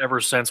referenced that ever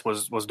since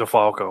was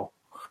DeFalco.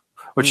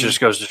 Which just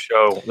goes to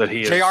show that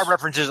he is. JR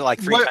references it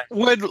like 3 times.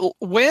 Would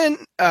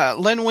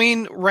Len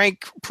Wein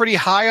rank pretty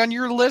high on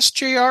your list,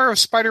 JR, of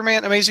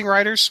Spider-Man Amazing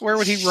Writers? Where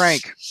would he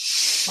rank?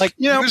 Like,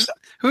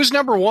 who's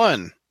number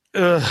one?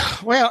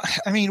 Well,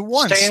 I mean,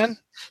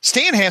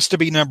 Stan has to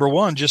be number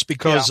one just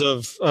because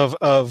of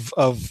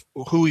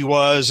who he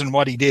was and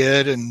what he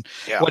did and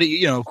what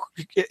he,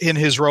 in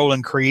his role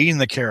in creating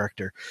the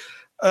character.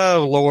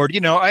 Oh Lord,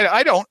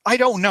 I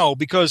don't know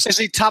because is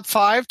he top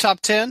 5,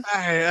 top 10?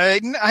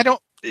 I don't.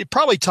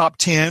 Probably top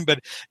 10, but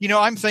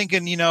I'm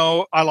thinking,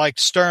 I like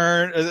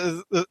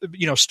Stern,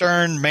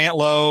 Stern,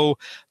 Mantlo,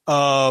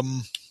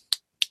 Marv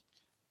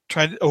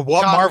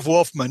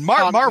Wolfman.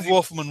 Marv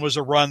Wolfman was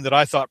a run that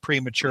I thought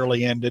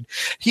prematurely ended.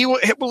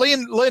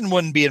 Lynn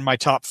wouldn't be in my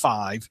top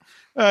 5.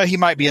 He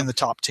might be in the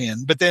top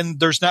 10, but then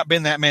there's not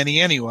been that many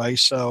anyway.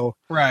 So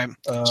right,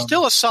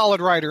 still a solid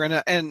writer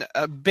and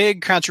a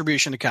big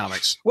contribution to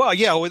comics. Well,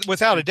 yeah,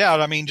 without a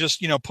doubt. I mean,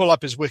 just pull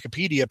up his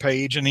Wikipedia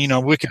page, and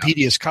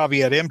Wikipedia is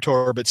caveat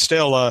emptor, but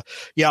still,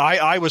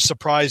 I was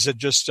surprised at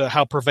just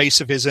how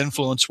pervasive his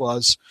influence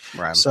was.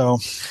 Right. So,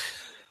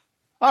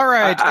 all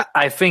right,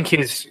 I think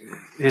his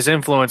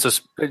influence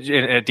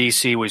at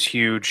DC was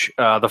huge.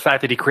 The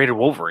fact that he created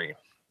Wolverine.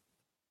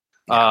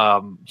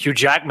 Hugh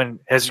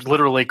Jackman has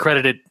literally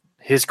credited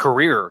his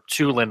career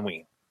to Len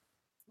Wein.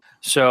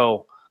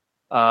 So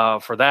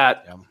for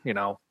that,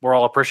 we're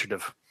all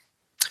appreciative.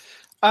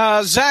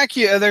 Zach,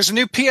 there's a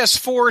new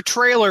PS4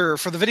 trailer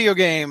for the video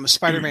game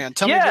Spider-Man.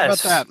 Tell me about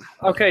that.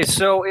 Okay,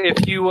 so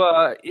if you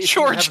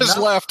George has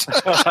left.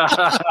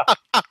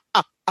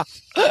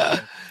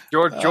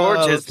 George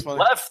has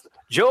left.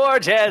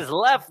 George has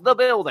left the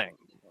building.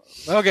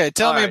 Okay,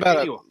 tell me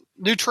about it.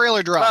 New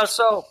trailer drop.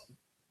 So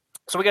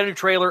we got a new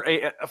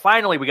trailer.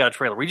 Finally, we got a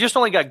trailer. We just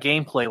only got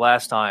gameplay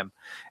last time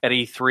at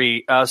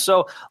E3.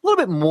 So a little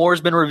bit more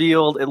has been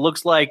revealed. It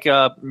looks like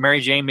Mary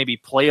Jane may be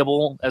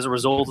playable as a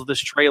result of this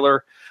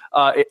trailer.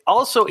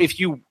 Also, if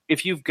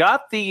you've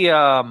got the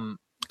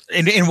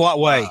in what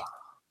way?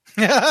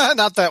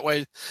 Not that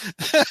way.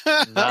 Is it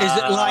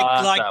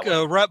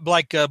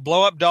like a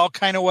blow up doll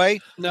kind of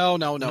way? No.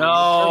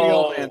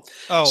 Oh,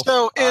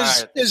 so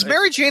is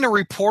Mary Jane a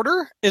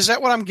reporter? Is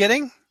that what I'm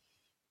getting?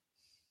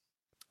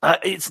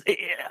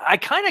 I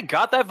kind of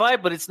got that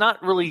vibe, but it's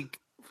not really.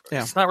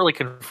 Yeah. It's not really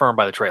confirmed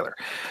by the trailer.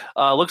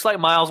 Looks like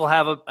Miles will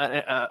have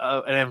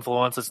an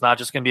influence. It's not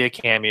just going to be a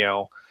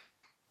cameo.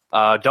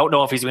 Don't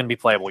know if he's going to be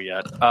playable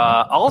yet.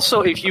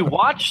 Also, if you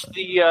watch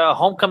the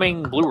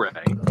Homecoming Blu-ray,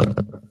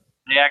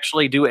 they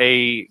actually do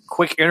a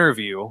quick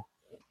interview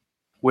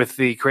with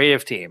the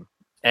creative team,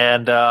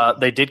 and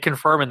they did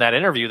confirm in that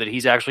interview that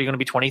he's actually going to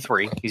be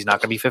 23. He's not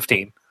going to be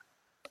 15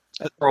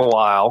 for a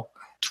while.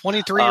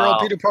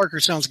 23-year-old Peter Parker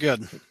sounds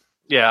good.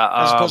 Yeah.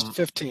 As opposed to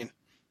 15.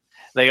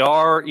 They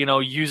are,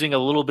 using a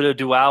little bit of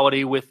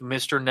duality with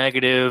Mr.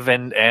 Negative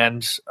and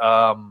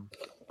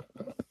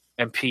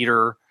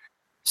Peter.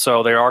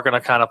 So they are going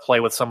to kind of play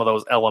with some of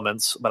those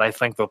elements, but I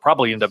think they'll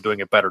probably end up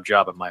doing a better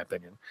job, in my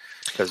opinion.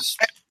 Because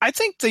I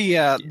think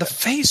the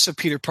face of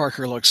Peter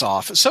Parker looks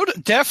off. So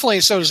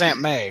does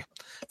Aunt May.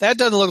 That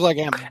doesn't look like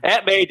Aunt May.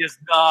 Aunt May does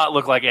not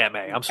look like Aunt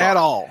May. I'm sorry. At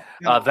all.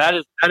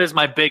 That is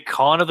my big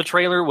con of the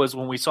trailer was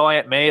when we saw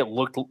Aunt May, it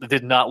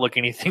did not look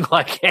anything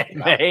like Aunt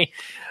May.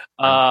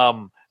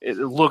 It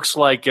looks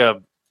like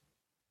it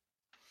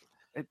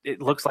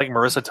looks like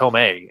Marissa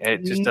Tomei.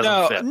 It just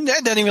doesn't fit.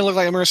 It doesn't even look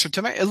like Marissa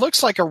Tomei. It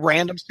looks like a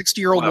random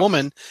 60-year-old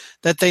woman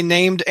that they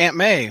named Aunt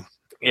May.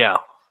 Yeah.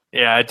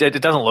 It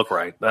doesn't look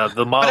right.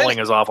 The modeling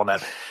is off on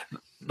that.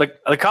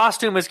 The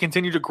costume has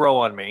continued to grow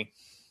on me,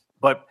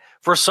 but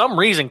for some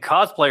reason,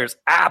 cosplayers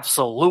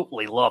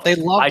absolutely love it.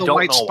 They love the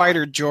white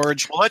spider,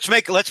 George. Well,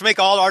 let's make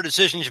all our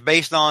decisions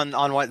based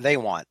on what they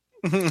want.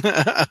 No,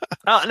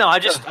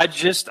 I'm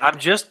just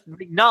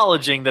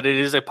acknowledging that it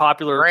is a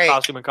popular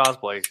costume and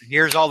cosplay.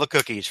 Here's all the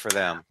cookies for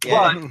them.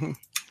 Yeah,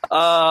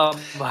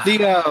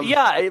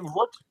 it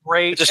looks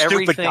great. It's a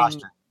stupid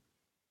costume.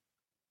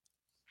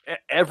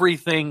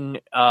 Everything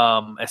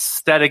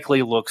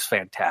aesthetically looks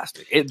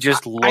fantastic. It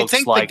just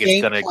looks like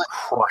it's going to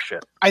crush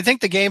it. I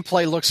think the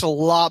gameplay looks a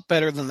lot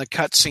better than the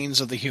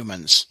cutscenes of the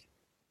humans.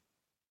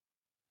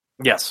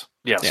 Yes,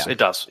 it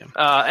does.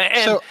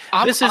 And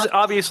this is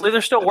obviously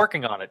they're still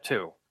working on it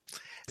too.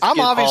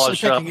 I'm obviously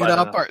picking it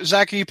up.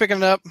 Zach, are you picking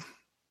it up?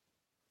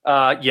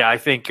 Yeah, I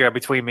think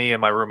between me and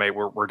my roommate,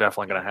 we're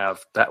definitely going to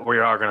have that. We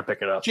are going to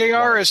pick it up.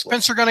 JR, is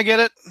Spencer going to get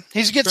it?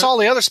 He gets all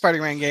the other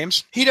Spider-Man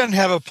games. He doesn't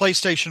have a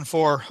PlayStation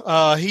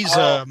 4. He's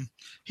an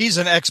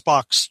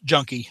Xbox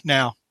junkie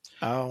now.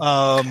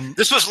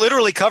 This was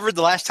literally covered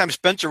the last time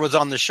Spencer was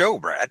on the show,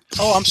 Brad.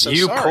 Oh, I'm so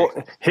sorry.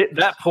 Hit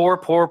that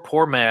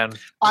poor man.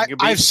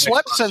 I've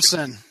slept since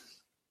then.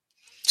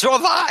 So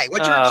have I.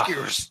 What's your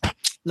excuse?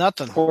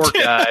 Nothing. Poor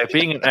guy.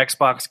 Being an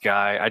Xbox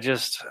guy, I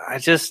just.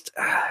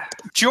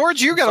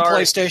 George, you got a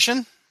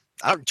PlayStation.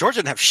 George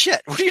didn't have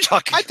shit. What are you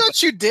talking about? I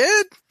thought you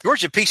did.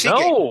 George, a PC gamer.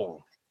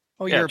 No.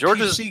 Oh, you're a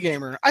PC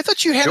gamer. I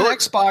thought you had an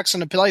Xbox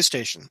and a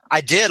PlayStation.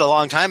 I did a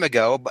long time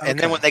ago, and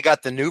then when they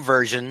got the new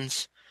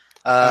versions,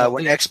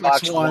 when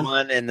Xbox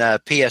One and the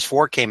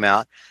PS4 came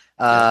out,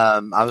 I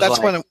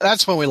was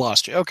that's when we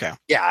lost you. Okay.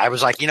 Yeah, I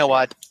was like, you know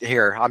what?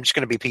 Here, I'm just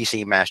going to be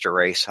PC Master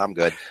Race. I'm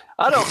good.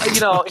 I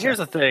don't. Here's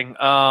the thing.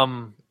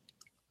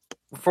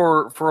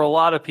 For a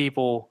lot of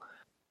people,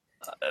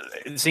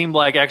 it seemed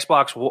like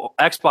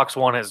Xbox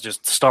One has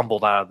just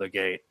stumbled out of the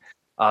gate.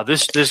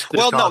 This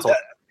console.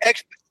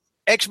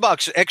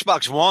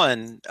 Xbox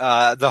One,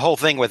 the whole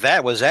thing with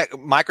that was that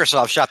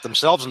Microsoft shot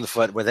themselves in the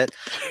foot with it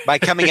by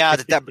coming out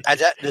at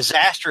that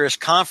disastrous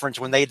conference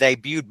when they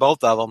debuted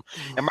both of them,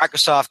 and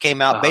Microsoft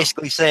came out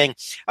basically saying,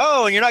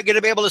 "Oh, and you're not going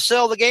to be able to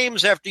sell the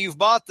games after you've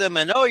bought them,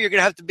 and oh, you're going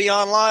to have to be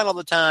online all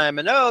the time,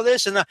 and oh,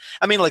 this and that."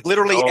 I mean, like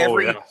literally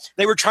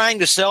they were trying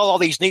to sell all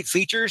these neat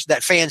features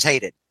that fans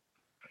hated.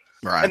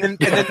 Right, and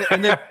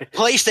then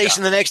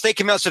PlayStation the next day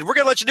came out and said, "We're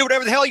going to let you do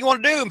whatever the hell you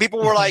want to do," and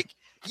people were like,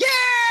 "Yeah."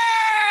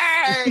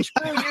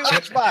 Screw you,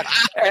 Xbox.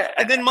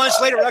 And then months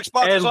later,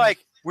 Xbox was like,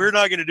 "We're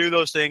not going to do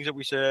those things that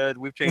we said.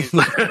 We've changed."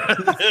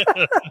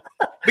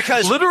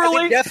 Because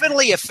literally, it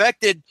definitely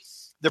affected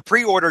the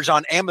pre-orders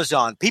on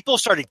Amazon. People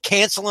started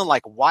canceling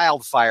like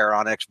wildfire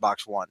on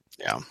Xbox One.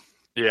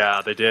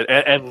 Yeah, they did.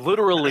 And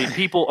literally,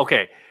 people.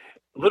 Okay.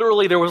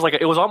 Literally, there was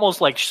it was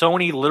almost like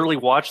Sony literally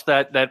watched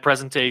that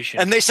presentation,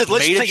 and they said,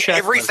 "Let's take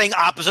everything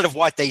opposite of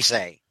what they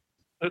say."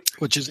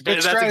 Which is a good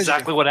That's strategy.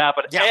 exactly what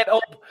happened. Yeah.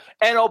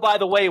 And by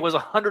the way, it was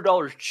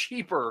 $100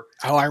 cheaper.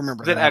 Oh, I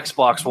remember than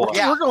Xbox One.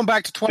 Yeah, we're going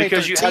back to 2013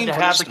 because you had to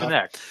have the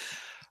Kinect.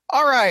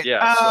 All right,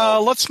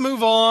 let's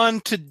move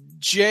on to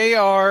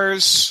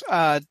JR's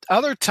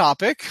other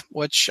topic,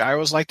 which I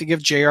always like to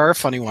give JR a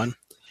funny one.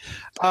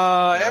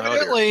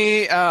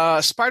 Evidently,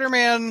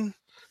 Spider-Man.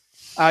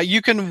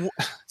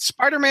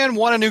 Spider-Man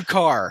won a new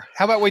car.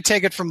 How about we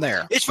take it from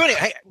there? It's funny,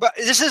 but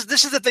this is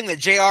the thing that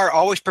JR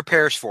always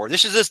prepares for.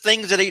 This is the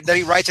things that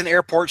he writes in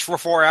airports for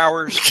 4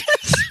 hours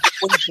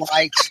when he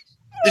flights.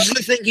 This is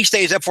the thing he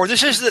stays up for.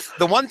 This is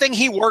the one thing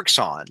he works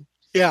on.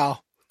 Yeah.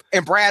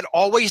 And Brad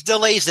always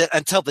delays it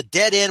until the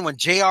dead end when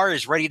JR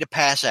is ready to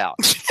pass out.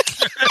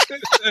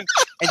 And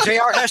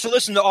JR has to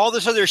listen to all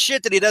this other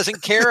shit that he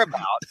doesn't care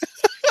about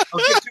or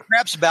give two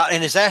craps about,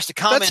 and is asked to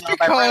comment on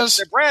by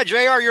Brad.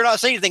 JR, you're not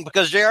saying anything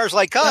because JR's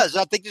like, "Cuz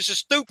I think this is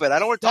stupid. I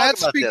don't want to talk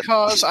about this." That's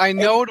because I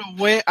know to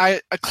win.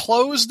 I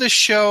close the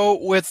show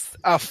with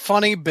a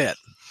funny bit.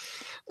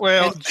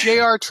 Well, and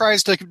JR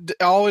tries to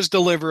always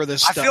deliver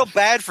this stuff. I feel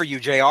bad for you,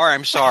 JR.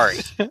 I'm sorry.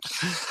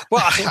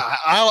 Well,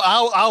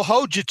 I'll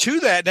hold you to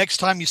that next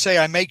time you say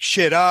I make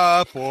shit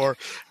up, or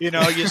you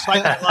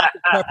cite a lack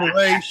of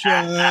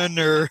preparation,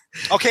 or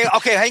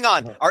okay, hang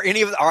on. Are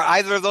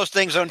either of those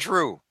things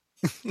untrue?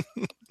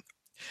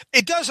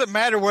 It doesn't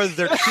matter whether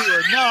they're true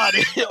or not.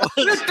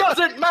 It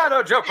doesn't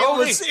matter,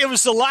 Jacoby. It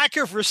was the lack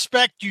of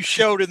respect you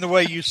showed in the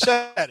way you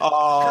said it.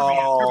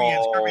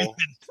 Oh.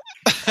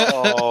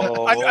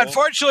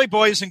 Unfortunately,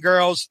 boys and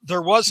girls,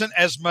 there wasn't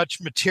as much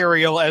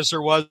material as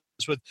there was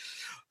with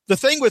the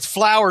thing with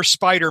Flower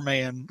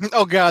Spider-Man.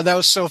 Oh, God, that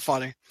was so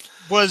funny.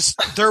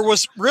 there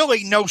was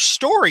really no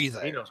story He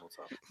there knows what's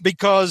up.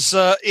 because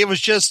it was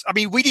just, I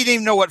mean, we didn't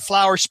even know what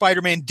Flower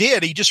Spider-Man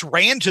did. He just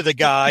ran to the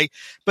guy,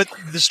 but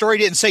the story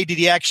didn't say, did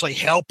he actually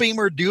help him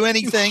or do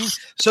anything?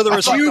 So there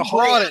was like You a whole,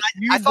 brought it.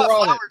 You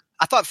brought it.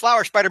 I thought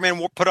Flower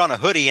Spider-Man put on a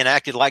hoodie and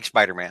acted like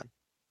Spider-Man.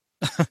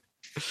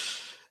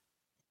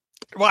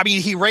 well, I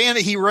mean, he ran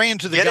to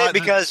the Get guy. it?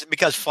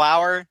 Because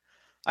Flower,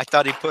 I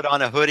thought he put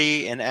on a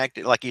hoodie and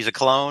acted like he's a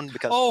clone.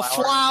 Because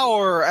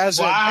Flower as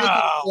a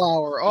baking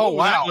flour. Oh,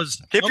 wow. That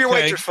was, Tip your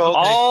okay. waitress, folks.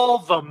 All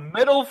the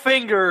middle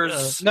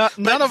fingers. None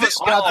of us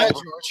got that,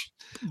 Wow. George.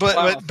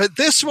 But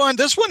this one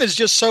is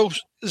just so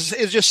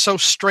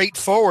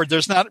straightforward.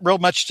 There's not real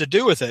much to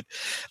do with it.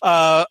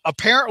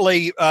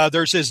 Apparently,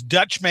 there's this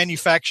Dutch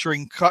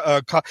manufacturing,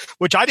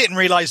 which I didn't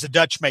realize the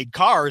Dutch made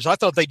cars. I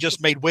thought they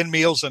just made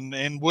windmills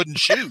and wooden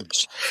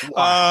shoes.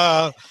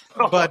 But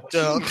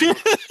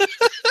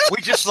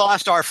We just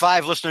lost our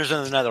 5 listeners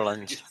in the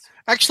Netherlands.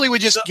 Actually, we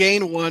just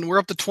gained one. We're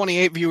up to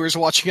 28 viewers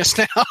watching us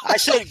now. I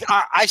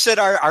said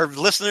our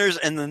listeners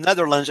in the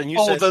Netherlands, and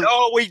you said,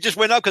 we just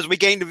went up because we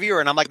gained a viewer.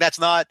 And I'm like, that's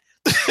not.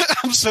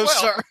 I'm so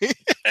sorry.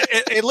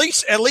 at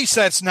least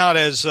that's not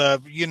as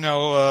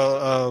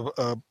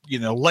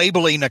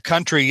labeling a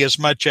country as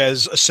much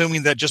as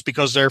assuming that just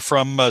because they're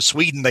from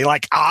Sweden they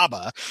like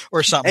ABBA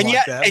or something And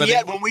like that. And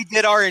yet, when we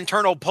did our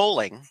internal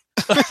polling,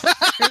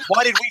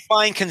 what did we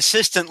find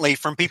consistently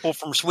from people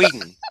from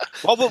Sweden?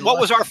 What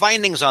was our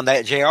findings on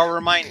that, JR?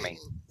 Remind me.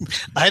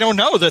 I don't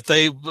know that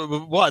they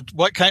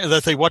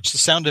that they watch The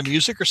Sound of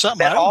Music or something.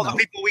 That I don't all know. the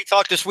people we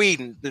talked to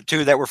Sweden, the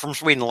 2 that were from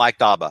Sweden,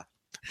 liked ABBA.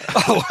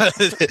 Oh,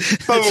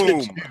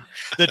 Boom.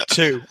 the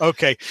 2.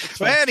 Okay.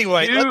 But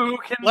anyway, You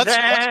can let's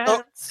dance.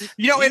 go.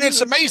 And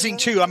it's amazing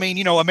too. I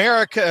mean,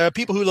 America,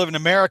 people who live in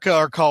America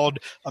are called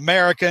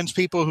Americans.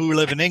 People who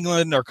live in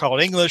England are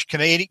called English.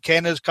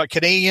 Canada's called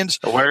Canadians.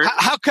 Where?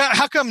 How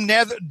come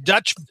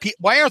Dutch?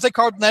 Why aren't they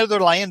called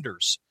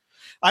Netherlanders?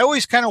 I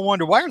always kind of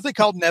wonder why aren't they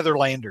called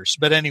Netherlanders?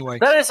 But anyway,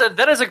 That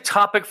is a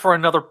topic for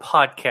another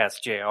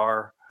podcast,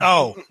 JR.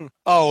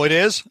 Oh, it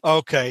is?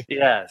 Okay.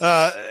 Yes.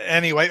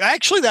 Anyway,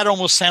 actually, that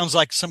almost sounds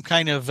like some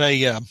kind of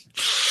a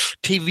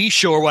TV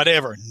show or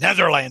whatever.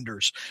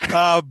 Netherlanders.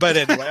 But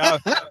anyway,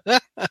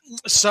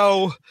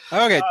 so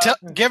Okay,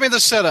 give me the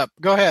setup.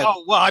 Go ahead.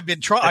 oh well, I've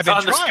been trying.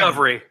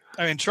 Discovery.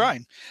 I've been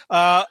trying.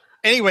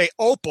 Anyway,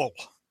 Opel,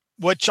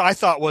 which I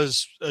thought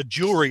was a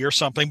jewelry or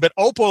something, but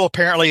Opel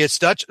apparently it's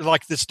Dutch,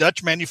 like this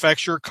Dutch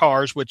manufacturer of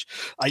cars, which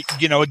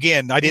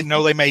again, I didn't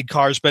know they made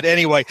cars, but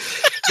anyway,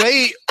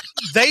 they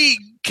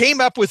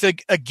came up with a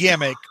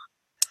gimmick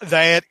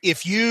that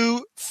if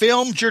you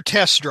filmed your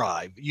test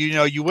drive,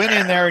 you went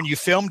in there and you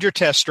filmed your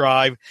test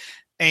drive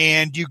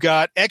and you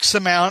got X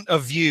amount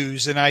of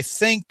views. And I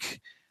think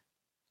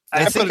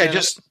I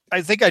just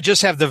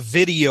have the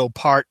video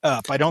part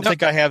up. I don't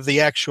think I have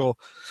the actual.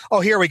 Oh,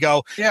 here we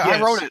go. Yeah,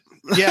 Yes. I wrote it.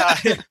 Yeah,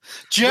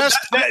 Just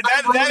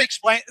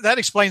that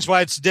explains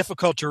why it's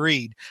difficult to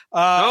read.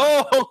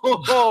 Yeah.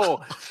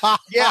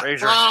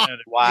 Raise your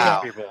hand. Wow.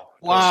 People.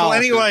 Wow. So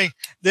anyway,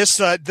 this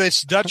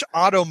Dutch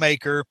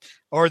automaker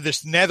or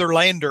this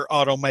Netherlander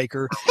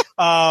automaker,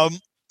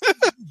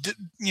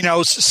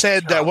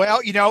 said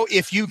that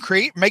if you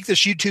make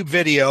this YouTube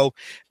video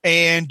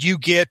and you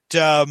get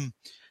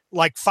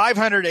like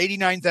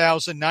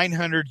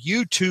 589,900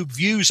 YouTube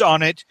views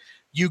on it,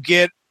 you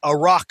get a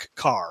rock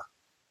car.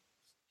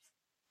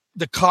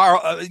 The car,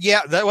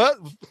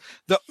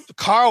 the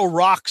Carl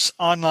Rocks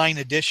Online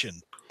Edition.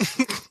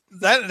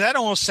 That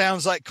almost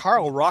sounds like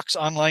Carl Rocks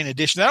Online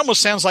Edition. That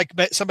almost sounds like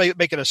somebody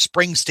making a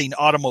Springsteen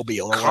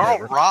automobile or Carl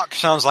whatever. Rock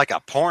sounds like a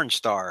porn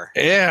star.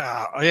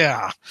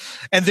 Yeah.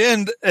 And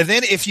then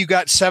if you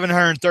got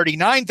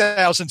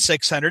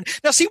 739,600.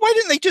 Now, see, why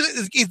didn't they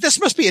just? This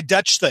must be a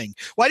Dutch thing.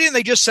 Why didn't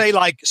they just say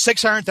like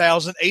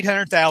 600,000,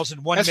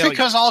 800,000, 1 That's million?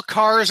 because all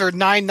cars are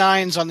 9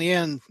 9s on the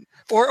end.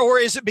 Or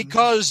is it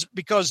because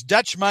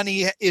Dutch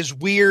money is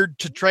weird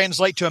to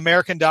translate to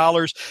American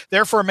dollars?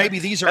 Therefore, maybe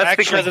these are That's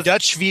actually because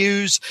Dutch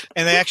views,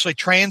 and they actually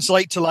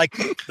translate to like.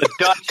 The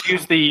Dutch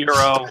use the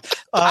euro.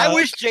 I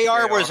wish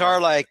JR was our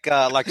like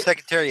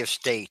Secretary of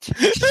State.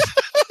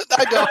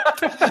 I don't.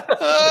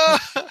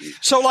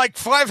 So, like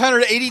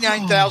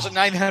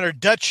 589,900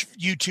 Dutch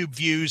YouTube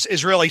views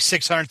is really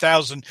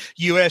 600,000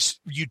 U.S.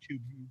 YouTube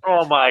views.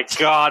 Oh my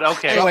God.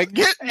 Okay. Anyway,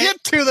 get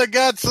to the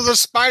guts of the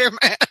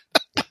Spider-Man.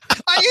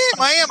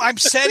 I am. I'm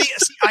setting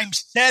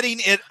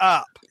it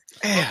up.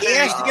 He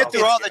has to get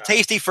through all the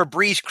tasty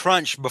Febreze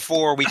Crunch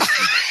before we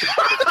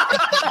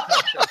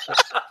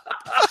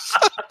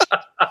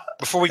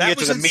get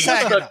to the meat.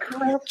 Saginaw,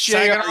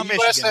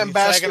 Michigan,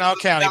 Saginaw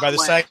County by the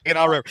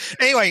Saginaw River.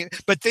 Anyway,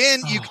 but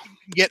then you can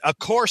get a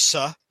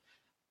Corsa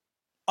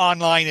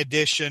Online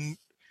Edition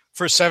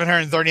for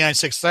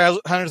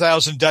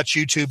 739,600,000 Dutch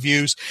YouTube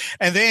views,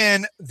 and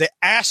then the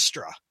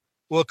Astra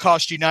will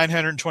cost you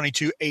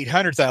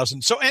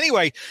 922,800,000. So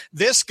anyway,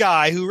 this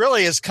guy who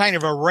really is kind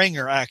of a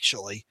ringer,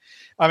 actually,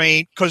 I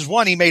mean, because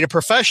one, he made a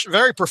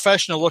very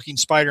professional looking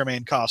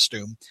Spider-Man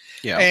costume,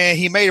 and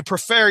he made a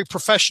very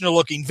professional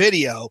looking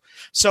video.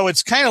 So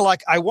it's kind of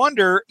like, I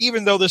wonder,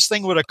 even though this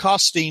thing would have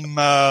cost him,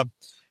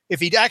 if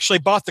he'd actually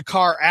bought the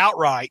car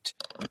outright,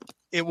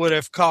 it would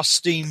have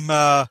cost him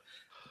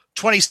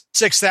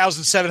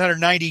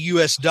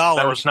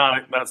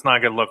 $26,790. That's not a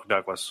good look,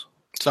 Douglas.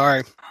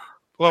 Sorry.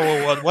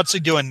 Whoa, what's he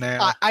doing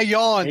now? I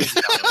yawned.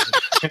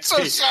 I'm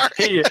so sorry.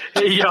 He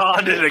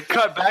yawned and it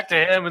cut back to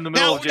him in the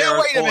middle of JR's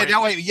wait a minute.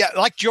 Now, wait. Yeah,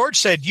 like George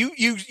said,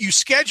 you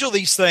schedule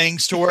these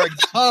things to where it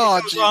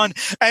goes on,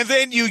 and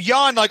then you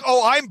yawn like,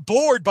 "Oh, I'm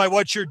bored by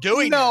what you're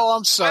doing." No,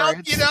 I'm sorry.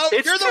 Well,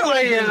 it's you're the 2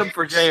 a.m.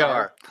 for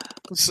JR.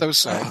 I'm so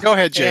sorry. Go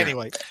ahead, Jay.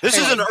 Anyway, this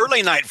is an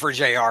early night for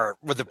JR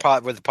with the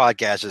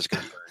podcast is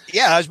concerned.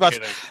 Yeah, I was about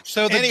to.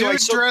 So the dude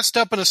dressed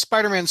up in a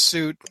Spider-Man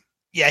suit.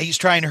 Yeah, he's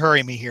trying to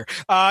hurry me here.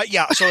 So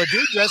a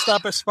dude dressed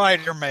up as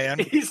Spider-Man.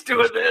 He's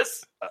doing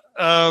this.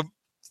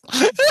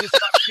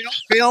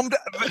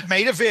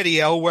 Made a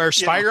video where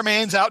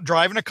Spider-Man's out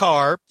driving a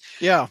car.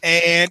 Yeah.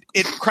 And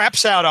it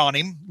craps out on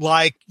him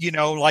like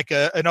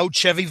an old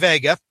Chevy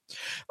Vega.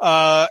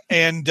 So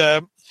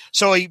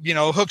he,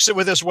 hooks it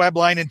with his web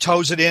line and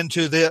tows it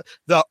into the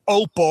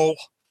Opel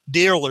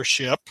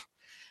dealership.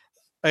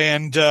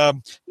 And,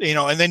 and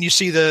then you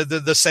see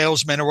the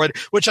salesman or what,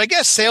 which I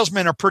guess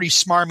salesmen are pretty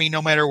smarmy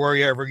no matter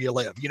wherever you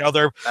live.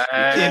 They're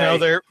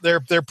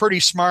pretty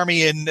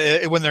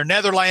smarmy when they're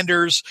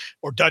Netherlanders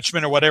or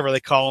Dutchmen or whatever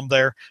they call them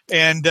there.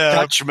 And,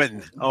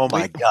 Dutchmen. Oh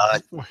my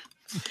God.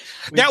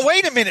 Now,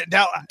 wait a minute.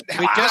 Now,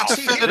 we just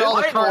offended all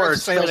the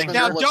cars.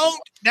 Now,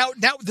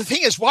 the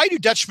thing is, why do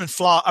Dutchmen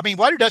fly? I mean,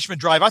 why do Dutchmen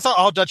drive? I thought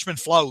all Dutchmen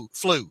flew,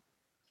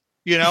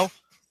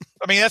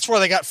 I mean, that's where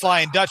they got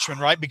Flying Dutchman,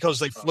 right? Because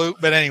they flew.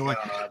 But anyway,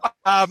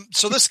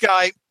 so this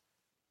guy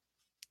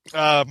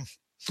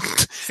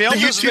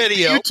filmed this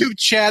video. YouTube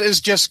chat is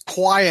just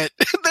quiet.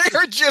 They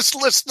are just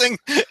listening.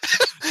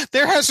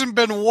 There hasn't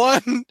been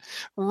one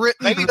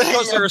written. Maybe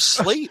because they're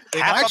asleep.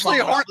 Actually,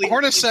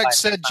 Hornacek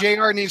said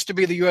JR needs to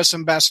be the U.S.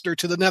 ambassador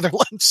to the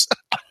Netherlands.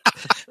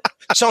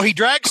 So he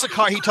drags the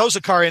car. He tows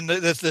the car in.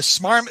 This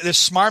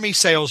smarmy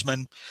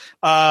salesman,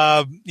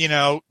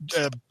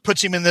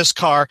 puts him in this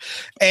car,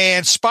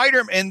 and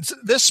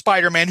this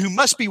Spider-Man, who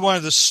must be one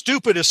of the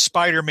stupidest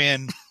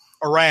Spider-Men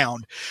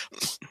around.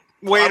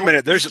 Wait a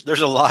minute. There's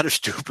a lot of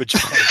stupid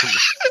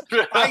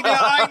Spider-Man.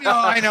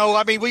 I know.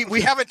 I mean,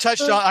 we haven't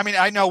touched on. I mean,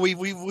 I know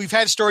we've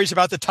had stories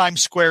about the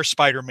Times Square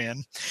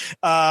Spider-Man,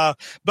 but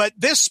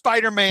this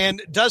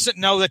Spider-Man doesn't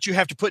know that you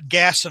have to put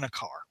gas in a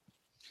car.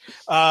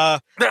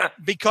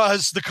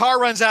 Because the car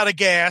runs out of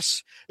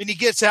gas, and he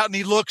gets out and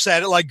he looks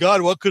at it like,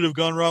 God, what could have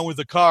gone wrong with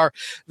the car?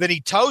 Then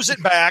he tows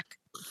it back.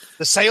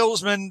 The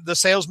salesman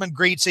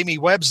greets him. He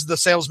webs the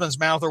salesman's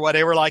mouth or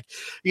whatever. Like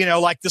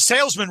the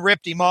salesman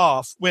ripped him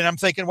off. When I'm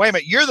thinking, wait a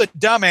minute, you're the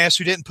dumbass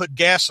who didn't put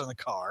gas in the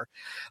car.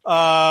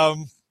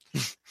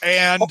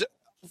 And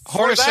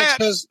Hornacek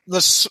says the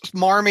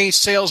smarmy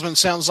salesman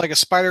sounds like a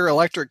Spider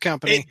Electric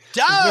Company. It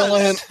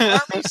does.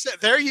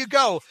 There you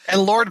go.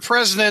 And Lord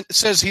President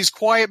says he's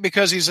quiet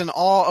because he's in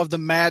awe of the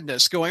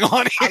madness going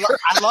on here.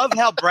 I love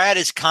how Brad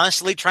is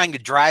constantly trying to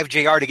drive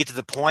JR to get to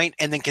the point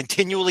and then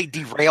continually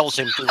derails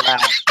him throughout.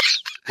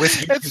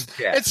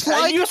 It's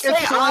like you say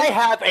I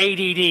have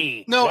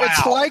ADD. No,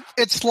 wow.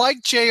 it's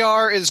like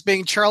JR is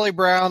being Charlie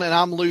Brown and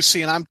I'm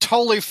Lucy, and I'm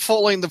totally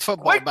pulling the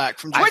football back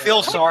from JR. I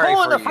feel sorry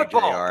for you,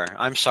 JR.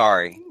 I'm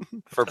sorry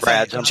for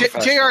Brad's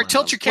JR,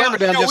 tilt your camera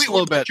down just a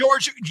little bit.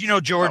 George,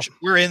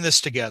 we're in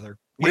this together.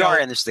 We are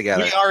in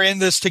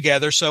this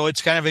together. So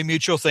it's kind of a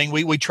mutual thing.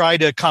 We try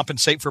to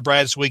compensate for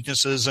Brad's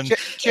weaknesses. And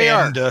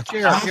JR,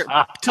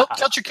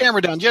 tilt your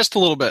camera down just a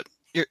little bit.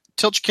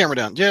 Tilt your camera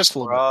down just a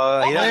little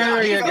bit.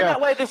 There you go. That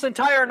way this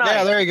entire night.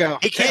 Yeah, there you go.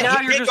 He can't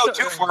go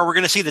too far. We're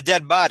going to see the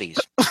dead bodies.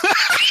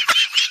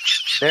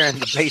 They're in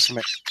the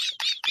basement.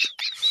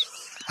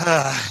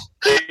 That's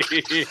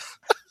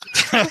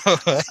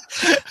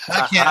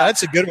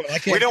a good one.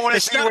 We don't want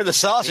to see where the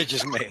sausage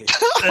is made.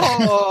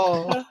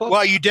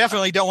 Well, you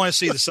definitely don't want to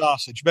see the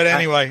sausage. But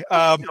anyway.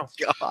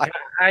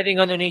 Hiding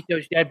underneath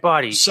those dead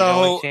bodies. So, you know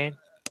what I'm saying?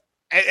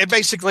 It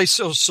basically,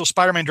 so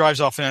Spider-Man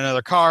drives off in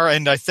another car,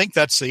 and I think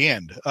that's the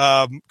end.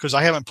 Because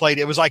I haven't played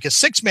it. It was like a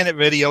 6-minute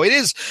video.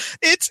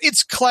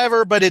 It's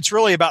clever, but it's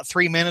really about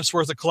 3 minutes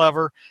worth of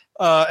clever,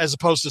 as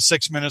opposed to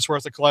 6 minutes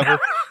worth of clever.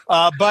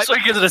 But so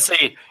you give it a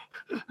C.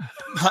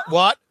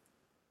 What?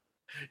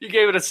 You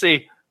gave it a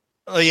C.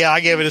 Yeah, I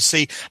gave it a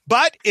C.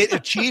 But it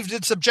achieved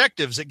its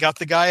objectives. It got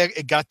the guy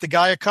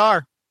a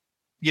car.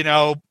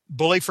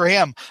 Bully for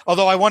him.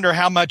 Although I wonder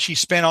how much he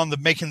spent on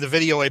making the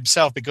video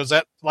himself, because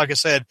that, like I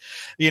said,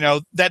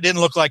 that didn't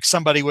look like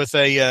somebody with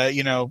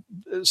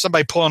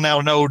somebody pulling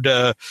out an old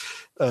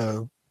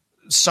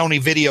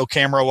Sony video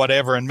camera or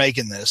whatever and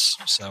making this.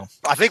 So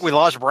I think we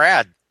lost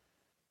Brad.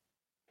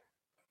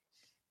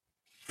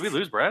 Did we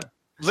lose Brad?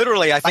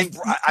 Literally, I think.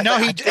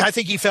 I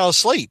think he fell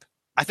asleep.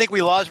 I think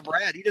we lost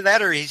Brad. Either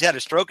that or he's had a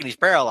stroke and he's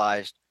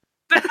paralyzed.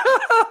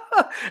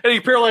 And he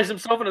paralyzed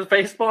himself in his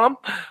face bomb.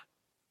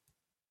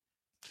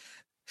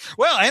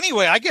 Well,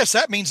 anyway, I guess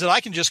that means that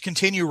I can just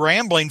continue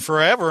rambling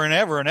forever and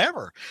ever and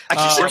ever. I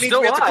guess We're it means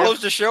still we have to live.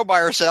 close the show by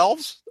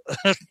ourselves.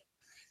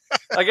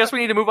 I guess we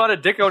need to move on to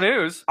Ditko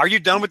News. Are you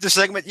done with this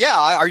segment? Yeah.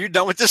 Are you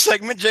done with this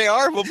segment,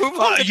 JR? We'll move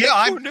on to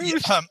Ditko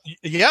News.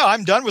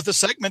 I'm done with the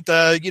segment.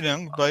 All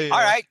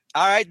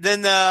right.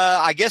 Then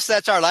I guess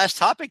that's our last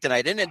topic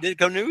tonight, isn't it?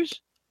 Ditko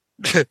News.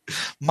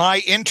 My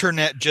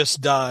internet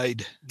just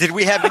died. Did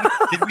we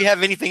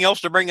have anything else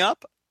to bring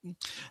up?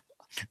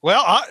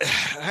 Well,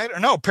 I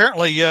don't know.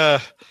 Apparently,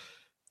 let's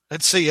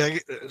see.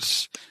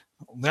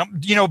 Brad,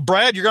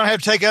 you're going to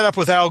have to take that up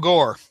with Al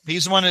Gore.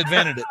 He's the one that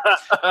invented it.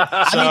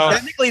 I mean,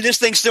 technically, this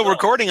thing's still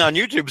recording on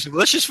YouTube, so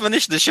let's just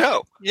finish the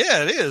show.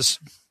 Yeah, it is.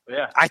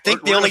 Yeah, I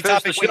think the only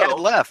topic we had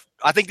left.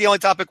 I think the only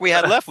topic we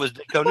had left was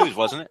Ditko News,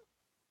 wasn't it?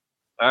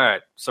 All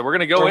right, so we're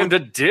going to go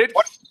into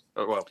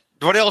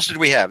What else did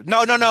we have?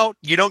 No.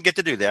 You don't get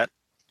to do that.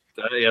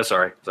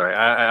 Sorry.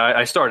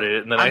 I started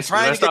it, and then I'm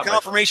trying to get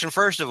confirmation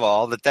first of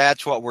all that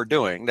that's what we're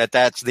doing.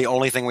 That's the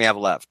only thing we have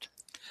left.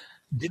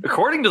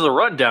 According to the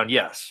rundown,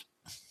 yes.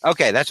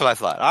 Okay, that's what I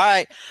thought. All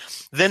right,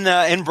 then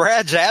in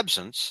Brad's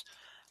absence,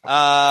 we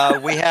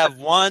have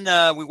one.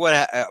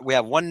 We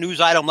have one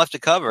news item left to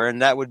cover,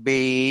 and that would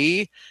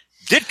be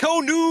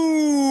Ditko News.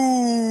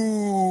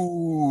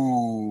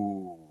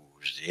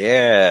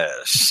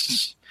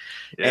 Yes.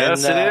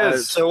 Yes, it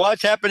is. So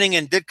what's happening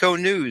in Ditko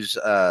News,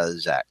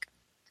 Zach?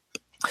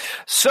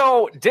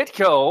 So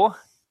Ditko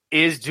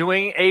is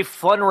doing a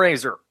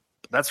fundraiser.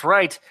 That's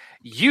right.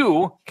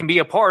 You can be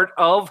a part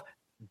of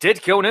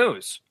Ditko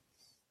News.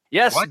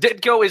 Yes, what?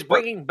 Ditko is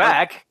bringing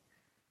back.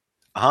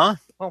 Huh?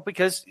 Well,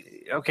 because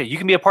you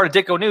can be a part of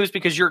Ditko News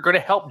because you're going to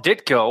help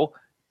Ditko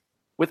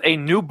with a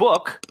new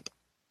book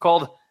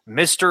called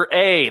Mr.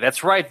 A.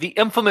 That's right, the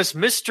infamous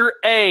Mr.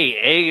 A.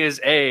 A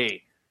is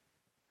A.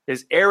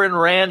 His Aaron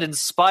Rand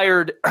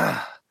inspired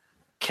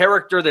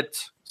character that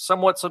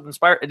somewhat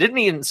inspired. Didn't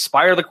he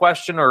inspire the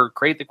question or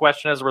create the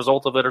question as a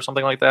result of it or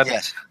something like that?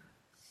 Yes.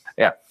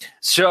 Yeah.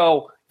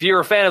 So if you're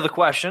a fan of the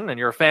question and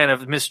you're a fan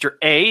of Mr.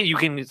 A, you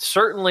can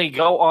certainly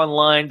go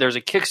online. There's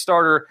a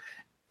Kickstarter.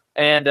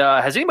 And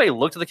has anybody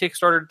looked at the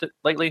Kickstarter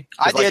lately?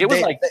 I did.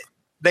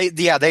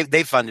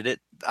 They funded it.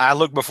 I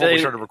looked before we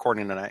started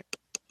recording tonight.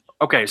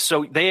 Okay,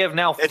 so they have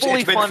now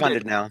fully it's been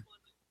funded now.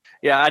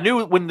 Yeah, I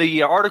knew when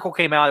the article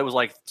came out, it was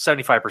like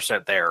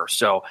 75% there.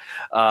 So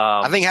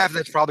I think half of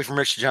that's probably from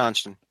Rich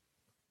Johnston.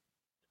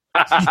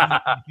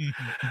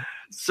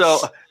 So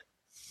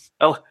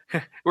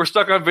we're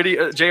stuck on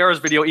video, JR's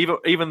video,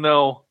 even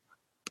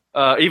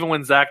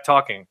when Zach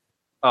talking.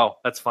 Oh,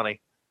 that's funny.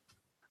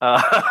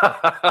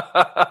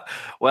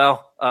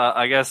 Well,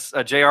 I guess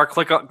JR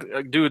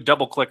do a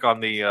double click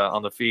on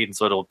the feed, and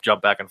so it'll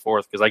jump back and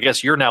forth because I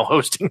guess you're now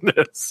hosting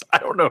this. I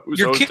don't know who's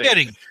you're hosting.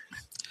 Kidding.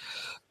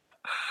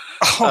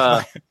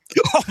 Oh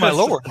my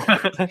Lord.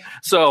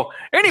 So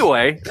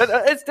anyway,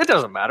 it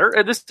doesn't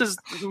matter. This is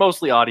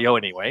mostly audio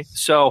anyway.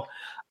 So,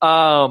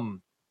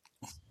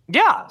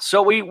 yeah.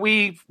 So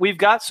we've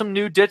got some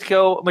new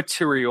Ditko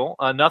material.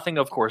 Nothing,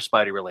 of course,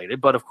 Spidey related,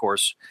 but of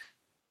course,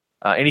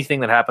 anything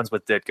that happens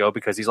with Ditko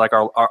because he's like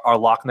our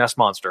Loch Ness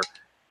monster.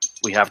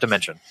 We have to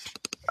mention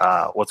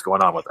what's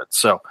going on with it.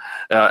 So,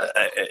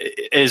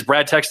 is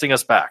Brad texting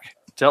us back?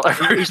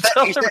 He's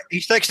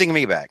texting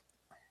me back.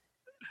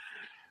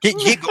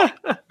 Keep going.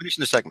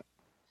 Finishing the segment.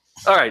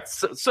 All right.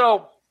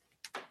 So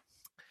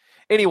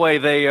anyway,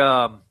 they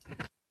want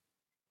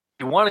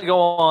to go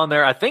on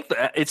there. I think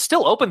that it's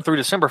still open through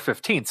December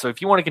 15th. So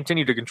if you want to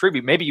continue to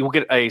contribute, maybe you'll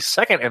get a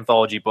second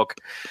anthology book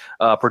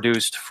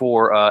produced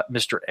for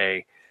Mr.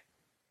 A.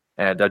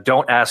 And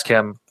don't ask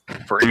him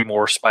for any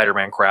more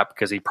Spider-Man crap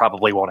because he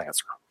probably won't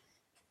answer.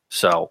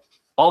 So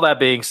all that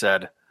being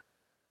said.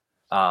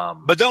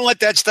 But don't let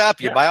that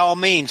stop you. Yeah. By all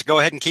means, go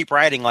ahead and keep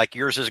writing like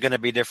yours is going to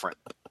be different.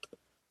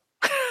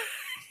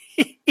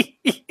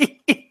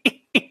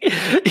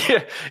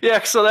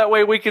 Yeah, so that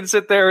way we can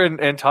sit there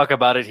and talk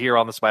about it here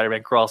on the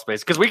Spider-Man Crawl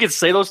Space because we can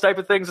say those type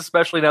of things,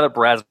 especially now that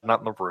Brad's not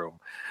in the room.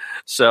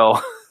 So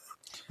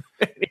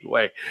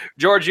anyway,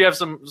 George, you have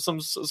some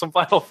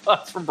final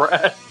thoughts from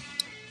Brad?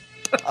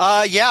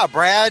 Yeah,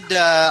 Brad.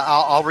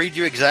 I'll read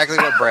you exactly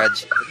what Brad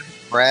said.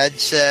 Brad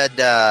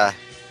said,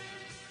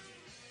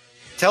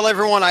 "Tell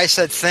everyone I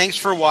said thanks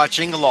for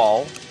watching.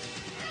 Lol.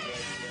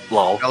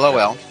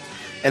 LOL."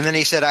 And then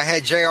he said, I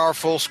had JR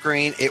full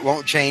screen. It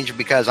won't change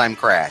because I'm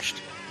crashed.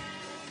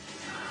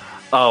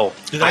 Oh.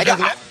 I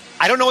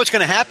don't know what's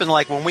going to happen.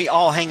 Like when we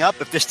all hang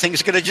up, if this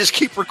thing's going to just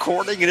keep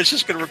recording and it's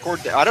just going to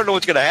record. I don't know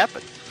what's going to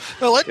happen.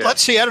 Well,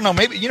 let's see. I don't know.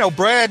 Maybe,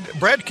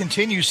 Brad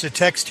continues to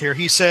text here.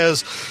 He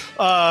says,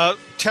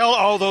 tell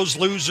all those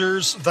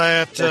losers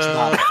that...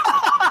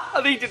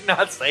 He did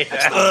not say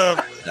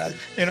that.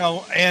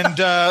 And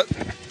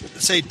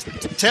say,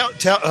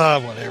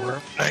 tell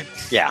whatever.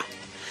 Yeah.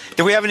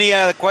 Do we have any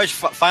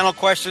final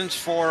questions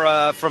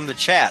from the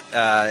chat?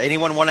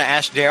 Anyone want to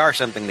ask JR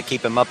something to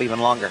keep him up even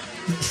longer?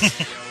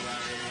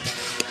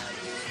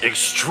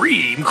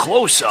 Extreme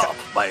Close-Up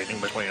by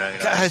Enigma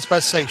 2099. I was about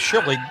to say,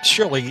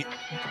 surely,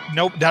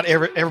 no, not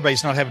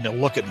everybody's not having to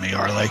look at me,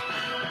 are they?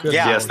 Good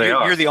Yeah, Yes, they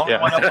are. You're the only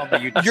Yeah. one up on the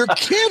YouTube. You're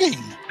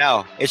kidding.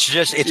 No, it's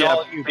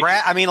all you,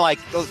 Brad. I mean, like,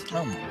 Oh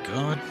my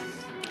God.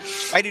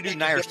 Mighty Dude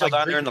and I are still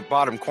down there in the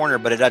bottom corner,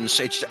 but it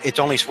doesn't. It's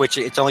only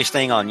switching. It's only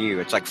staying on you.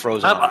 It's like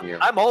frozen on you.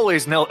 I'm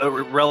always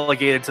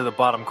relegated to the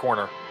bottom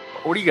corner.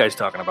 What are you guys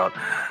talking about?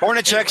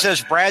 Hornacek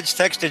says Brad's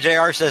text to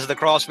JR says the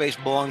crawl space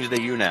belongs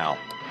to you now.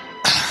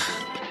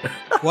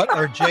 What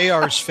are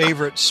JR's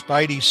favorite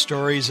Spidey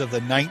stories of the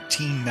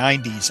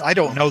 1990s? I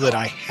don't know that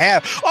I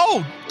have.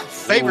 Oh,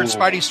 favorite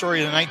Spidey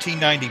story of the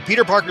 1990.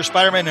 Peter Parker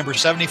Spider-Man number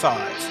 75.